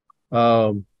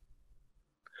 Right.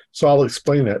 So I'll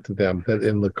explain that to them, that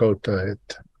in Lakota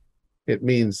it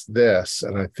means this,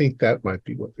 and I think that might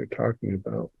be what they're talking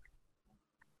about.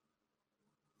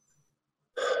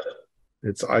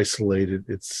 It's isolated,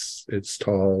 it's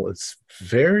tall, it's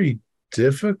very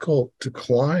difficult to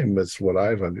climb, is what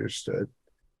I've understood.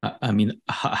 I mean,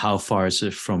 how far is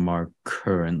it from our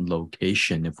current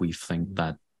location if we think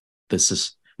that this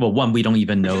is, well, one, we don't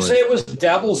even know. Did you say it was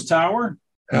Devil's Tower?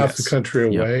 Half the Yes.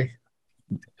 country Yeah. away.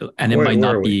 And it Where might are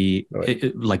not we?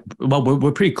 be like, well,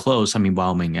 we're pretty close. I mean,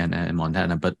 Wyoming and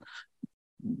Montana, but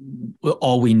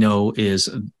all we know is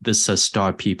this says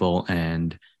Star People,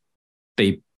 and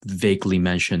they vaguely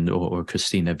mentioned, or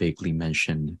Christina vaguely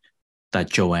mentioned, that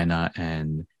Joanna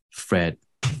and Fred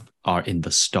are in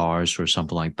the stars or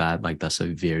something like that. Like, that's a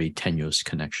very tenuous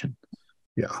connection.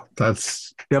 Yeah,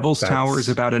 that's Devil's Tower is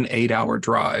about an 8-hour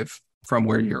drive from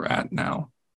where you're at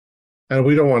now. and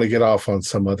we don't want to get off on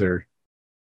some other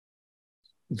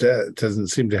that doesn't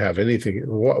seem to have anything.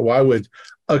 Why would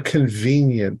a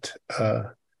convenient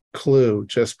clue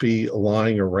just be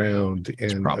lying around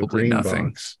in a probably green nothing.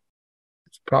 box?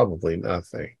 It's probably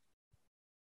nothing.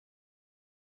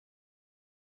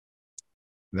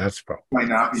 And that's probably Might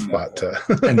not be spot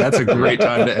nothing. And that's a great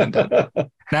time to end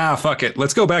it. Nah, fuck it.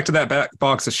 Let's go back to that back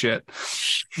box of shit.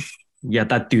 Yeah,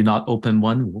 that do not open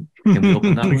one. Can we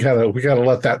open that we one? gotta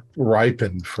let that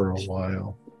ripen for a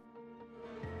while.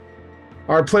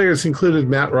 Our players included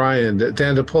Matt Ryan,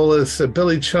 Dan DePolis,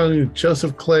 Billy Chung,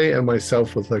 Joseph Clay, and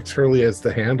myself, with Lex Hurley as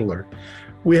the handler.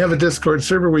 We have a Discord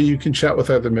server where you can chat with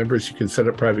other members. You can set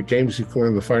up private games. You can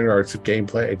learn the finer arts of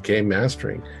gameplay and game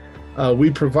mastering.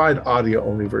 We provide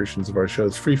audio-only versions of our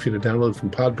shows free for you to download from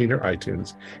Podbean or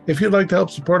iTunes. If you'd like to help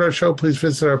support our show, please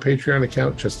visit our Patreon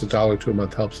account. Just $1 a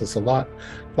month helps us a lot.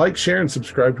 Like, share, and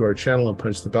subscribe to our channel, and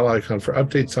punch the bell icon for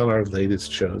updates on our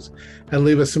latest shows. And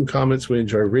leave us some comments. We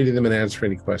enjoy reading them and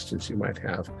answering any questions you might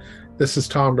have. This is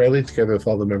Tom Rayleigh, together with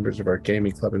all the members of our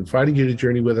gaming club, inviting you to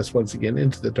journey with us once again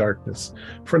into the darkness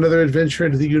for another adventure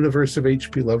into the universe of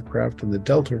H.P. Lovecraft and the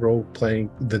Delta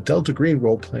Green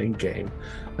role-playing game.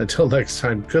 Until next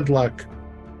time, good luck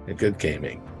and good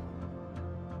gaming.